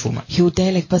Pastor Senfuma. He will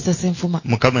die like Pastor Senfuma.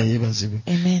 Mukama yeebazibwe.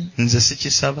 Amen. Nze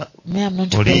sikisaba. Me, I'm not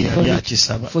praying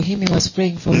for him. He was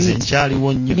praying for nze it.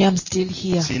 nkyaliwo nnyo. Me, I'm still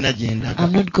here. Sirina gye ndaga.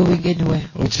 I'm not going anywhere.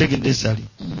 Okitegedde Sali.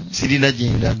 Sirina gye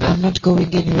ndaga. I'm not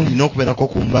going anywhere. Nina okubeerako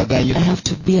ku mbaga yo. I have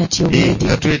to be at your wedding.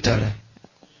 Nga twetala.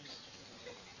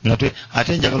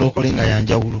 Ate njagala okole nga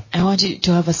yanjawulo. I want you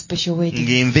to have a special wedding.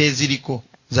 Ng'enva eziriko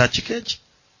za kikeeki.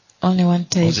 Only one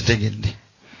type. Ozitegedde.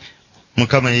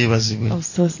 Mukama yeebazibwe.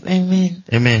 Amen.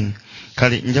 Amen.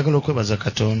 Kale njagala okwebaza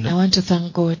Katonda. I want to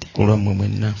thank God olwammwe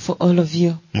mwenna. for all of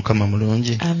you. Mukama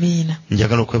mulungi. Amen.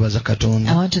 Njagala okwebaza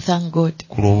Katonda. I want to thank God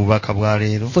ku lw'obubaka bwa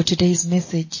leero. for today's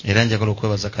message. Era njagala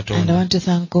okwebaza Katonda. And I want to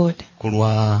thank God ku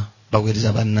lwa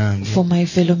baweereza bannange. for my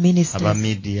fellow ministers. Aba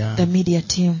media. The media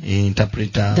team. The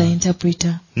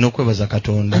interpreter. N'okwebaza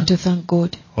Katonda. And to thank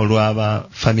God olw'aba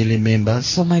family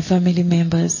members. for my family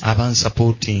members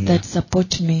that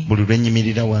support me buli lwe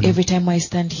nnyimirira wano. every time I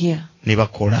stand here. Ne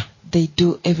bakola. They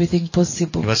do everything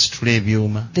possible.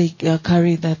 They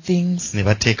carry the things, the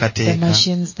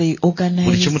machines, they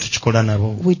organize.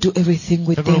 We do everything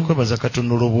with them.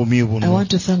 I want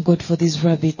to thank God for these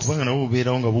rabbits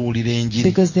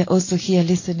because they're also here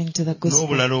listening to the gospel.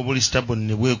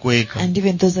 And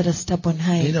even those that are stubborn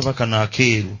hide.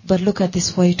 But look at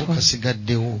this white one.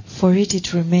 For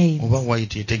it remains.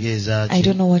 I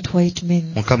don't know what white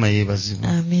means.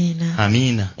 Amen.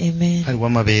 Amen.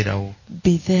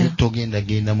 Be there.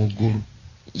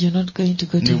 You're not going to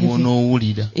go to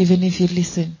heaven. Even if you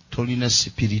listen. You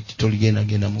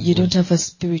don't have a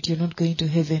spirit, you're not going to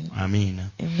heaven.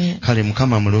 Amen. Amen.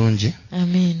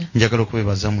 Amen.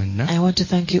 I want to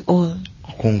thank you all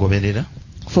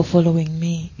for following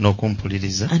me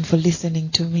and for listening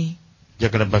to me. I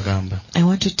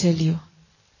want to tell you,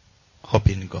 hope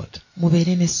in God.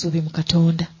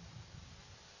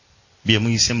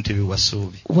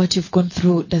 What you've gone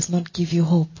through does not give you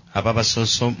hope.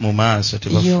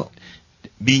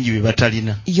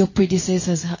 Your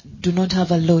predecessors do not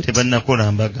have a lot.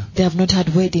 They have not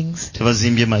had weddings. They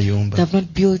have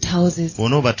not built houses.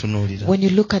 When you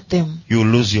look at them, you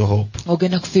lose your hope.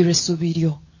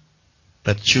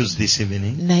 But choose this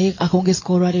evening to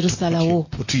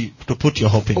put your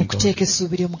hope in God. And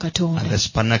the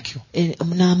supernatural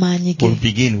will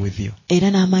begin with you.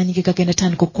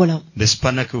 The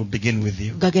supernatural will begin with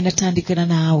you.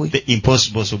 The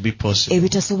impossible will be possible.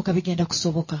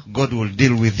 God will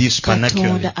deal with you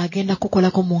supernaturally as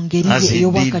He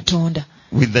did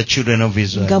with the children of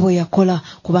Israel,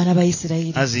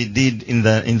 as He did in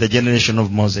the generation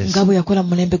of Moses.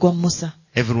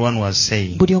 Everyone was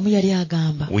saying, we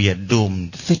are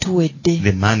doomed.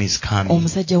 The man is coming.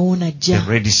 The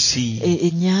Red Sea.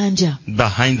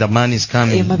 Behind the man is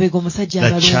coming.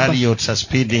 The chariots are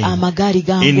speeding.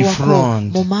 In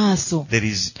front, there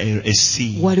is a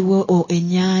sea. We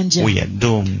are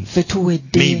doomed.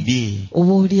 Maybe,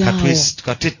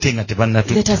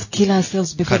 let us kill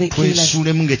ourselves before they kill us.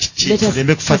 Let us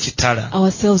cast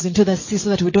ourselves into the sea so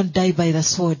that we don't die by the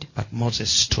sword. But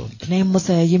Moses stood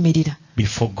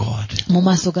before God and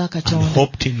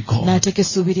hoped in God.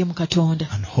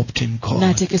 And hoped in God.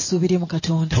 And he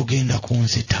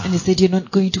said, you're not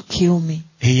going to kill me.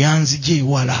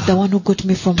 The one who got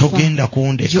me from far,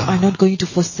 you are not going to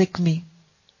forsake me.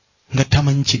 He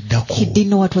didn't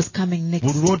know what was coming next.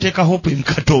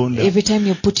 Every time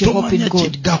you put your hope in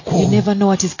God, you never know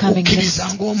what is coming next.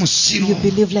 You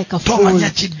believe like a fool.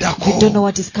 You don't know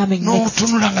what is coming next.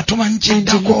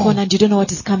 And you look on and you don't know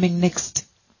what is coming next.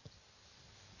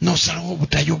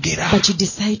 But you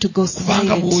decide to go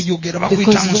silent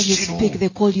because when you speak they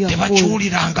call you a fool.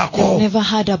 They've never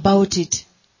heard about it.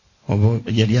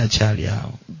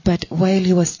 But while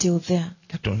he was still there,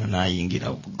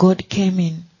 God came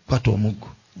in.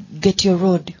 Get your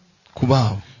rod.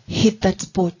 Hit that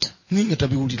spot.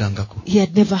 He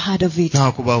had never heard of it.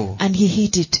 And he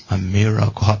hit it. A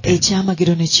miracle happened.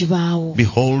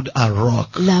 Behold a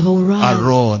rock. A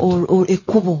rod. Or a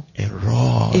kubo. A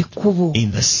rod.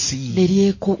 In the sea.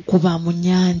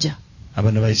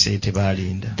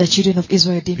 The children of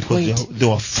Israel didn't because wait. They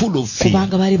were full of fear.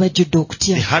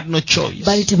 They had no choice.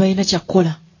 They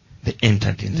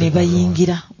entered into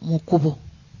the road.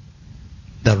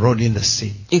 The road in the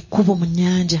sea. The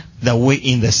way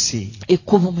in the sea.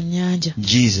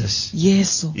 Jesus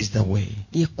is the way,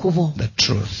 the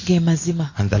truth,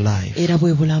 and the life.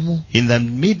 In the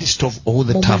midst of all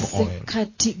the turmoil,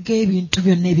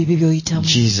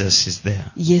 Jesus is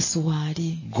there.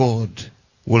 God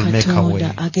will make a way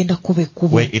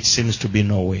where it seems to be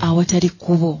no way.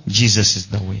 Jesus is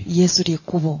the way.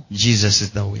 Jesus is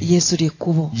the way.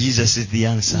 Jesus is the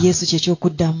answer.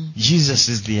 Jesus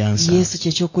is the answer.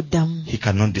 He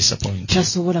cannot disappoint you.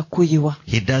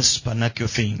 He does supernatural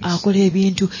things. That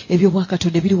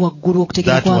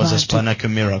was a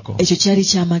supernatural miracle. This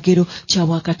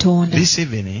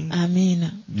evening,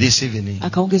 I'm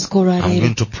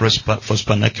going to pray for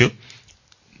supernatural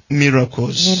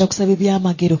miracles.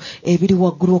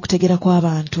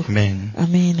 Amen.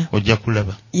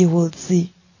 You will see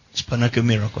supernatural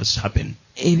miracles happen.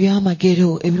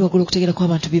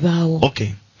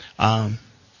 Okay. I'm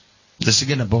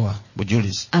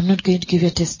not going to give you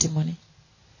a testimony.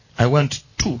 I want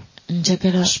 2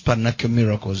 supernatural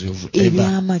miracles you've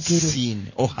ever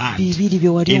seen or had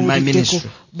in my ministry.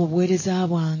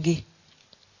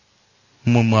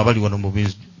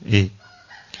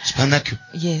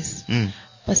 Yes.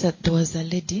 Pastor, there was a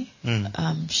lady,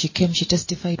 she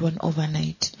testified one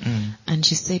overnight, and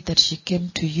she said that she came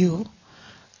to you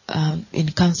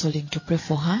in counseling to pray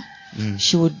for her.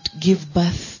 She would give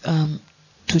birth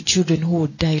to children who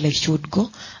would die, like she would go,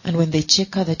 and when they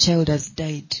check her, the child has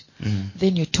died.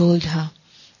 Then you told her,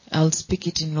 I'll speak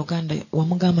it in Luganda,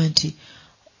 Wamugamanti,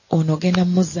 onogenda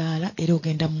muzala, era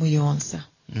ogenda muyonsa.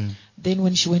 Then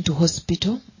when she went to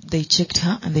hospital, they checked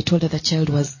her and they told her the child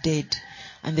was dead.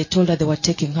 And they told her they were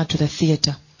taking her to the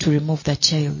theater to remove the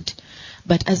child.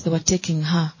 But as they were taking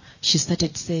her, she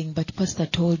started saying, but Pastor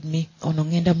told me,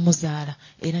 onongenda muzara,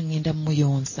 era ngenda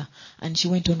muyonsa. And she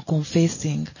went on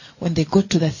confessing. When they got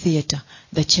to the theater,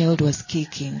 the child was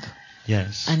kicking.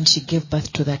 Yes. And she gave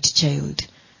birth to that child.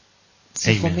 So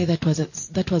Amen. For me, that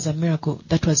was a miracle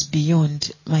that was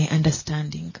beyond my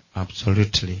understanding.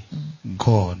 Absolutely.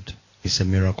 God is a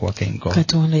miracle working God.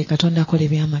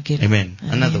 Amen.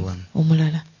 Another one.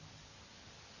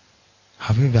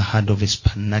 Have you ever heard of a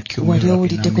supernatural miracle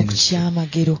in our ministry?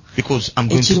 Because I'm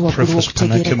going to pray for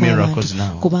supernatural miracles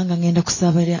now.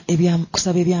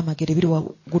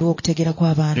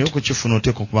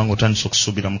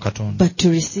 But to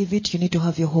receive it, you need to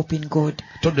have your hope in God.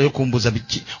 Don't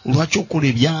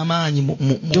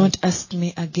ask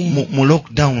me again.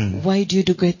 Why do you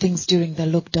do great things during the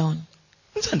lockdown?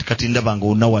 For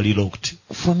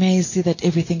me, I see that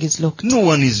everything is locked. No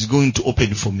one is going to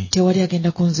open for me. No one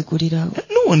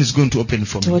is going to open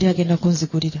for me. Now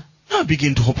I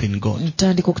begin to hope in God.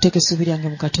 Because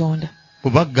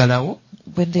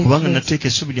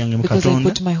I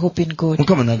put my hope in God.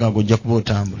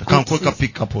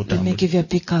 Let me give you a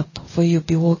pick up for you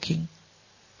be walking.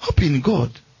 Hope in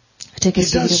God. He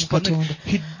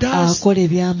does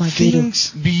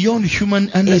things beyond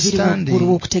human understanding.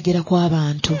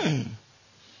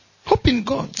 Hope in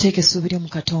God.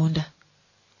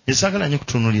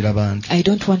 I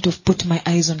don't want to put my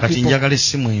eyes on people.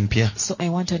 So I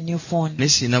want a new phone. I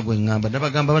told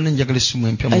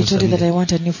you that I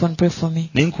want a new phone. Pray for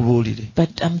me.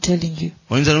 But I'm telling you.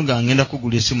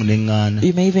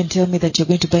 You may even tell me that you're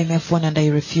going to buy me a phone and I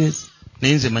refuse.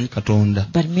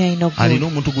 But me, I know God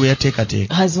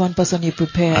has one person you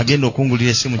prepared who is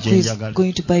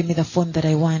going to buy me the phone that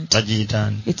I want.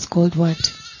 It's called what?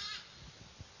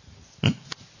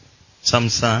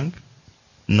 Samsung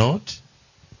Note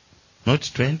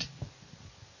 20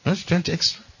 extra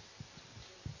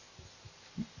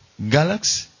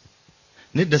Galaxy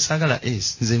nedda sagala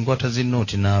S nze nkwata zi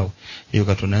Note naawe eyo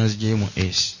katona nzijemu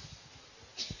S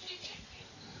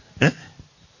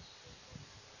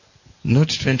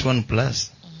Note 21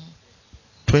 plus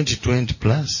 2020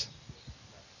 plus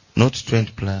Note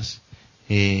 20 plus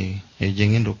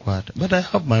ejengendo kwata. But I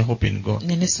have my hope in God.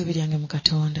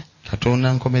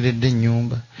 Katonda nkomeredde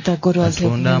ennyumba.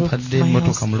 Katonda ampadde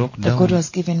emmotoka mu lockdown. God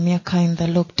was given me a car in the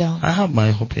lockdown. I have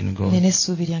my hope in God.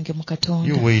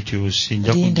 You wait, you see.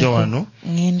 Nja kujja wano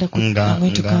nga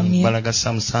balaga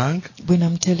Samsung. When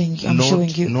I'm telling you, I'm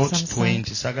showing you Note Samsung.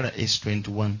 20 sagala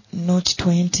S21. Note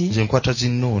 20. Nze nkwata zi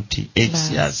Note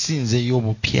ekisinzeyo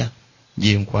obupya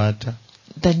gye nkwata.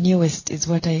 The newest is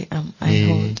what I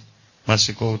hold.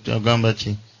 Masiko agamba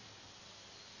ki?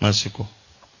 Masiko,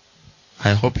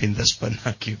 I hope in the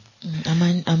supernatural.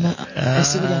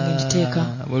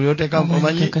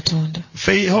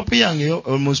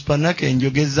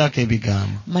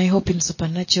 My hope in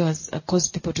supernatural has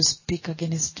caused people to speak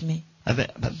against me.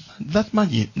 That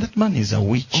man is a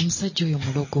witch.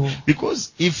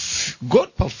 Because if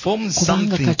God performs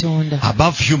something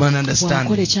above human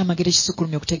understanding,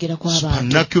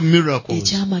 supernatural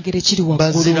miracles,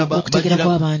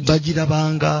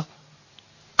 bagirabanga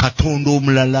katonda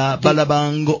omulala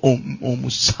balabanga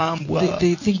omusambwa.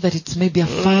 They think that it's maybe a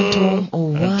phantom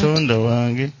or what. Katonda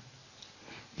wange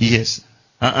Yes.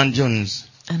 And Jones.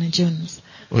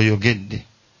 Oyogedde.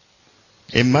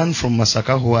 A man from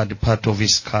Masaka who had part of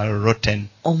his car rotten.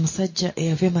 Omusajja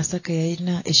eyave Masaka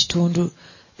yalina ekitundu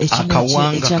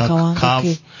ekakawanga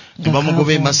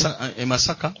bamugobe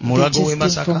Masaka mulago we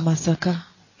Masaka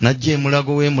najje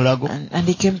mulago we mulago and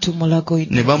he came to Mulago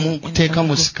ne bamuteeka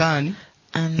mu scan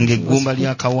ng'eggumba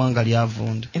ly'akawanga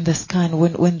lyavunda in the scan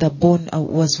when the bone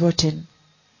was rotten.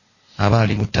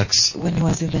 Abali mu taxi when he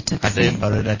was in the taxi at a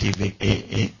relative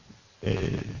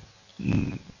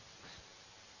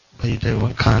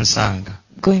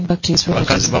going back to his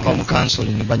relatives. The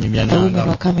women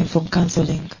were coming from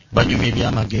counseling. They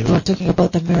were talking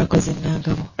about the miracles in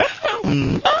Nangabo.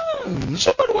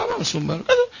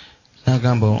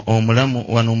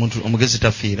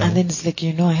 And then it's like,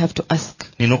 I have to ask.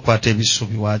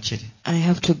 I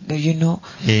have to,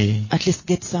 at least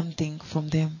get something from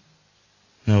them.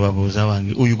 And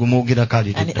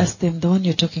he asked them, the one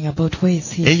you're talking about, where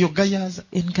is he? In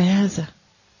Gayaza.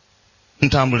 How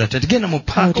do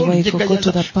I go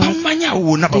to the park?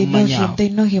 They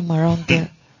know him around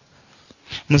there.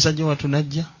 Musajja watu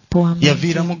najja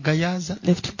yavira mu Gayaza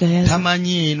left Gayaza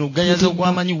tamanyi eno Gayaza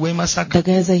ogwamanyi we Masaka. The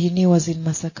Gayaza he knew was in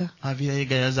Masaka. Avira ye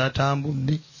Gayaza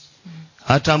atambula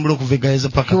okuva Gayaza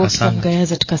paka Kasanga.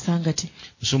 Gayaza to Kasangati.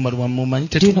 Musumba lwamumanyi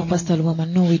tetu. Do you know Pastor Luwama?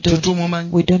 No, we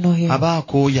don't. We don't know him.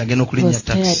 Abaako yagenda okulinnya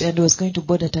taxi. And was going to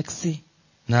board a taxi.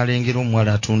 N'alengera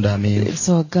omuwala atunda amenvu.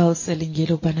 So a girl selling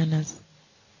yellow bananas.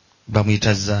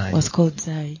 Bamuyita Zai. Was called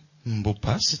Zai. Mbu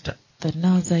pastor. That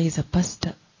now Zai is a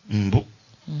pastor. Mbu.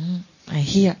 I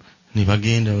hear. Ne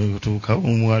bagenda okutuuka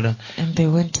omuwala. And they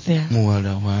went there.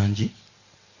 Muwala wangi.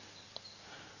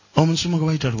 Omusuma gwe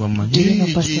bayita Luwama.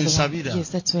 Yes,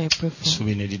 that's why I pray for.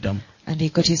 Subine lidamu. And he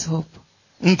got his hope.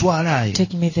 Ntwalayo.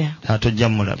 Take me there. Atojja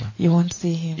mulaba. You won't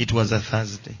see him. It was a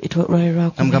Thursday. It was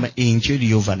right.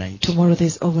 Enjoy overnight. Tomorrow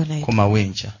there's overnight.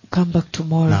 Come back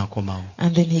tomorrow.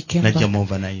 And then he came back.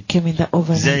 Came in the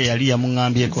overnight.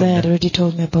 Zai had already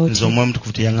told me about him.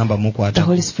 The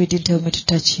Holy Spirit didn't tell me to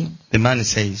touch him. The man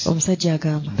says,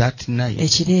 that night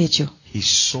he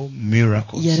saw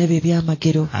miracles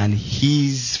and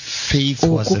his faith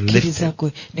was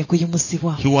lifted.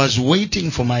 He was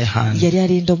waiting for my hand.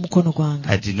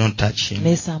 I did not touch him.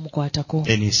 And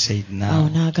he said, now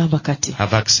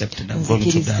I've accepted. I'm going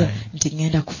to die.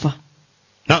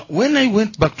 Now when I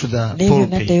went back to the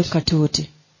pulpit,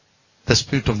 the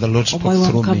Spirit of the Lord spoke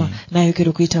through me.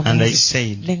 And I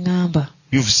said,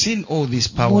 you've seen all this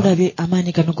power.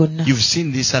 You've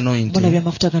seen this anointing. Even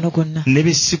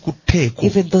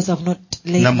those who have not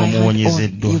laid my hand on,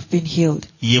 you've been healed.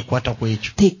 You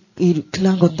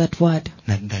clung on that word.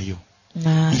 Then he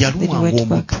went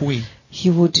back. He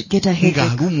would get a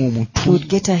headache. He would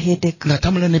get a headache. He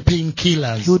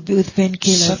would be with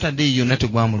painkillers.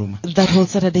 That whole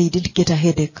Saturday he didn't get a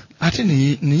headache. And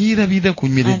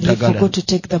he forgot to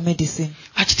take the medicine.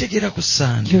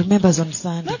 He remembers on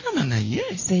Sunday.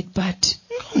 He said, but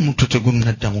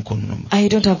I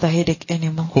don't have the headache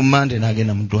anymore.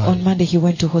 On Monday he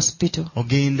went to hospital.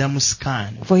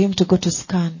 For him to go to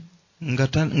scan. The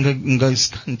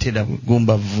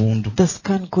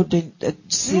scan couldn't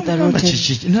see the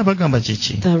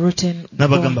rotten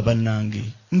bone.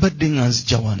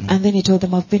 And then he told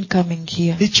them, I've been coming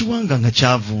here.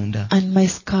 And my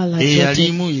skull had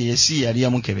rotten.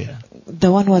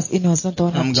 The one was in was not the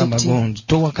one I'm checked.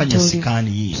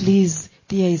 Please.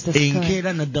 Here is the scan.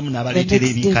 The next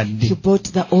day he brought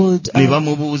the old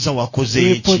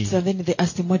reports and then they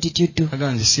asked him, what did you do? I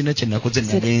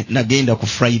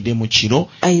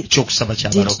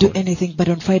didn't do anything, but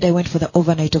on Friday I went for the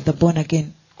overnight of the born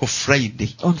again.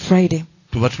 On Friday.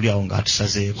 He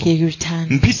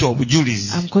returned.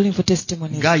 I'm calling for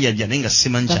testimonies.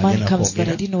 The man comes, but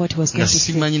I didn't know what he was going to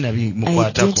say. I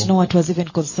didn't know what was even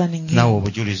concerning him.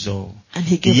 And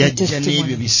he gave a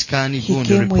testimony. He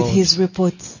came with his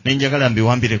reports. I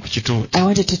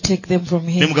wanted to take them from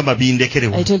him.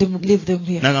 I told him, leave them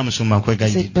here. He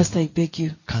said, Pastor, I beg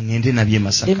you. Let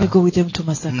me go with them to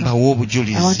Masaka. I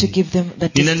want to give them the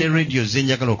testimony.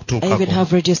 I even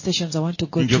have radio stations I want to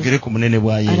go to. And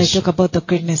I talk about the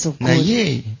greatness of God.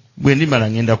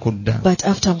 But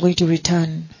after I'm going to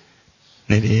return.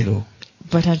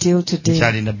 But until today,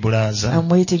 I'm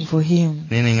waiting for him.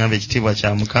 But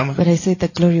I say the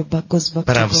glory goes back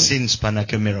to God. I've seen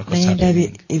supernatural miracles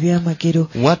happening.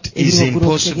 What is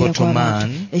impossible to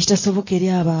man is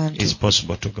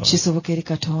possible to God.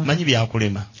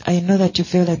 I know that you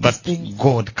feel like but these things.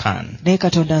 God can.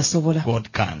 God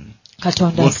can.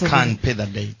 God can pay the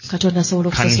debt.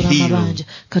 Can heal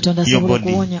your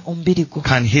body.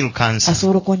 Can heal cancer.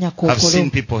 I've seen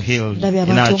people healed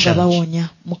in our church.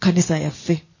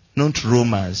 not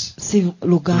rumors, si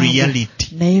lugambo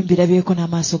reality. naye mbirabyeko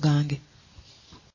n'amaaso gange.